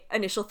my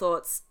initial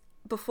thoughts.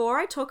 Before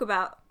I talk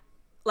about,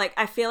 like,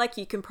 I feel like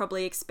you can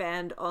probably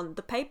expand on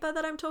the paper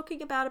that I'm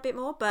talking about a bit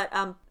more, but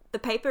the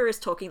paper is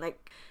talking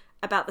like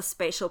about the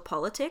spatial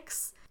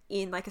politics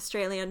in like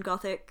Australian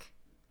Gothic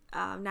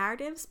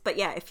narratives. But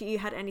yeah, if you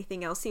had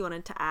anything else you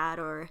wanted to add,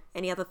 or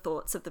any other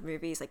thoughts of the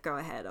movies, like, go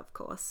ahead, of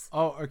course.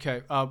 Oh,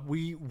 okay.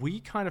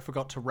 We kind of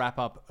forgot to wrap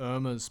up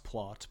Irma's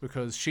plot,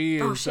 because she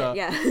is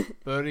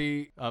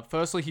Birdie.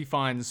 Firstly, he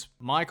finds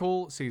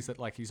Michael, sees that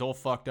like he's all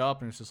fucked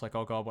up, and it's just like,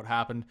 oh god, what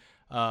happened?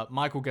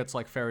 Michael gets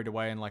like ferried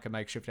away in like a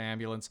makeshift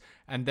ambulance,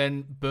 and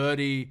then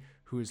Birdie,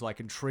 who is like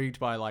intrigued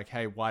by like,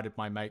 hey, why did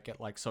my mate get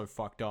like so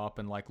fucked up?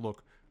 And like, look,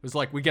 it was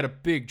like, we get a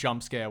big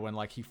jump scare when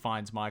like he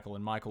finds Michael,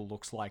 and Michael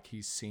looks like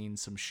he's seen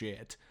some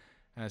shit,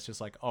 and it's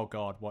just like, oh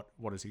god, what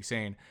has he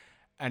seen?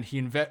 And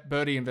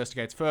Birdie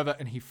investigates further,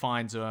 and he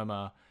finds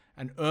Irma,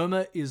 and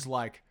Irma is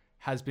like,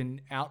 has been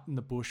out in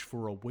the bush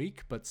for a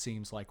week, but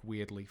seems like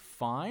weirdly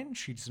fine.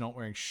 She's not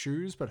wearing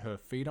shoes, but her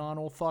feet aren't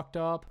all fucked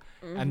up.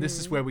 And this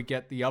is where we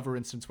get the other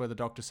instance where the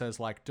doctor says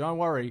like, don't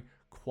worry,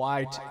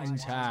 quite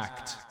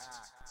intact.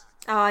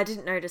 Oh, I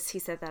didn't notice he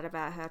said that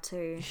about her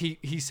too.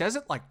 He says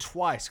it like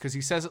twice, because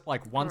he says it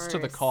like once to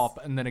the cop,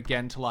 and then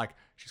again to like,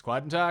 she's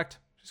quite intact,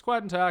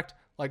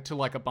 like to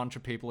like a bunch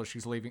of people as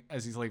he's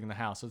leaving the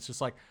house. So it's just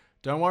like,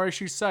 don't worry,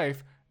 she's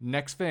safe.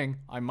 Next thing,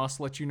 I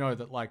must let you know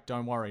that like,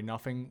 don't worry,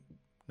 nothing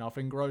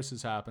gross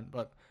has happened.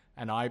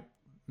 And I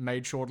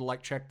made sure to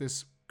like check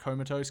this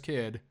comatose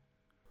kid.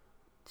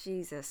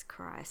 Jesus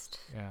Christ.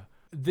 Yeah.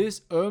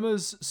 This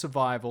Irma's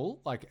survival,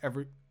 like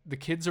the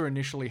kids are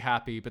initially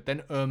happy, but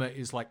then Irma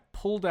is like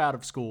pulled out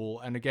of school.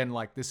 And again,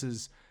 like, this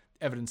is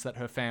evidence that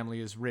her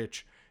family is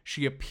rich.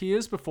 She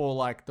appears before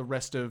like the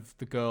rest of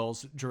the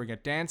girls during a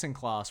dancing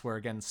class, where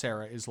again,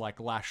 Sarah is like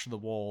lashed to the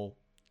wall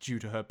due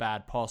to her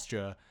bad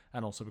posture,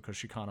 and also because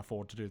she can't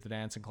afford to do the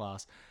dancing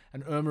class.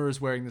 And Irma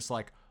is wearing this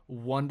like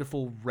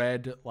wonderful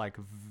red, like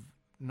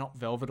not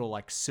velvet or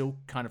like silk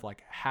kind of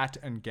like hat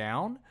and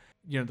gown.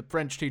 You know, the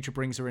French teacher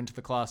brings her into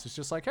the class. It's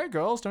just like, hey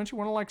girls, don't you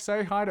want to like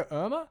say hi to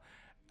Irma?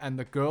 And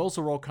the girls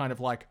are all kind of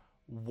like,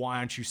 why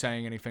aren't you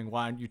saying anything?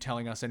 Why aren't you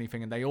telling us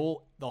anything? And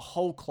the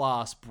whole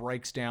class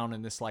breaks down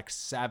in this like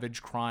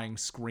savage crying,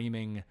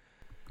 screaming,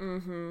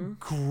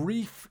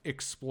 grief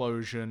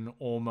explosion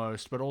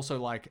almost, but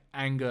also like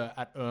anger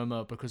at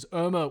Irma, because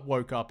Irma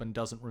woke up and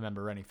doesn't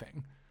remember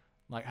anything.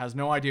 Like, has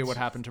no idea what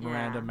happened to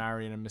Miranda,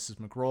 Marion, and Mrs.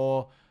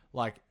 McGraw.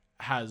 Like,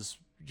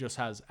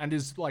 and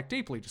is like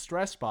deeply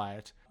distressed by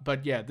it.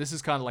 But yeah, this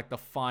is kind of like the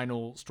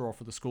final straw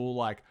for the school.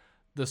 Like,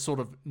 the sort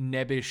of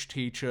nebbish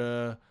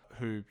teacher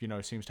who, you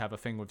know, seems to have a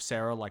thing with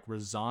Sarah, like,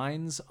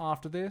 resigns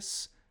after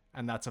this.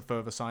 And that's a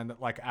further sign that,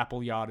 like,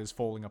 Appleyard is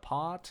falling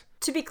apart.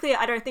 To be clear,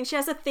 I don't think she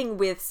has a thing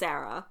with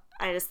Sarah.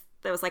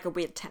 There was, like, a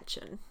weird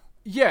tension.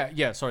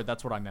 Yeah, sorry,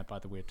 that's what I meant by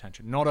the weird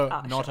tension. Not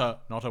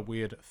a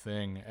weird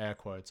thing, air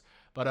quotes.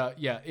 But,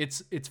 yeah,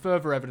 it's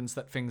further evidence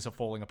that things are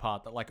falling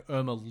apart, that, like,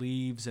 Irma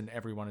leaves and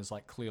everyone is,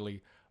 like,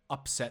 clearly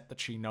upset that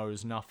she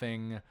knows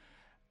nothing.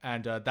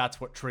 And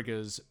that's what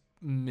triggers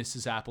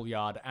Mrs.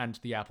 Appleyard and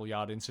the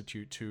Appleyard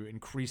Institute to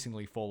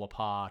increasingly fall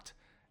apart,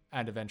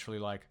 and eventually,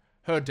 like,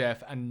 her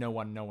death and no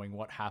one knowing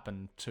what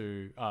happened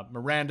to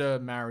Miranda,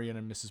 Marion,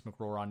 and Mrs.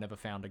 McGraw are never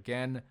found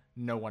again.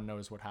 No one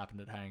knows what happened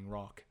at Hanging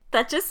Rock.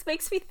 That just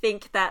makes me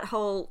think that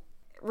whole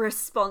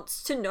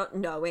response to not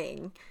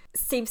knowing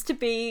seems to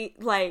be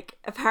like,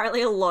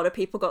 apparently a lot of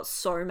people got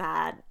so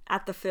mad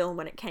at the film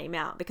when it came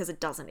out because it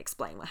doesn't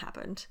explain what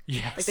happened.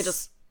 Yes. Like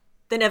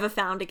they're never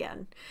found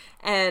again.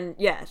 And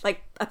yeah,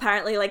 like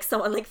apparently like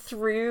someone like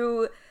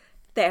threw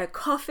their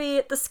coffee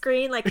at the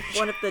screen, like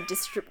one of the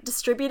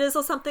distributors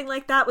or something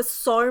like that was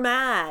so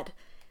mad.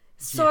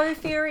 So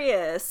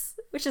furious,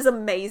 which is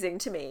amazing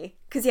to me.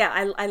 Because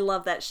yeah, I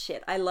love that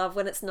shit. I love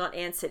when it's not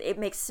answered. It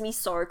makes me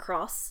so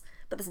cross,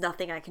 but there's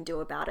nothing I can do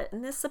about it.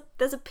 And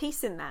there's a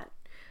peace in that.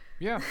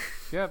 Yeah,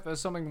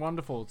 there's something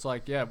wonderful. It's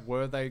like,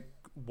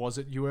 was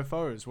it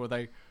UFOs? Were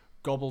they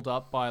gobbled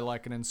up by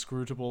like an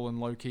inscrutable and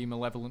low-key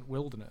malevolent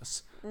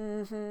wilderness?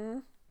 Mm-hmm.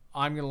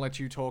 I'm going to let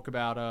you talk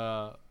about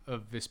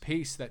of this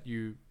piece that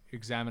you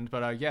examined,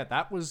 but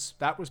that was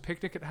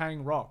Picnic at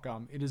Hanging Rock.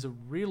 It is a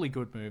really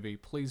good movie.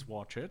 Please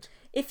watch it.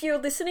 If you're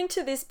listening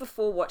to this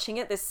before watching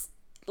it, this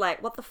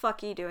like, what the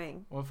fuck are you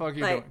doing? What the fuck are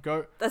you like,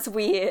 doing? Go. That's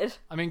weird.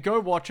 I mean, go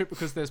watch it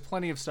because there's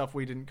plenty of stuff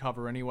we didn't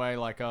cover anyway.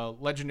 Like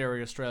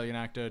legendary Australian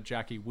actor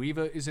Jackie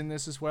Weaver is in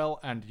this as well,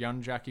 and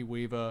young Jackie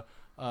Weaver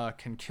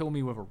can kill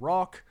me with a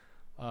rock.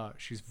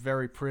 She's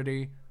very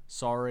pretty.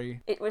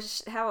 Sorry.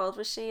 How old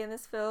was she in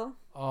this film?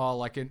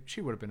 Oh,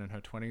 she would have been in her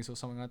 20s or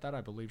something like that.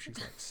 I believe she's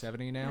like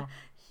 70 now.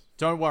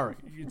 Don't worry.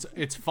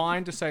 It's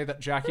fine to say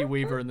that Jackie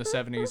Weaver in the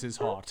 70s is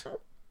hot.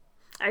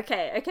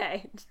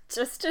 Okay.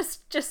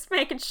 Just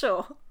making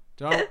sure.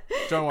 Don't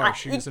worry.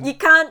 You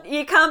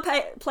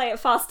can't play it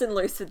fast and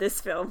loose with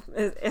this film.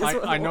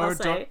 I know. I'll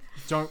say.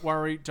 Don't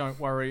worry. Don't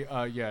worry.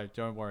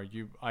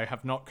 I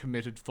have not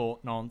committed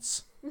thought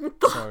nonce,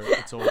 so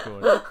it's all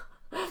good.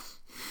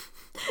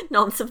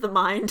 Nonce of the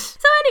mind.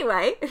 So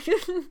anyway,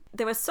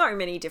 there were so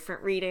many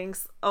different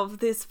readings of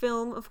this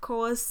film, of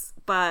course,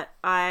 but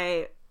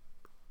I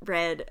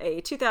read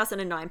a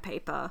 2009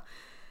 paper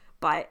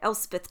by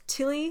Elspeth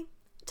Tilley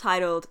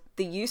titled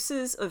The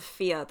Uses of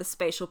Fear, the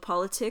Spatial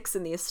Politics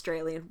and the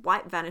Australian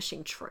White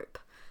Vanishing Trope.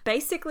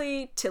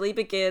 Basically, Tilley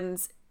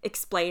begins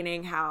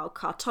explaining how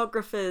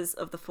cartographers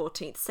of the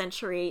 14th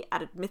century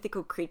added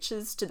mythical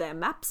creatures to their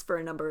maps for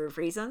a number of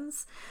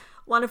reasons,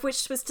 one of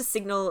which was to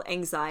signal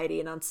anxiety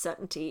and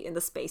uncertainty in the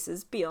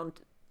spaces beyond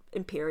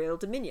imperial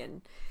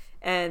dominion.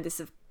 And this,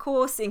 of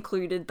course,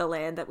 included the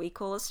land that we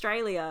call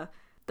Australia.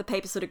 The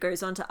paper sort of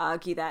goes on to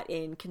argue that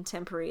in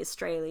contemporary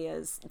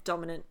Australia's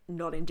dominant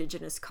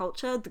non-Indigenous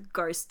culture, the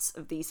ghosts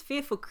of these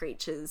fearful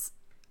creatures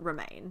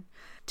remain.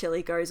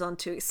 Tilley goes on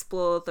to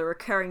explore the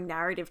recurring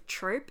narrative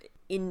trope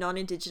in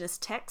non-Indigenous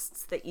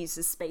texts that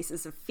uses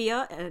spaces of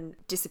fear and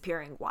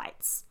disappearing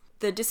whites.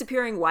 The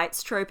disappearing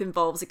whites trope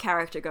involves a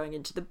character going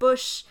into the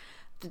bush,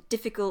 the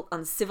difficult,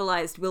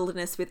 uncivilized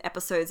wilderness with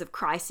episodes of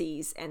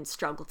crises and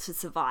struggle to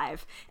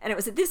survive. And it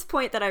was at this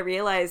point that I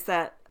realized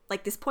that,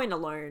 like, this point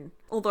alone,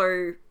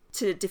 although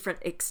to different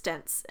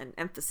extents and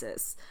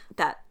emphasis,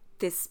 that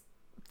this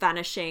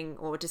vanishing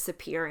or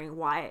disappearing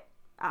white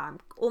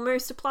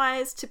almost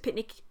applies to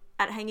Picnic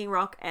at Hanging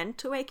Rock and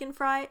to Wake in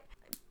Fright,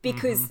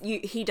 because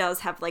he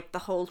does have, like, the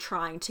whole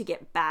trying to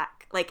get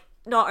back. Like,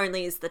 not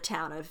only is the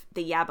town of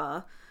the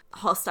Yabba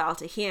hostile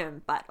to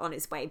him, but on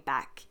his way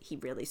back he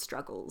really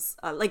struggles,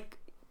 like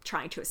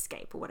trying to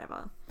escape or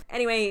whatever.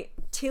 Anyway,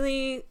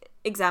 Tilley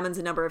examines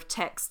a number of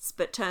texts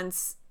but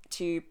turns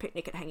to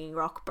Picnic at Hanging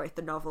Rock, both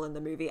the novel and the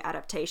movie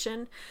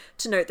adaptation,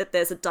 to note that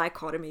there's a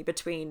dichotomy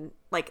between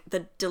like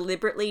the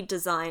deliberately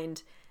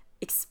designed,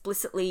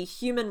 explicitly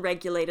human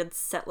regulated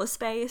settler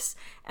space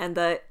and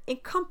the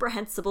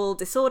incomprehensible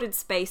disordered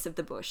space of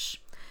the bush.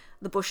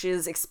 The bush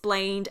is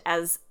explained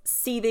as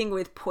seething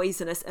with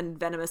poisonous and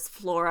venomous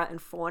flora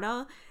and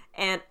fauna,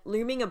 and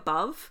looming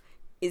above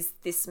is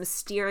this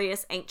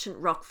mysterious ancient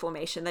rock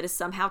formation that is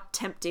somehow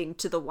tempting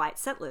to the white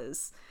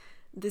settlers.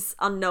 This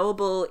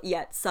unknowable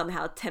yet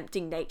somehow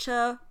tempting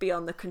nature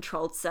beyond the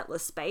controlled settler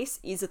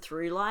space is a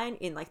through line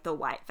in like the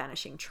white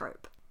vanishing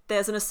trope.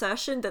 There's an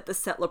assertion that the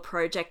settler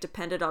project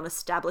depended on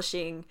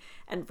establishing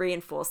and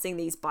reinforcing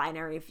these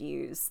binary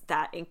views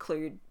that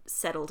include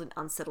settled and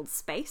unsettled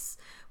space,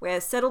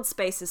 where settled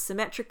space is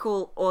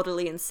symmetrical,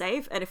 orderly, and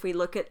safe. And if we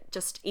look at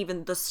just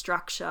even the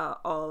structure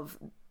of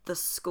the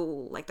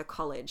school, like the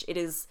college, it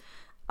is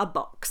a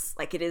box.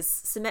 Like, it is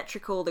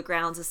symmetrical, the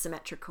grounds are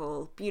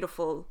symmetrical,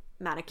 beautiful,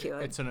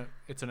 manicured.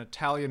 It's an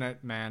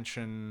Italianate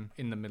mansion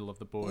in the middle of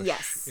the bush.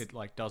 Yes. It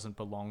like doesn't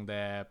belong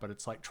there, but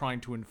it's like trying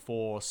to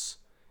enforce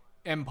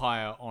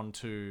empire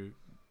onto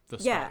the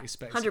space,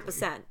 basically.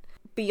 100%.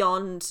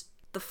 Beyond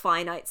the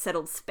finite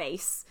settled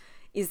space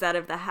is that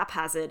of the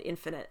haphazard,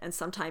 infinite, and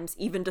sometimes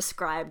even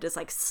described as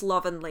like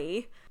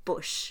slovenly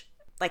bush,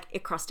 like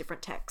across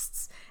different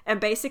texts. And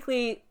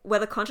basically,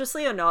 whether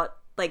consciously or not,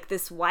 like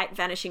this white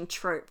vanishing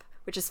trope,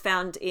 which is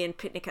found in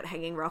Picnic at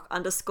Hanging Rock,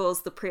 underscores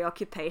the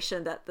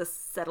preoccupation that the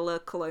settler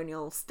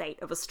colonial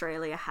state of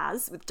Australia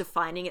has with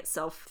defining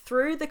itself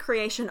through the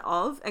creation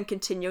of and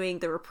continuing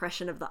the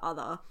repression of the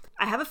other.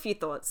 I have a few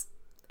thoughts.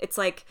 It's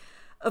like,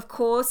 of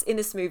course, in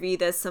this movie,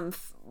 there's some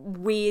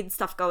weird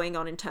stuff going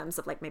on in terms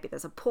of like maybe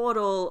there's a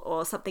portal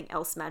or something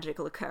else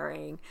magical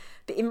occurring.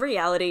 But in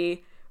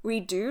reality, we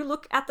do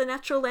look at the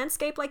natural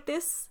landscape like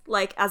this,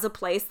 like as a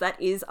place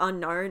that is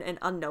unknown and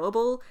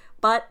unknowable,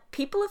 but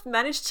people have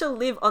managed to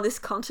live on this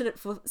continent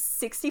for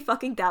 60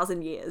 fucking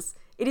thousand years.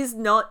 It is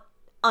not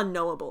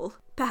unknowable.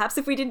 Perhaps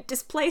if we didn't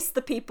displace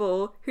the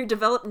people who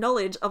developed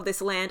knowledge of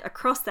this land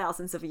across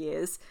thousands of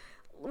years,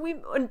 we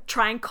wouldn't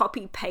try and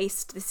copy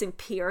paste this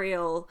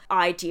imperial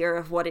idea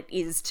of what it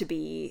is to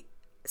be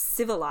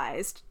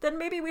civilized, then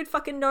maybe we'd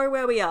fucking know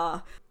where we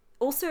are.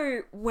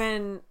 Also,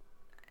 when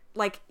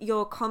like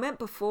your comment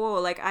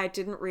before, like I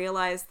didn't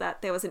realize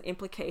that there was an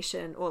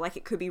implication, or like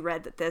it could be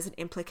read that there's an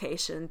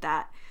implication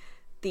that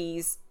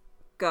these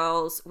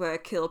girls were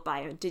killed by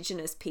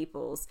indigenous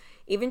peoples.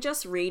 Even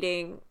just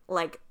reading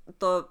like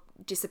the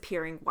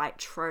disappearing white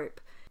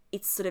trope,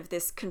 it's sort of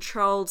this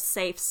controlled,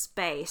 safe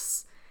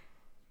space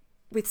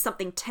with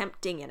something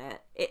tempting in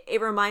it.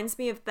 It reminds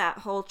me of that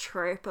whole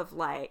trope of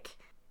like,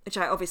 which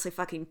I obviously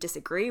fucking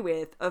disagree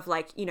with, of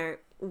like, you know,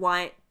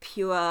 white,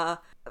 pure,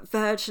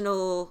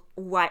 virginal,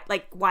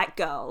 white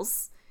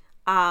girls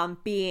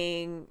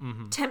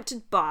being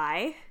tempted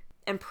by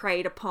and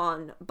preyed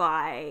upon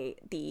by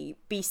the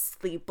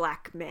beastly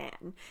black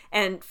man.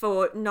 And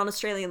for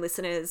non-Australian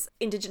listeners,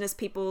 Indigenous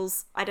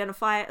peoples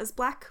identify as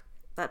black.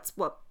 That's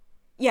what...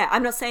 Yeah,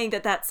 I'm not saying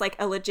that that's like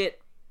a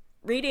legit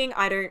reading.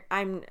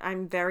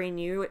 I'm very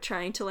new at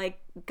trying to like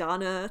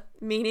garner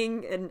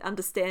meaning and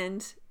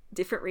understand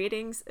different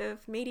readings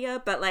of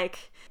media, but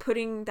like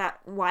putting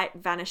that white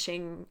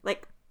vanishing,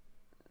 like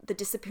the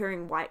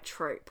disappearing white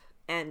trope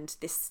and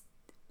this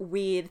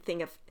weird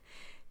thing of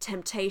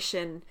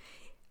temptation.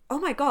 Oh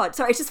my god,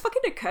 sorry, it just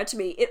fucking occurred to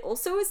me. It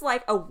also is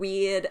like a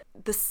weird,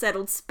 the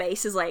settled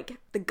space is like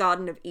the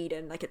Garden of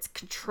Eden, like it's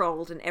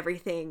controlled and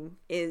everything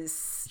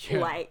is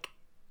like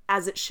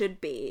as it should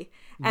be.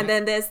 And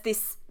then there's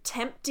this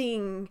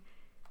tempting,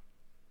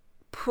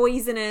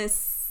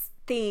 poisonous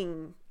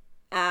thing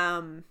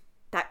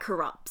that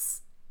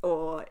corrupts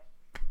or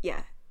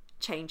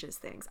changes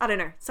things. I don't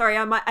know. Sorry,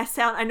 I might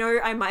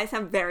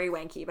sound very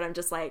wanky, but I'm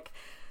just like,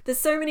 there's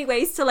so many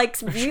ways to like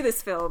view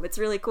this film. It's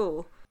really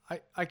cool.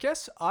 I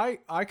guess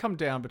I come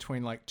down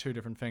between like two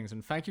different things,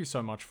 and thank you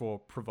so much for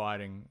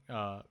providing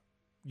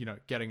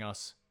getting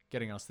us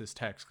this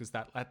text, because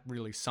that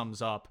really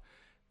sums up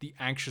the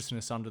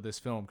anxiousness under this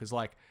film. Because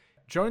like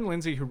Joan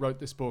Lindsay, who wrote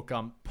this book,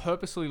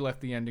 purposely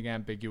left the ending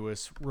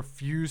ambiguous,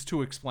 refused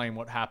to explain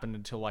what happened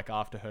until like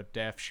after her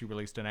death. She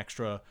released an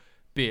extra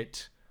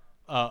bit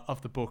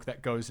of the book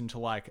that goes into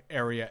like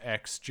Area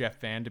X Jeff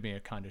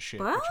Vandermeer kind of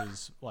shit, which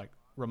is like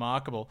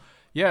remarkable.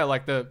 Yeah,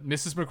 like the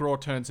Mrs. McGraw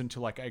turns into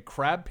like a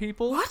crab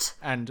people. What?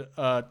 And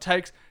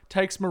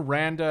takes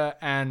Miranda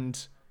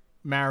and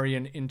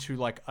Marion into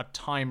like a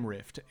time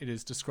rift. It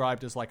is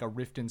described as like a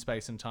rift in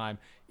space and time.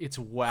 It's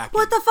wacky.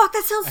 What the fuck?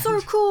 That sounds so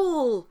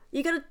cool.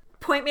 You gotta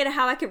point me to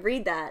how I could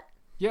read that.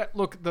 Yeah,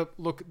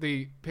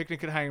 the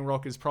Picnic at Hanging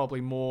Rock is probably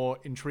more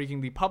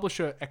intriguing. The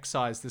publisher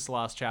excised this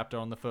last chapter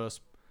on the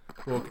first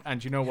book,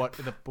 and you know what?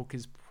 The book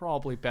is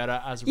probably better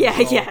as a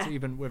result,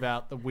 even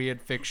without the weird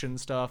fiction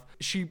stuff.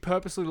 She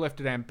purposely left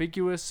it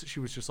ambiguous. She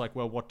was just like,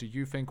 well, what do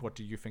you think? What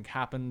do you think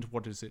happened?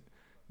 What does it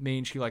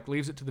mean? She like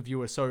leaves it to the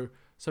viewer. So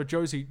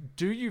Josie,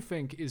 do you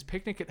think is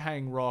Picnic at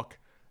Hanging Rock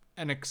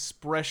an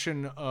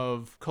expression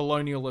of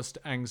colonialist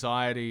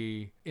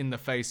anxiety in the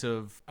face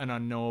of an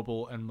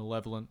unknowable and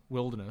malevolent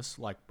wilderness,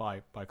 like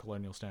by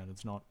colonial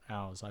standards, not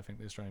ours? I think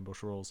the Australian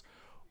bush rules.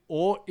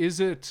 Or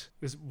is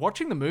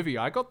watching the movie,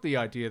 I got the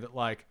idea that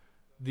like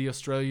the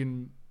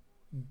Australian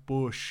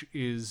bush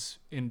is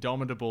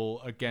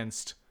indomitable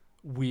against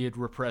weird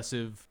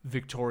repressive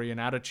Victorian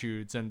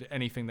attitudes, and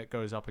anything that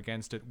goes up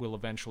against it will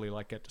eventually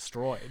like get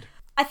destroyed.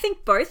 I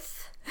think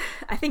both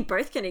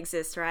can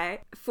exist,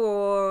 right?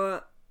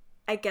 For,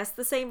 I guess,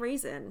 the same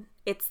reason.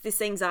 It's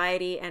this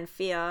anxiety and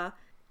fear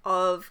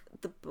of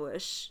the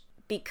bush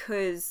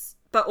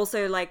but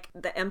also like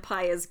the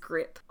empire's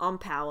grip on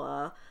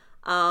power.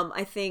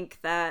 I think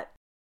that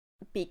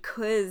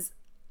because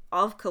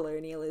of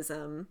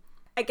colonialism,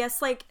 I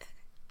guess like,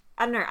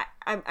 I don't know,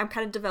 I'm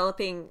kind of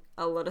developing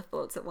a lot of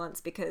thoughts at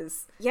once,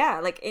 because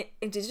like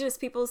Indigenous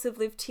peoples have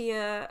lived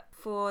here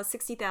for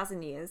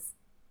 60,000 years.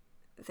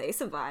 They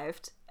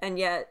survived, and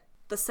yet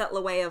the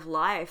settler way of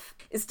life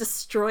is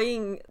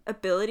destroying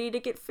ability to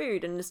get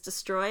food, and is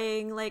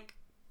destroying like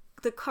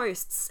the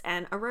coasts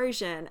and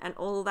erosion and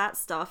all that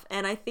stuff.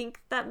 And I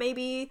think that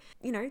maybe,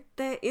 you know,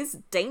 there is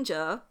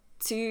danger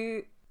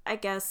to, I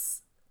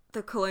guess,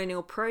 the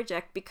colonial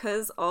project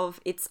because of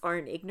its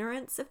own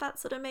ignorance, if that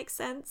sort of makes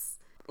sense.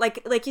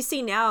 Like you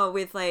see now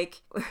with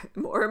like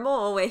more and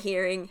more we're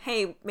hearing,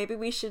 hey, maybe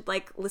we should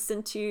like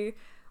listen to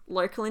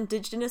local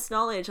Indigenous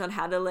knowledge on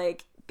how to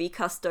like be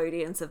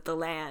custodians of the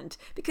land,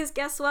 because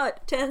guess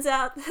what, turns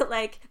out that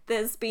like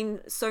there's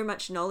been so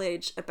much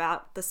knowledge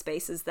about the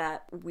spaces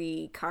that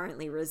we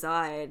currently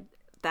reside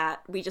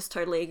that we just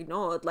totally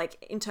ignored.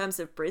 Like in terms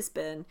of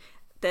Brisbane,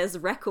 there's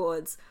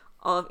records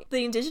of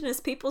the Indigenous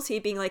peoples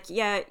here being like,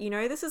 yeah, you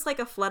know, this is like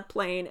a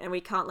floodplain and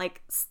we can't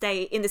like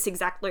stay in this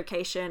exact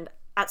location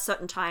at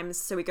certain times.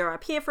 So we go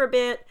up here for a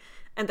bit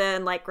and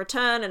then like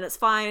return and it's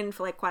fine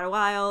for like quite a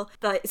while.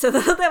 So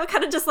they were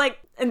kind of just like,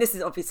 and this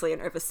is obviously an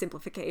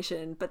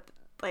oversimplification, but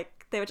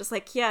like they were just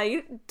like, yeah,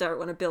 you don't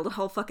want to build a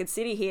whole fucking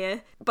city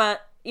here,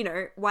 but you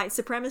know, white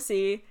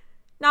supremacy.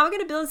 Now we're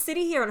going to build a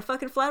city here on a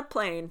fucking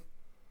floodplain.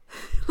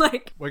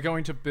 Like, we're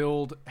going to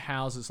build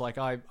houses. Like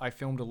I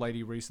filmed a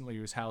lady recently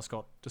whose house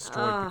got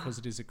destroyed because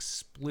it is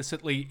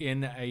explicitly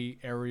in a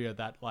area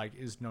that like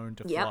is known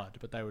to flood,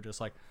 but they were just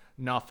like,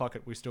 nah, fuck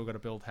it, we still got to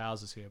build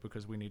houses here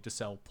because we need to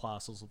sell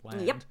parcels of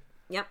land.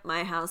 Yep,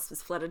 my house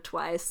was flooded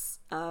twice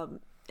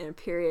in a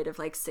period of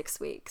like 6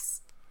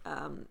 weeks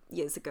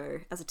years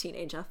ago as a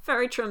teenager.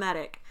 Very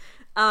traumatic.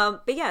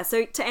 But yeah,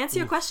 so to answer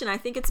your question, I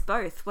think it's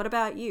both. What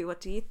about you? What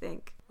do you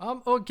think?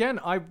 Well, again,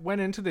 I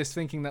went into this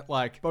thinking that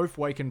like both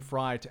Wake and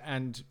Fright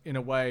and in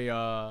a way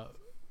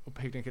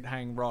Picnic at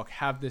Hanging Rock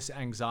have this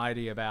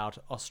anxiety about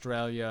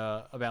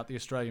Australia, about the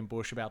Australian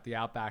bush, about the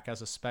outback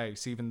as a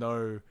space, even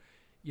though,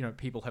 you know,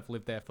 people have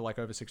lived there for like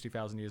over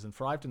 60,000 years and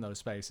thrived in those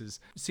spaces.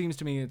 It seems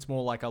to me it's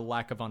more like a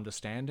lack of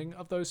understanding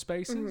of those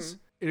spaces.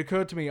 It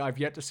occurred to me I've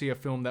yet to see a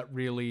film that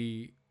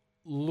really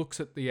looks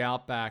at the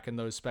outback and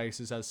those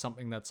spaces as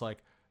something that's like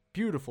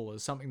beautiful,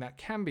 as something that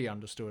can be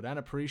understood and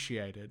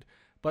appreciated.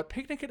 But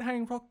Picnic at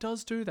Hanging Rock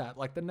does do that.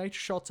 Like, the nature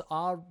shots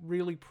are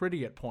really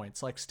pretty at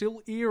points. Like,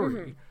 still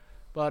eerie,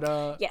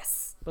 but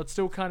yes, but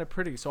still kind of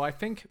pretty. So I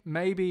think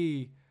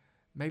maybe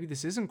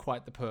this isn't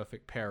quite the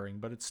perfect pairing,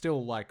 but it's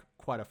still like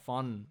quite a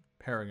fun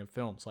pairing of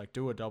films. Like,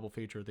 do a double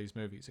feature of these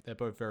movies. They're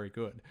both very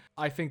good.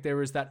 I think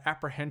there is that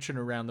apprehension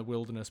around the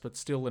wilderness, but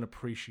still an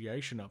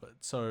appreciation of it.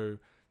 So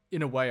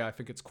in a way, I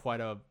think it's quite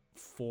a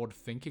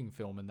forward-thinking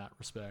film in that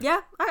respect. Yeah,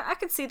 I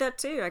could see that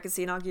too. I could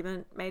see an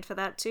argument made for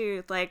that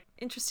too. Like,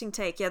 interesting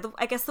take. Yeah,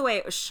 I guess the way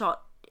it was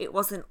shot, it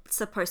wasn't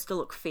supposed to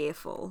look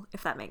fearful,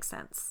 if that makes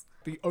sense.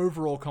 The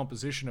overall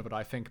composition of it,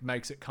 I think,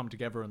 makes it come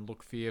together and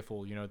look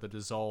fearful. You know, the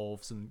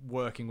dissolves and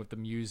working with the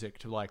music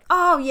to like...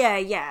 Oh,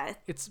 yeah.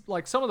 It's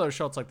like some of those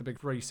shots, like the big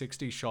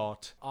 360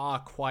 shot, are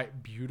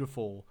quite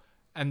beautiful.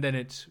 And then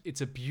it's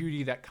a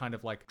beauty that kind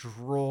of like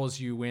draws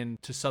you in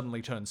to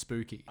suddenly turn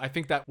spooky. I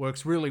think that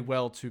works really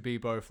well to be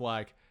both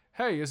like,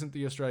 hey, isn't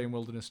the Australian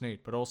wilderness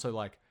neat? But also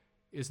like,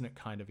 isn't it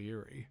kind of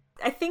eerie?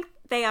 I think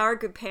they are a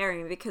good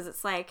pairing because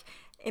it's like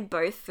in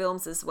both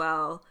films as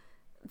well,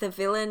 the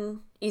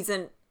villain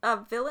isn't a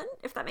villain,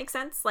 if that makes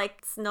sense. Like,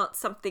 it's not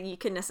something you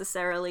can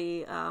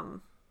necessarily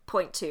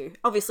point to,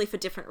 obviously for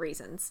different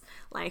reasons,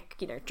 like,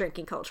 you know,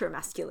 drinking culture and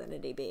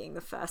masculinity being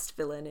the first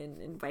villain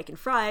in Wake and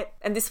Fright,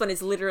 and this one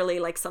is literally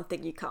like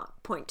something you can't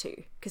point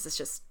to because it's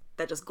just,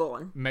 they're just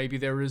gone. Maybe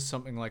there is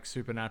something like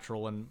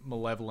supernatural and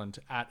malevolent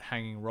at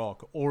Hanging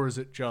Rock, or is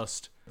it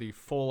just the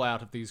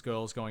fallout of these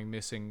girls going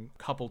missing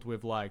coupled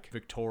with like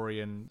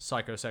Victorian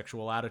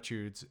psychosexual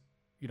attitudes,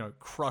 you know,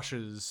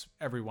 crushes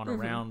everyone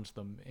around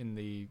them in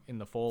the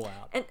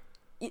fallout. And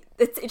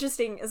it's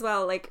interesting as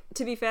well, like,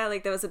 to be fair,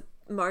 like, there was a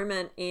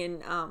moment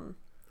in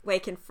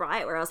Wake and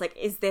Fright where I was like,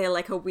 is there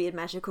like a weird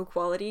magical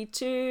quality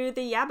to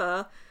the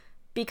Yabba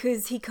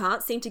because he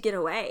can't seem to get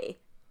away,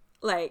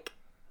 like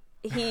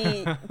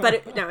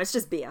but no, it's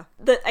just beer.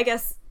 I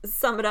guess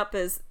sum it up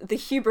as the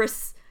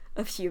hubris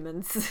of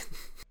humans.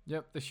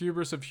 Yep, the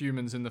hubris of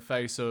humans in the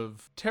face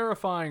of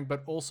terrifying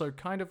but also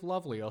kind of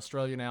lovely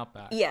Australian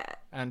outback. Yeah.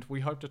 And we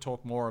hope to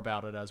talk more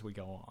about it as we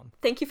go on.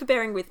 Thank you for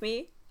bearing with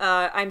me.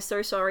 I'm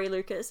so sorry,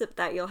 Lucas,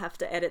 that you'll have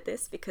to edit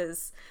this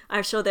because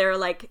I'm sure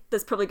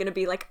there's probably going to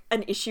be like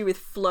an issue with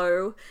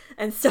flow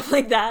and stuff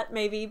like that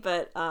maybe,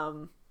 but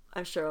I'm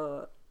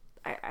sure,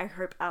 I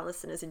hope our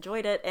listeners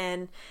enjoyed it.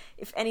 And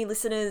if any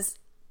listeners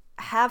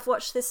have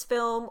watched this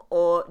film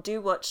or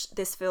do watch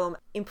this film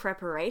in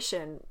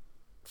preparation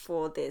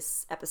for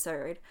this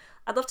episode,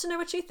 I'd love to know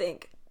what you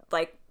think.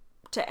 Like,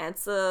 to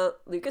answer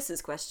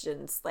Lucas's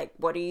questions, like,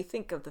 what do you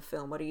think of the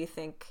film? What do you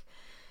think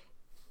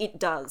it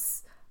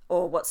does?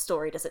 Or what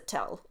story does it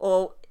tell?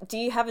 Or do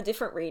you have a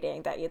different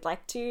reading that you'd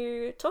like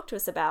to talk to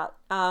us about?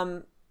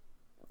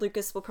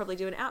 Lucas will probably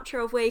do an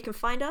outro of where you can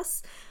find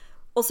us.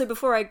 Also,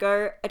 before I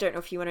go, I don't know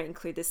if you want to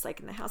include this like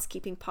in the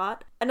housekeeping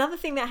part. Another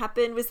thing that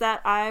happened was that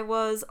I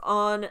was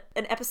on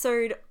an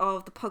episode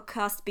of the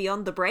podcast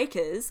Beyond the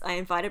Breakers. I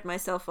invited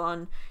myself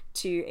on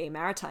to a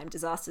maritime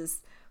disasters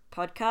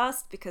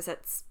podcast because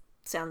that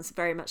sounds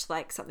very much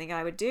like something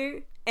I would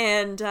do.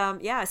 And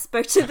I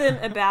spoke to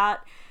them about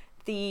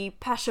the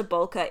Pasha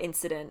Bolka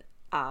incident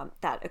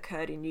that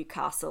occurred in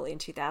Newcastle in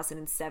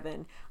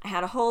 2007. I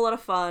had a whole lot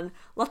of fun,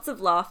 lots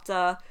of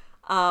laughter.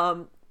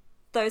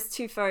 Those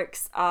two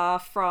folks are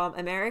from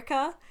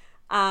America.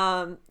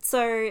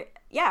 So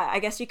yeah, I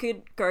guess you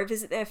could go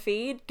visit their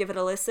feed, give it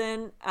a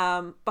listen.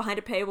 Behind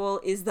a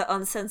paywall is the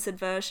uncensored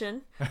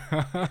version.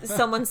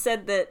 Someone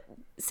said that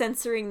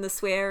censoring the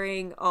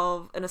swearing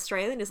of an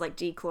Australian is like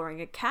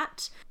declawing a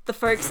cat. The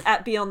folks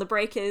at Beyond the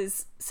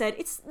Breakers said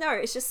it's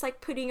just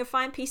like putting a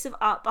fine piece of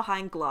art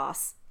behind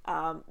glass.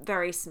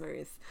 Very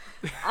smooth.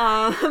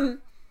 But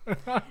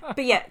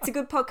yeah, it's a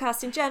good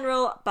podcast in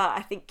general, but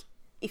I think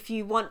if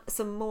you want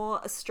some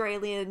more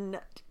Australian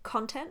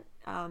content,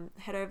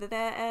 head over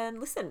there and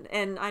listen.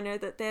 And I know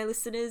that they're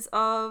listeners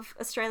of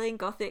Australian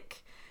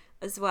Gothic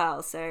as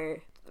well, so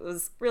it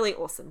was really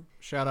awesome.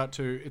 Shout out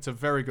to, it's a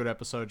very good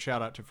episode.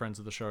 Shout out to friends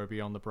of the show,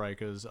 Beyond the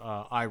Breakers.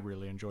 I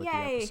really enjoyed the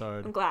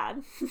episode. I'm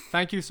glad.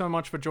 Thank you so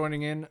much for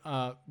joining in,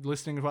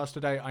 listening to us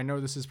today. I know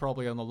this is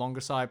probably on the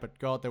longer side, but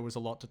God, there was a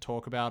lot to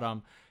talk about.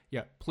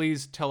 Yeah,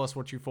 please tell us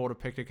what you thought of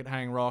Picnic at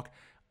Hanging Rock.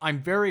 I'm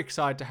very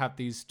excited to have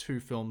these 2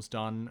 films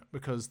done,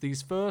 because the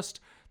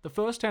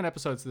first 10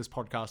 episodes of this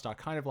podcast are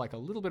kind of like a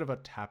little bit of a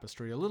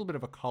tapestry, a little bit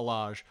of a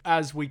collage,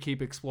 as we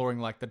keep exploring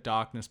like the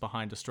darkness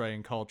behind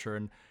Australian culture.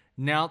 And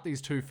now that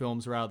these 2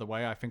 films are out of the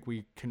way, I think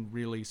we can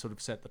really sort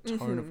of set the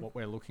tone of what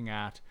we're looking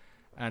at.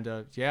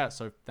 And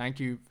so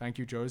thank you,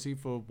 Josie,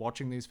 for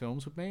watching these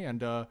films with me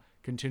and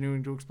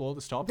continuing to explore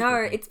this topic. No,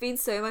 it's been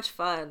so much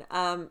fun.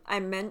 I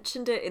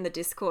mentioned it in the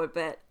Discord,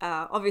 but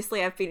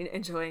obviously I've been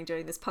enjoying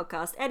doing this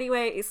podcast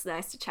anyway. It's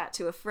nice to chat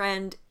to a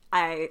friend.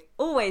 I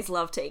always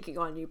love taking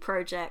on new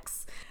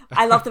projects.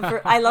 I love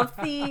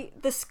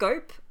the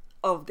scope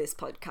of this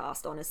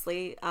podcast,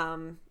 honestly.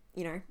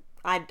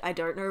 I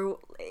don't know.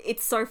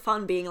 It's so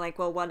fun being like,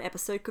 well, one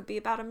episode could be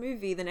about a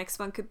movie. The next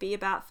one could be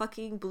about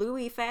fucking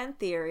Bluey fan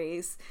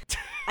theories.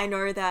 I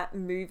know that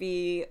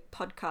movie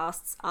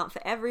podcasts aren't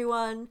for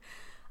everyone,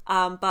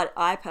 but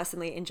I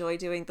personally enjoy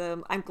doing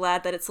them. I'm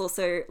glad that it's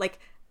also like,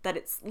 that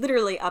it's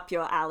literally up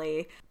your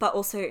alley. But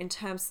also in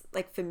terms,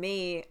 like for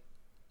me,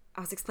 I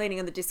was explaining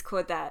on the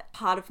Discord that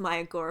part of my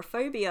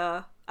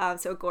agoraphobia,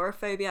 so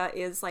agoraphobia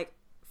is like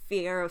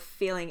fear of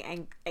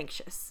feeling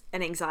anxious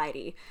and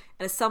anxiety.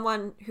 And as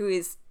someone who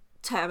is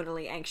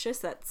terminally anxious,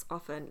 that's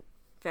often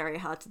very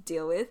hard to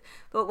deal with.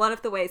 But one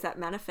of the ways that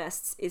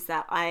manifests is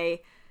that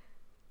I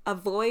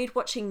avoid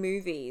watching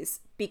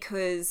movies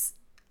because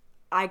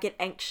I get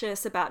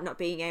anxious about not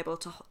being able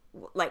to,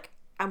 like,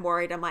 I'm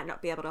worried I might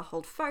not be able to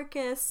hold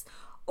focus,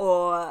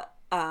 or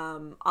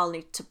I'll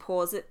need to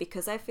pause it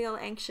because I feel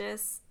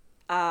anxious,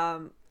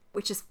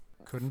 which is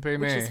couldn't be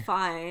me. Which is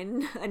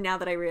fine. And now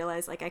that I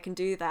realize like I can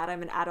do that,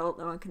 I'm an adult,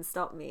 no one can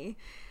stop me.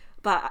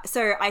 But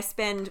so I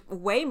spend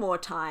way more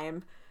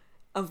time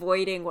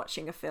avoiding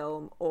watching a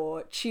film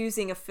or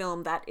choosing a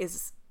film that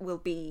will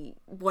be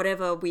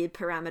whatever weird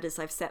parameters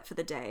I've set for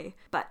the day.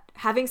 But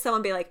having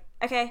someone be like,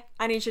 okay,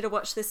 I need you to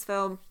watch this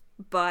film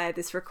by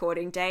this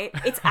recording date,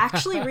 it's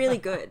actually really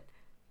good.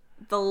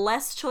 The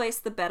less choice,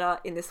 the better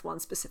in this one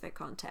specific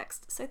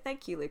context. So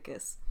thank you,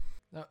 Lucas.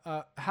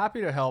 Happy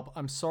to help.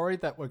 I'm sorry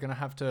that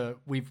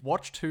we've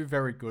watched 2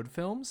 very good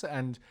films,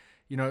 and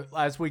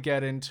as we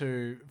get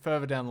into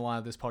further down the line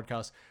of this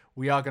podcast,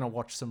 we are going to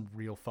watch some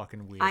real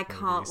fucking weird movies.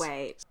 Can't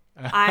wait.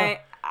 I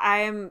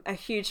am a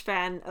huge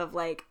fan of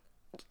like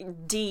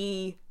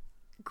D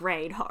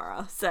grade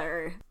horror,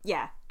 so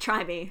yeah,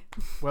 try me.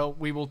 Well,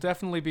 we will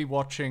definitely be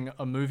watching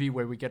a movie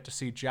where we get to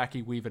see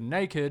Jackie Weaver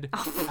naked,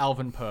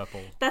 Alvin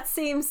Purple. That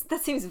seems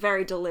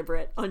very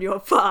deliberate on your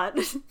part.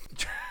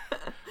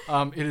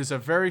 It is a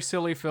very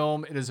silly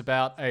film. It is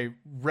about a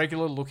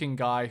regular looking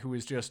guy who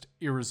is just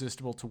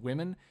irresistible to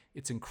women.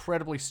 It's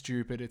incredibly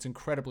stupid. It's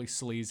incredibly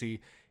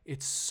sleazy.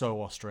 It's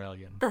so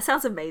Australian. That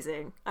sounds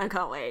amazing. I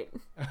can't wait.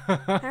 All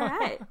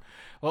right.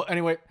 Well,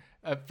 anyway,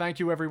 thank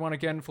you everyone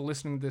again for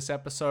listening to this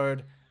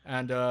episode.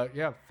 And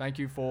thank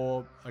you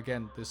for,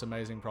 again, this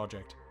amazing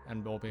project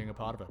and all being a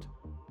part of it.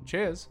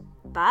 Cheers.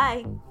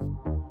 Bye.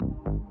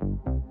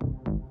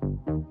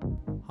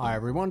 Hi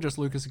everyone, just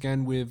Lucas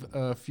again with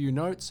a few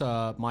notes.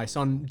 My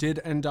son did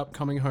end up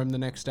coming home the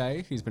next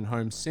day. He's been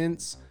home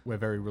since. We're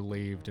very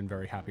relieved and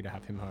very happy to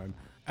have him home.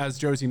 As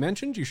Josie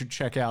mentioned, you should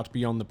check out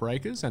Beyond the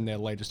Breakers and their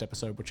latest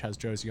episode, which has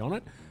Josie on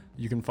it.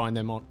 You can find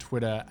them on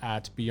Twitter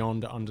at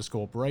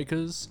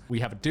beyond_breakers. We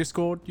have a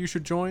Discord you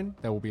should join.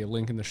 There will be a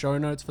link in the show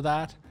notes for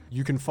that.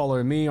 You can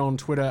follow me on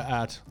Twitter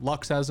at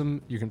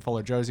Luxasm. You can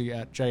follow Josie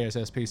at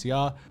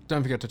JSSPCR.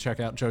 Don't forget to check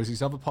out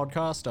Josie's other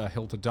podcast, A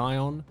Hill to Die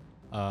On.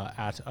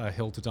 At A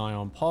Hill to Die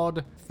On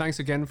Pod. Thanks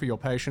again for your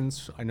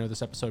patience. I know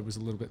this episode was a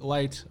little bit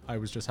late. I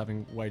was just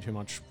having way too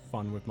much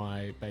fun with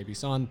my baby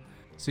son.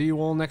 See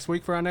you all next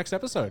week for our next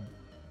episode.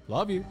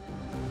 Love you.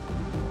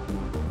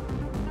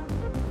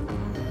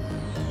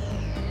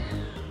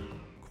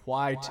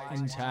 Quite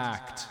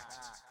intact.